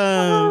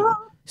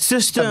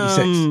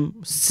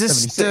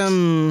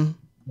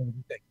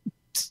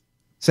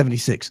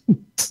 76.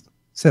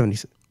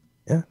 76.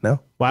 Yeah, no.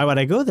 Why would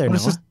I go there,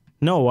 Noah?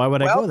 No, why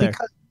would I go there?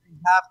 Because they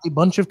have a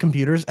bunch of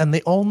computers and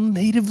they all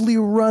natively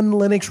run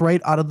Linux right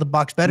out of the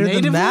box. Better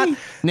than that,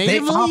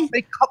 natively.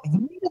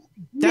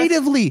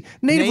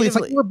 It's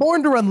like you were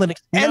born to run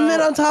Linux. No. And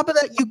then on top of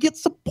that, you get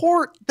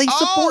support. They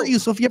support you.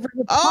 So if you ever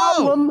have a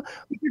problem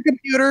with your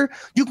computer,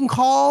 you can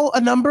call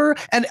a number.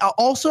 And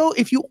also,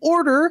 if you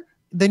order,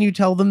 then you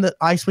tell them that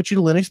I switch you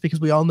to Linux, because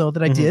we all know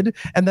that I did.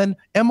 And then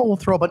Emma will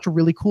throw a bunch of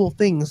really cool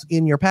things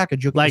in your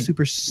package. You'll get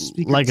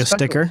like a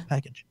sticker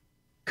package.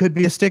 Could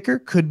be a sticker,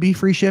 could be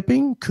free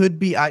shipping, could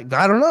be I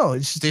don't know.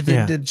 It's just,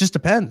 it just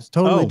depends.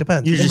 Totally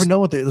depends. You never know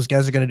what those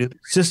guys are going to do.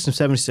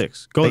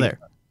 System76. Go there.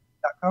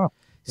 Yeah.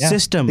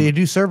 System. They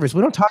do service.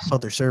 We don't talk about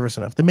their service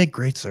enough. They make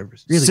great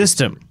service. Really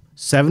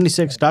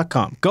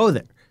System76.com. Go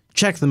there.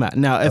 Check them out.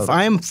 Now, if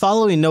I'm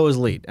following Noah's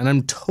lead and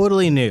I'm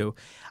totally new,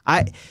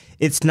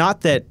 it's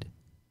not that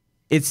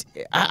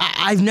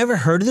I've never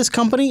heard of this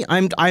company.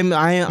 I'm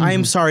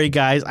sorry,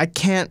 guys. I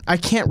can't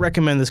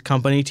recommend this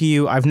company to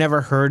you. I've never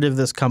heard of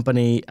this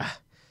company.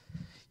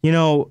 You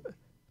know,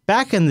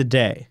 back in the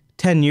day,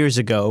 10 years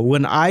ago,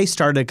 when I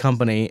started a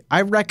company,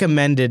 I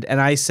recommended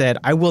and I said,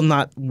 I will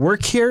not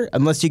work here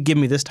unless you give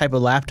me this type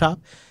of laptop.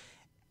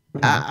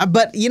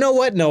 But you know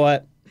what,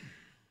 Noah?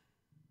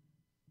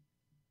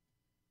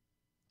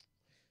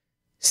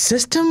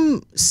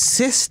 System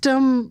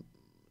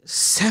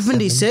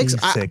 76?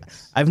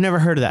 I've never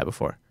heard of that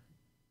before.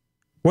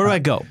 Where do I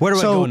go? Where do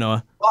I go,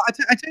 Noah? Well, I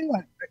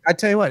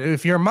tell you what,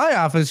 if you're in my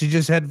office, you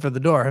just head for the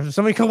door. If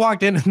somebody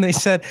walked in and they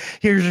said,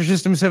 here's your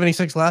System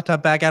 76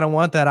 laptop back, I don't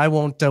want that. I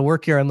won't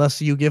work here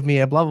unless you give me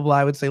a blah, blah, blah.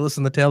 I would say,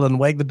 listen, the tail and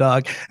wag the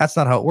dog. That's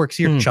not how it works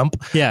here, chump.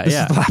 This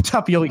is the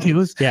laptop you'll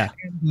use.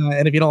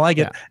 And if you don't like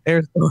it,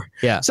 there's the door.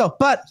 So,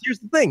 but here's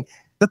the thing.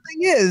 The thing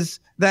is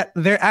that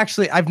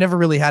I've never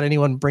really had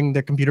anyone bring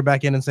their computer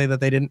back in and say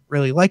that they didn't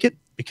really like it,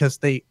 because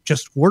they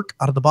just work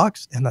out of the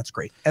box, and that's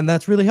great. And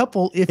that's really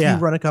helpful if you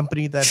run a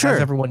company that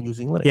has everyone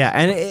using Linux.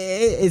 And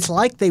it's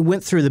like they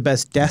went through the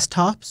best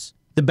desktops,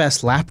 the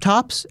best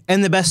laptops,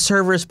 and the best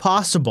servers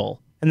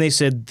possible. And they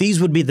said,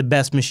 these would be the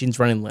best machines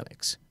running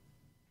Linux.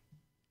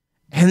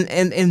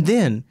 And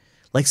then,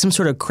 like some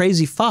sort of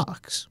crazy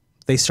fox,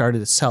 they started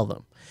to sell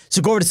them.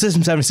 So go over to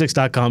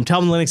system76.com,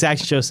 tell them the Linux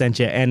Action Show sent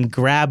you, and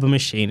grab a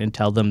machine and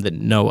tell them that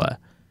Noah,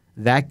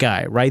 that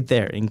guy right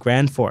there in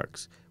Grand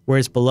Forks, where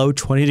it's below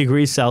 20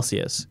 degrees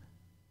Celsius,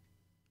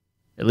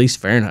 at least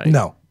Fahrenheit.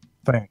 No,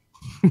 Fahrenheit.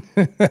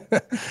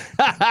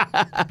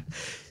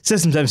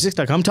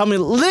 System76.com, tell them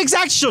the Linux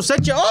Action Show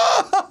sent you,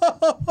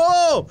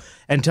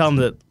 and tell them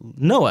that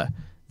Noah,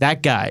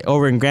 that guy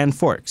over in Grand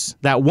Forks,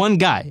 that one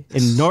guy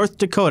in North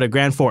Dakota,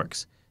 Grand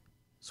Forks,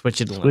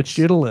 switch it to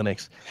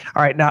Linux.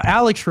 All right. Now,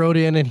 Alex wrote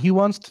in and he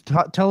wants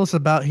to tell us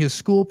about his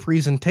school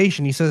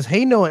presentation. He says,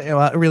 hey,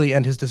 Noah, really,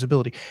 and his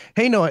disability.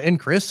 Hey, Noah and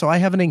Chris. So I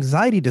have an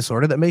anxiety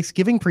disorder that makes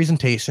giving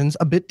presentations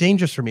a bit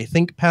dangerous for me.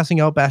 Think passing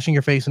out, bashing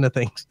your face into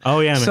things. Oh,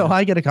 yeah. So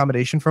I get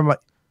accommodations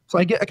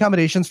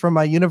from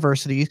my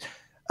university's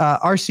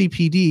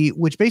RCPD,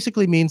 which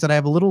basically means that I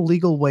have a little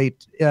legal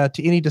weight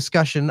to any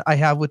discussion I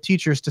have with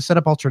teachers to set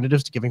up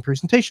alternatives to giving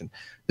presentation.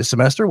 This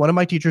semester, one of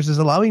my teachers is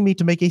allowing me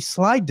to make a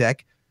slide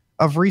deck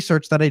of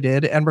research that I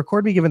did and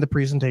record me giving the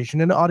presentation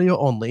in audio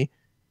only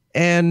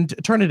and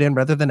turn it in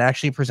rather than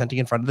actually presenting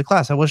in front of the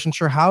class. I wasn't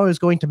sure how I was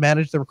going to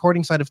manage the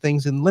recording side of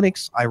things in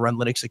Linux. I run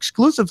Linux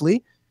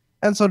exclusively,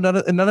 and so none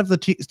of the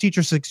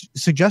teacher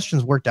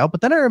suggestions worked out. But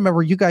then I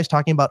remember you guys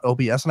talking about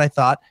OBS, and I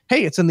thought,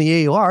 hey, it's in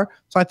the AUR,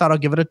 so I thought I'll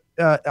give it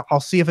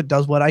I'll see if it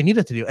does what I need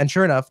it to do. And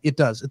sure enough, it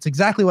does. It's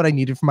exactly what I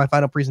needed for my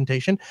final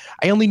presentation.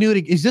 I only knew it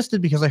existed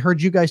because I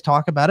heard you guys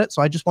talk about it,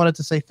 so I just wanted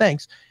to say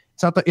thanks.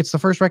 It's not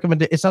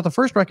the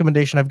first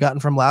recommendation I've gotten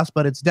from Last,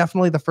 but it's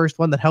definitely the first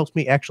one that helps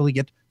me actually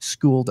get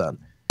school done.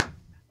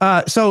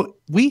 So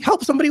we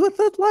help somebody with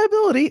a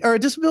liability or a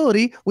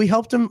disability. We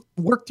helped him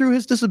work through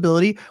his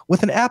disability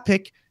with an app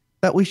pick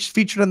that we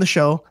featured on the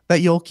show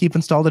that you'll keep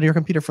installed on your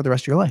computer for the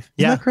rest of your life.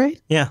 Isn't that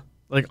great? Yeah.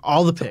 Like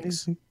all the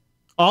picks.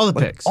 All the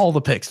picks. All the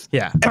picks.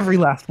 Yeah. Every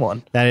last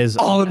one. That is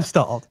all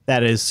installed.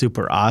 That is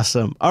super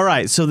awesome. All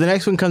right. So the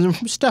next one comes in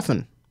from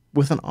Stefan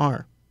with an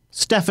R.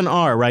 Stefan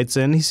R writes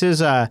in. He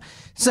says, I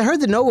heard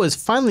that Noah has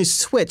finally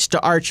switched to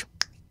Arch,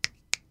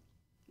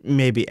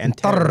 maybe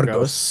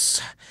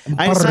Antergos.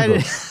 I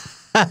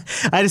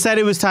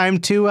decided it was time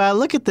to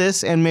look at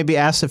this and maybe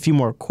ask a few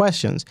more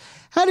questions.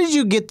 How did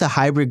you get the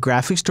hybrid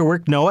graphics to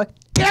work, Noah?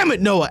 Damn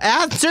it, Noah,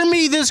 answer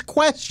me this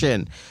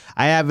question.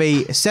 I have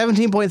a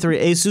 17.3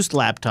 Asus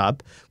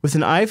laptop with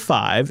an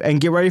i5,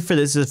 and get ready for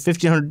this, it's a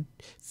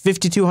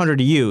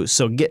 5200U,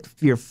 so get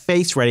your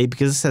face ready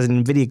because this has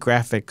an NVIDIA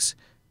graphics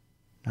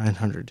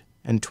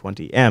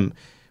 920M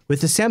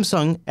with the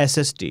Samsung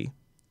SSD.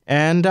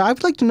 And I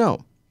would like to know,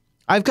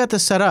 I've got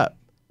this set up,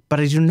 but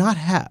I do not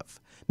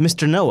have,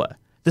 Mr. Noah,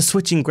 the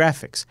switching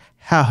graphics.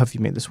 How have you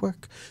made this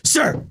work?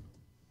 Sir!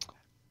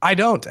 I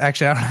don't,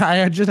 actually.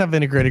 I just have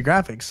integrated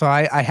graphics, so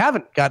I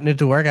haven't gotten it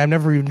to work. I've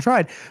never even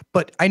tried.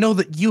 But I know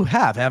that you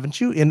have,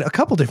 haven't you, in a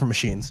couple different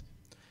machines?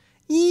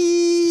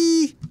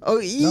 Maybe a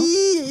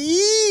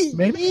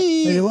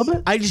little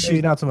bit?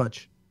 Maybe not so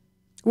much.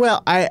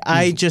 Well,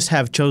 I just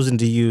have chosen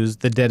to use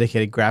the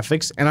dedicated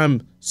graphics, and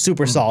I'm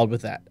super solid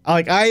with that.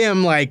 Like I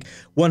am like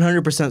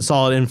 100%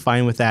 solid and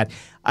fine with that.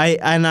 I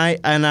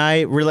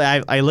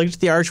looked at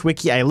the Arch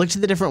Wiki. I looked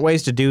at the different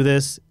ways to do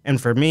this, and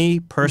for me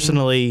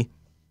personally,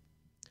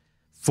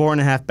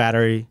 4.5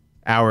 battery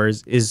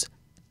hours is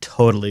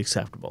totally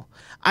acceptable.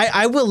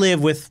 I will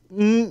live with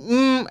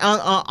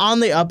on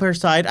the upper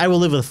side. I will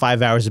live with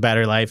 5 hours of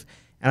battery life,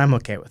 and I'm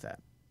okay with that.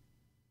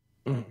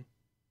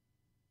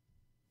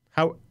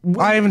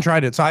 I haven't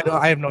tried it, so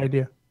I have no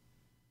idea.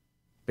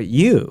 But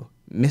you,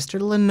 Mr.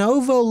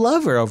 Lenovo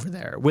lover over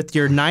there, with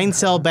your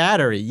 9-cell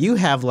battery, you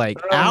have like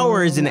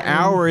hours and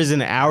hours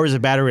and hours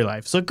of battery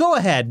life. So go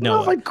ahead,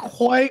 Noah. I don't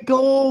quite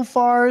go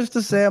far as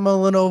to say I'm a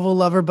Lenovo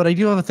lover, but I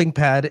do have a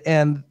ThinkPad,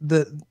 and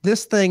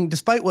this thing,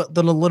 despite what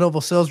the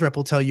Lenovo sales rep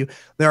will tell you,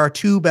 there are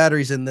 2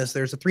 batteries in this.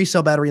 There's a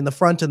 3-cell battery in the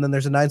front, and then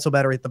there's a 9-cell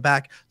battery at the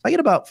back. So I get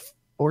about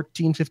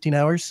 14, 15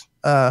 hours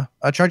a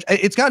charge.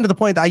 It's gotten to the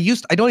point that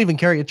I don't even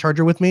carry a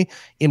charger with me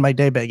in my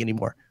day bag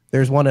anymore.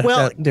 There's one.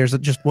 There's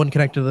just one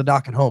connected to the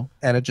dock at home,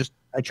 and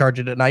I charge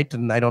it at night,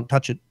 and I don't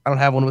touch it. I don't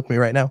have one with me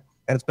right now,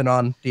 and it's been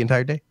on the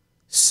entire day.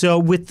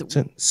 So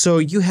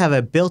you have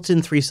a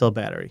built-in 3-cell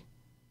battery,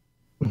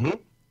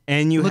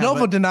 and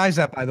Lenovo denies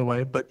that, by the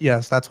way, but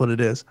yes, that's what it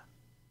is.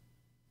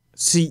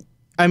 See,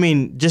 I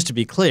mean, just to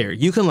be clear,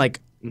 you can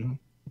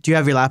do you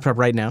have your laptop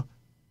right now?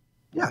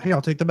 Yeah, here,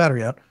 I'll take the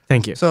battery out.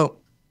 Thank you. So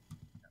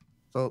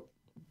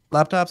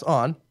laptop's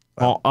on.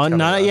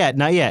 Not yet.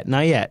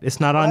 It's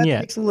not on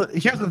yet.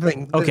 Here's the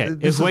thing. Okay,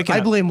 it's waking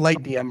up. I blame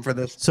Light DM for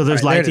this. So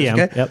there's Light DM.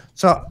 Okay? Yep.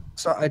 So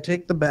I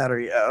take the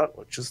battery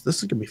out, this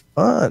is gonna be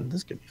fun.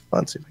 See if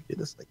I can get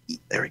this.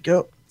 There we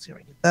go. See if I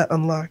can get that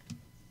unlocked.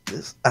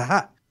 This.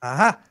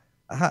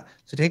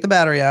 So take the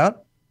battery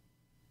out,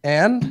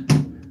 and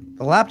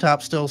the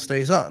laptop still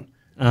stays on.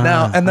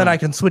 Now, and then I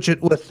can switch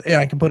it with,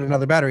 I can put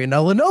another battery.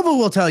 Now, Lenovo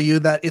will tell you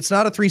that it's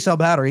not a 3-cell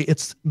battery.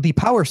 It's the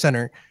power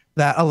center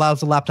that allows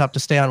the laptop to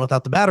stay on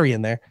without the battery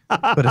in there.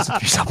 But it's a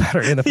 3-cell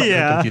battery in the front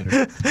of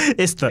the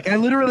computer. I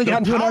literally got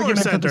into an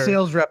argument with the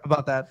sales rep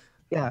about that.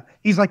 Yeah.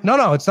 He's like,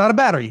 no, it's not a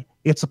battery.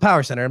 It's a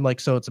power center. I'm like,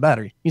 so it's a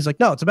battery. He's like,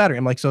 no, it's a battery.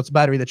 I'm like, so it's a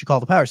battery that you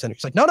call the power center.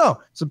 He's like, no,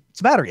 it's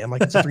a battery. I'm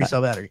like, it's a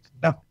 3-cell battery.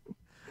 No,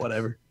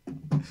 whatever.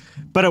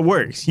 But it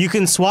works. You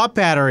can swap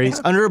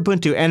batteries under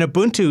Ubuntu, and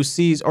Ubuntu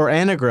sees, or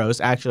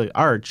Anagros, actually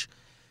Arch.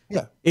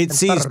 Yeah. It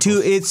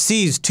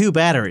sees two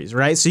batteries,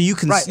 right? So you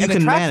can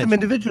manage them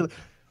individually.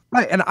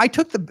 Right. And I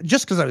took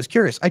just because I was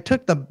curious, I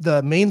took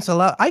the main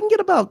cell out. I can get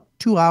about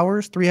 2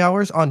 hours, 3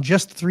 hours on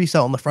just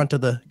 3-cell in the front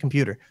of the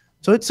computer.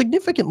 So it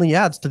significantly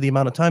adds to the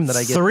amount of time that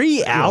I get.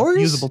 3 hours?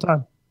 Usable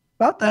time.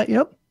 About that,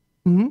 yep.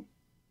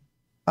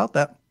 About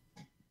that.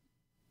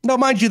 No,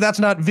 mind you, that's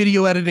not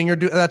video editing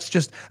that's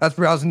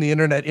browsing the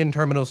internet in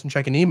terminals and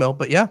checking email.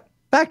 But yeah,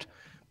 fact.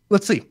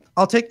 Let's see.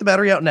 I'll take the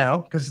battery out now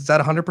because it's at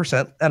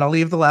 100%, and I'll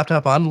leave the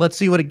laptop on. Let's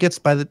see what it gets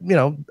by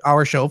the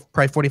hour show.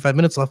 Probably 45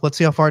 minutes left. Let's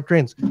see how far it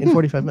drains in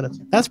 45 minutes.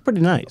 That's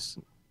pretty nice.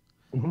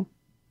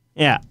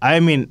 Yeah, I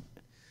mean,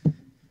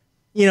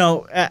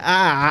 for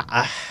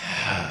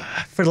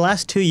the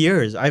last 2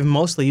 years, I've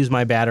mostly used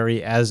my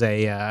battery as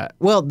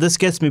this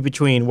gets me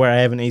between where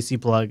I have an AC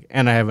plug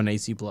and I have an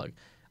AC plug.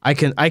 I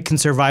can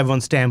survive on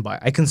standby.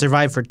 I can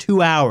survive for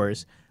 2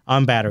 hours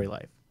on battery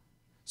life.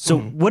 So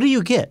what do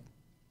you get?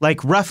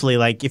 Like roughly,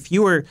 if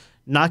you were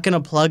not going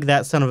to plug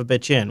that son of a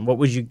bitch in, what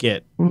would you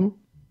get?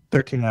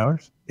 13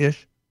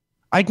 hours-ish.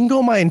 I can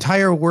go my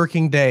entire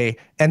working day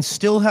and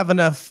still have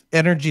enough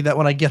energy that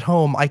when I get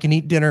home, I can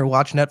eat dinner,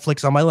 watch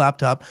Netflix on my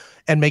laptop,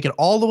 and make it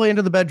all the way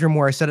into the bedroom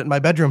where I set it in my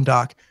bedroom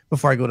dock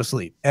before I go to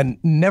sleep, and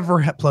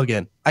never plug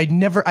in. I've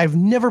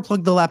never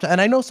plugged the laptop,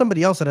 and I know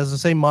somebody else that has the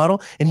same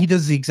model, and he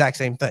does the exact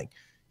same thing.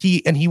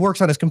 He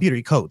works on his computer.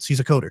 He codes. He's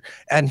a coder,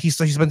 and he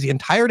spends the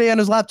entire day on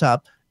his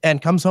laptop and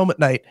comes home at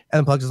night and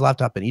then plugs his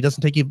laptop in. He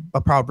doesn't take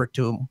a power brick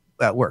to him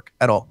at work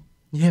at all.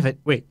 You have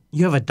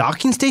a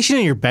docking station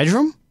in your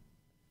bedroom?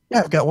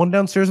 Yeah, I've got one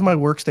downstairs in my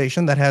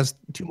workstation that has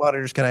 2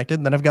 monitors connected,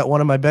 and then I've got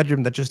one in my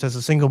bedroom that just has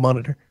a single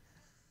monitor.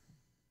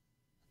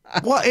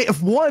 Well,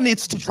 if one,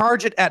 it's to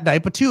charge it at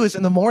night, but 2 is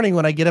in the morning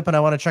when I get up and I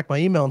want to check my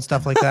email and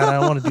stuff like that. And I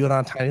don't want to do it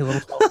on a tiny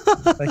little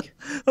phone.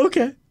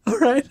 Okay, all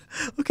right,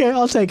 okay,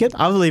 I'll take it.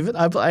 I'll believe it.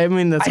 I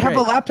mean, that's. I have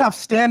a laptop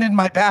stand in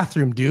my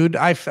bathroom, dude.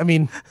 I'm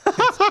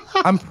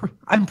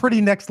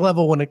pretty next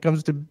level when it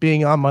comes to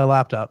being on my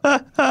laptop.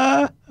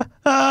 And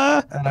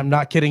I'm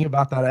not kidding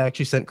about that. I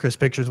actually sent Chris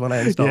pictures when I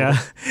installed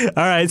it.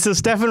 All right, so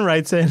Stefan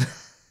writes in.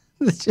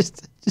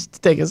 Just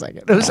take a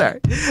second. I'm sorry.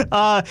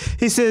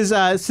 He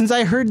says, since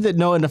I heard that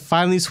Noah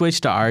finally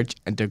switched to Arch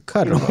and to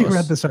Cutter. We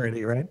read this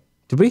already, right?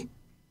 Did we?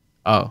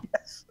 Oh.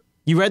 Yes.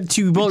 You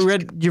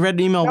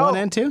read email 1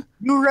 and 2?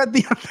 You read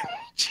the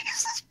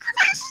Jesus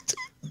Christ.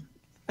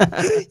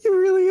 You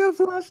really have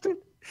lost it.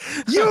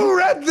 You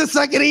read the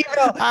second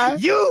email.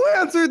 You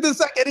answered the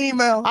second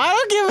email. I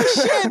don't give a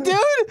shit,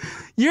 dude.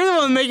 You're the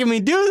one making me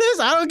do this.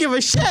 I don't give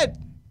a shit.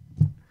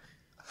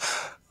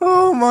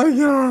 Oh my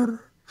God.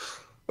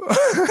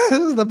 This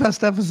is the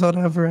best episode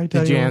ever. I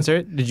tell you. Did you answer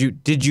it?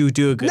 Did you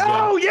do a good job?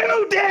 No,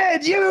 you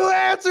did. You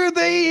answered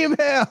the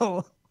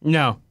email.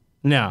 No.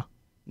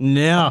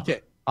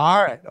 Okay.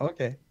 All right.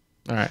 Okay.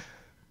 All right.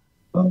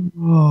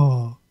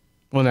 Oh.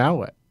 Well, now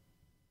what?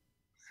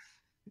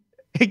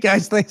 Hey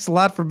guys, thanks a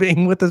lot for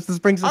being with us. This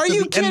brings us to the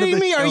end of the show. Are you kidding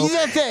me? Are you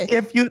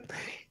that?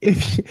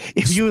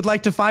 If you would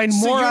like to find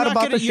more out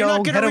about the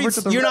show, head over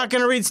to the. You're not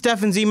going to read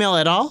Stefan's email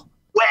at all?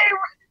 Wait.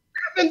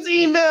 Stefan's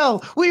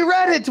email. We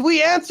read it.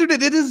 We answered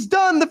it. It is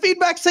done. The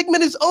feedback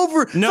segment is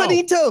over. No.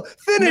 Finito.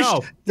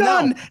 Finished.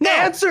 Done.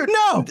 Answered.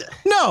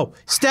 No.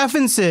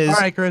 Stefan says. All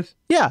right, Chris.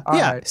 Yeah.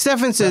 Right.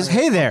 Stefan says,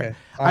 hey there. Okay.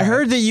 I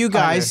heard that you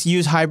guys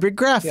use hybrid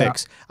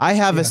graphics. Yeah. I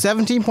have a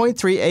 17.3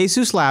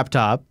 Asus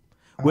laptop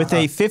with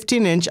a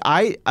 15-inch.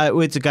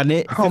 It's got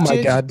an. Oh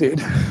my God, dude.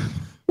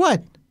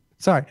 What?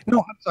 Sorry. No,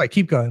 I'm sorry.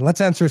 Keep going.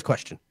 Let's answer his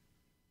question.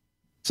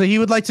 So he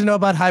would like to know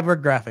about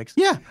hybrid graphics.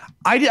 Yeah,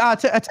 I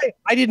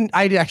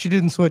actually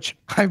didn't switch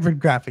hybrid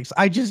graphics.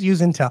 I just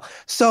use Intel.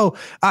 So,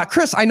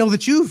 Chris, I know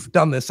that you've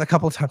done this a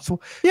couple of times. So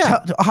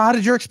yeah. How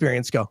did your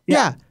experience go?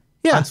 Yeah.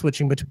 Yeah. On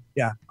switching between.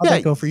 Yeah. How'd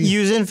that go for you?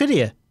 Use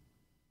NVIDIA.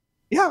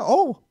 Yeah.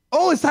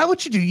 Oh, is that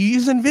what you do? You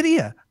use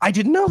NVIDIA? I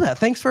didn't know that.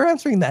 Thanks for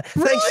answering that.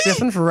 Really? Thanks,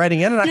 Stephen, for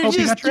writing in. And I hope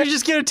you got You're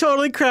just going to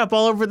totally crap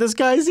all over this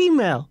guy's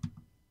email.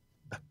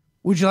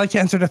 Would you like to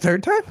answer it a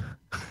third time?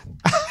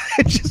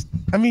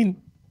 How many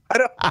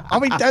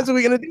times are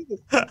we going to do this?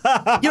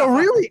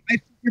 Really, I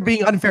think you're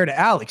being unfair to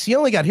Alex. He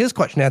only got his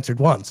question answered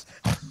once.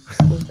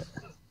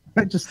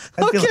 Fine.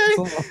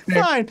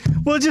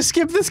 We'll just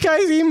skip this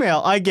guy's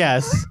email, I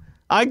guess.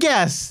 Like,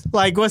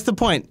 what's the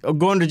point of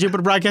going to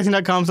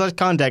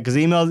jupiterbroadcasting.com/contact? Because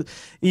email,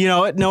 you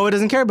know what? Noah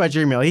doesn't care about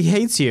your email. He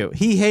hates you.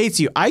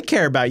 I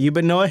care about you,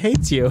 but Noah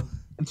hates you.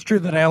 It's true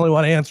that I only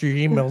want to answer your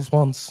emails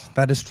once.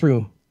 That is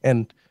true.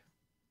 And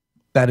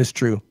that is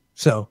true.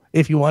 So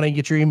if you want to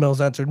get your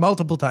emails answered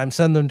multiple times,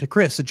 send them to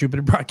Chris at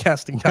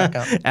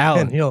jupiterbroadcasting.com.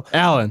 Alan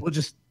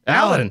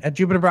at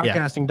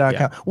jupiterbroadcasting.com.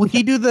 Yeah. Will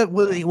he do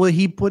will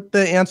he put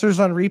the answers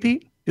on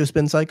repeat? Do a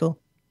spin cycle?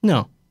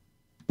 No.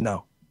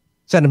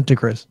 Send them to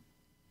Chris.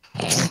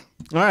 All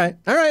right,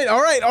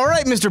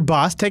 Mr.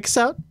 Boss. Take us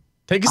out.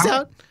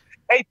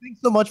 Hey,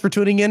 thanks so much for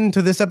tuning in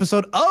to this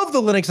episode of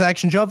the Linux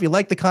Action Show. If you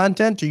like the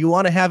content or you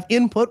want to have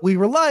input, we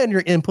rely on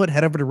your input.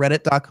 Head over to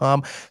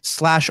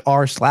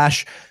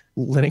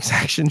reddit.com/r/Linux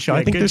Action Show.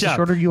 I think there's a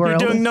shorter URL. You're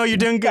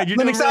doing good. You're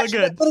doing really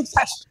good.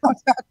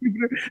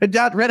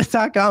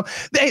 Reddit.com.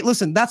 Hey,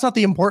 listen, that's not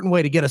the important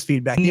way to get us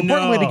feedback. The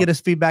important way to get us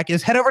feedback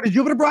is head over to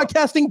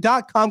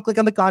jupiterbroadcasting.com, click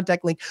on the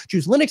contact link,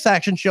 choose Linux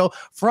Action Show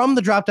from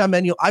the drop-down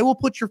menu. I will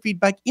put your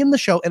feedback in the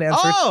show and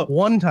answer it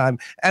one time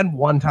and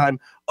one time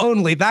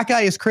only. That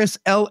guy is Chris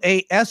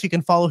LAS. You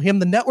can follow him,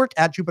 the network,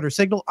 at Jupiter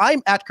Signal.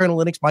 I'm at Kernel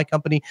Linux. My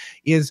company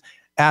is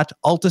at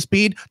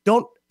Altispeed.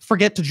 Don't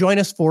forget to join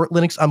us for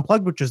Linux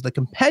Unplugged, which is the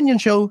companion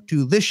show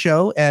to this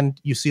show, and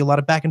you see a lot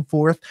of back and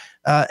forth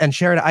and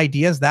shared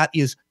ideas. That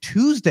is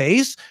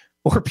Tuesdays,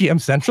 4 p.m.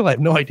 Central. I have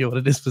no idea what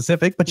it is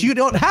specific, but you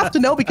don't have to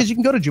know because you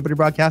can go to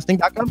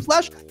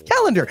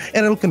jupiterbroadcasting.com/calendar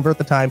and it'll convert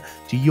the time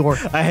to your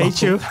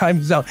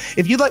time zone.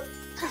 If you'd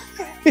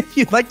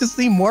like to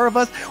see more of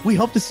us, we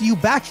hope to see you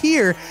back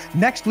here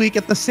next week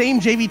at the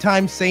same JV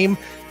time, same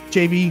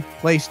JV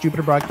place,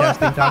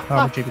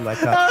 jupiterbroadcasting.com or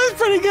jvlife.com. That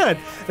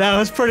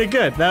was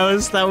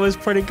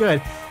pretty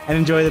good. And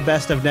enjoy the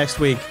best of next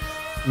week.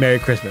 Merry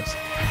Christmas.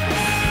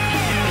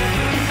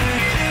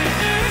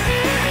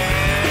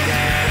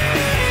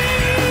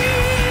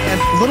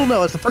 And little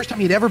Noah, it's the first time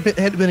he'd ever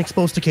had been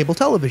exposed to cable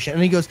television.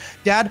 And he goes,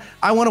 Dad,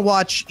 I want to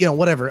watch,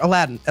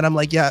 Aladdin. And I'm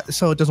like, yeah,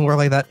 so it doesn't work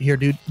like that here,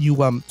 dude. You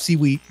there's a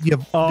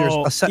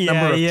set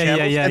number of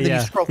channels, and then you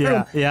scroll through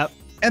them. Yeah.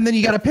 And then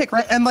you got to pick,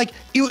 right? And like,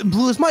 it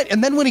blew his mind.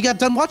 And then when he got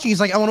done watching, he's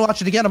like, I want to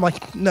watch it again. I'm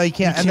like, no, you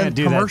can't. You can't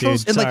do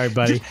commercials. That, dude. Sorry,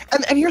 buddy.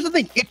 And here's the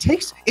thing. It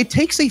takes a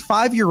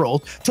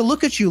 5-year-old to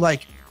look at you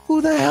like,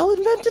 who the hell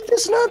invented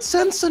this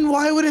nonsense? And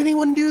why would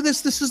anyone do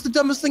this? This is the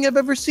dumbest thing I've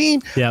ever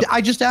seen. Yep.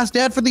 I just asked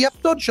Dad for the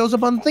episode. It shows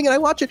up on the thing and I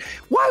watch it.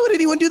 Why would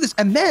anyone do this?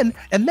 And then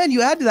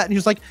you add to that and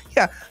he's like,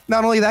 yeah,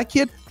 not only that,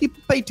 kid, you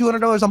pay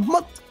 $200 a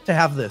month to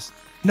have this.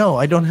 No,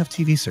 I don't have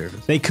TV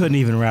service. They couldn't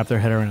even wrap their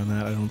head around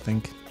that, I don't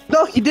think.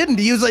 No, he didn't.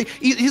 He was like,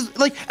 he's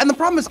like, and the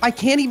problem is I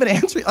can't even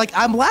answer. Like,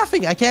 I'm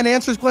laughing. I can't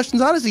answer his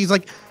questions honestly. He's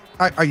like,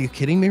 are you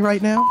kidding me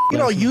right now?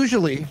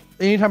 Usually,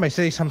 anytime I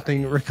say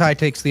something, Rakai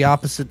takes the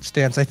opposite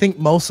stance. I think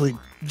mostly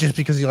just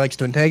because he likes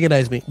to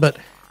antagonize me. But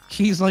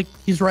he's right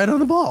on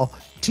the ball.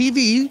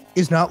 TV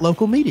is not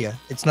local media.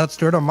 It's not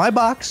stored on my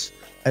box.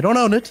 I don't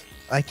own it.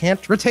 I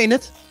can't retain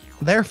it.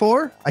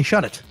 Therefore, I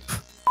shut it.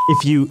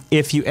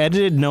 If you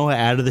edited Noah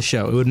out of the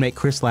show, it would make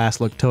Chris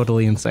Lass look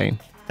totally insane.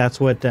 That's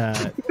what.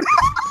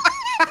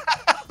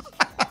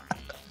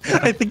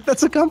 I think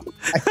that's a compliment.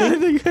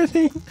 I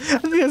think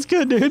that's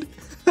good, dude.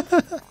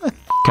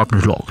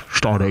 Captain's log,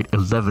 stardate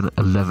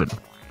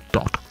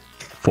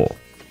 11:11.4.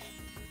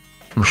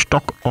 I'm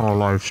stuck on a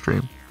live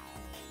stream,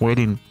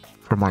 waiting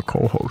for my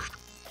co-host.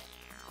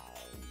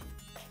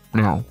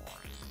 Now,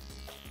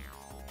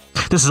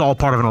 this is all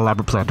part of an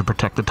elaborate plan to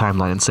protect the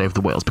timeline and save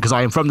the whales, because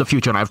I am from the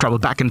future and I have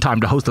traveled back in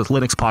time to host this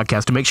Linux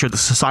podcast to make sure the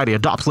society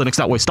adopts Linux.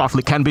 That way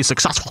Starfleet can be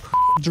successful.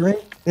 Drink?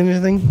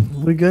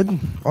 Anything? We good?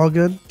 All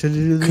good to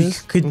do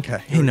this?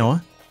 Okay. Hey,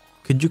 Noah,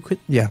 could you quit?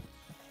 Yeah.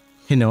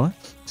 Hey, Noah.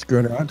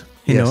 Screwing around?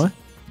 Hey, yes. Noah.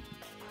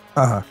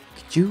 Uh-huh.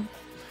 Could you?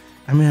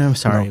 I mean, I'm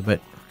sorry,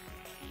 but.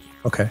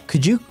 Okay.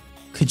 Could you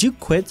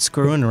quit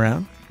screwing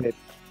around?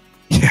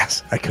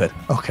 Yes, I could.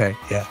 Okay.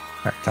 Yeah. All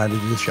right. Time to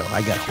do the show.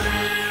 I got you.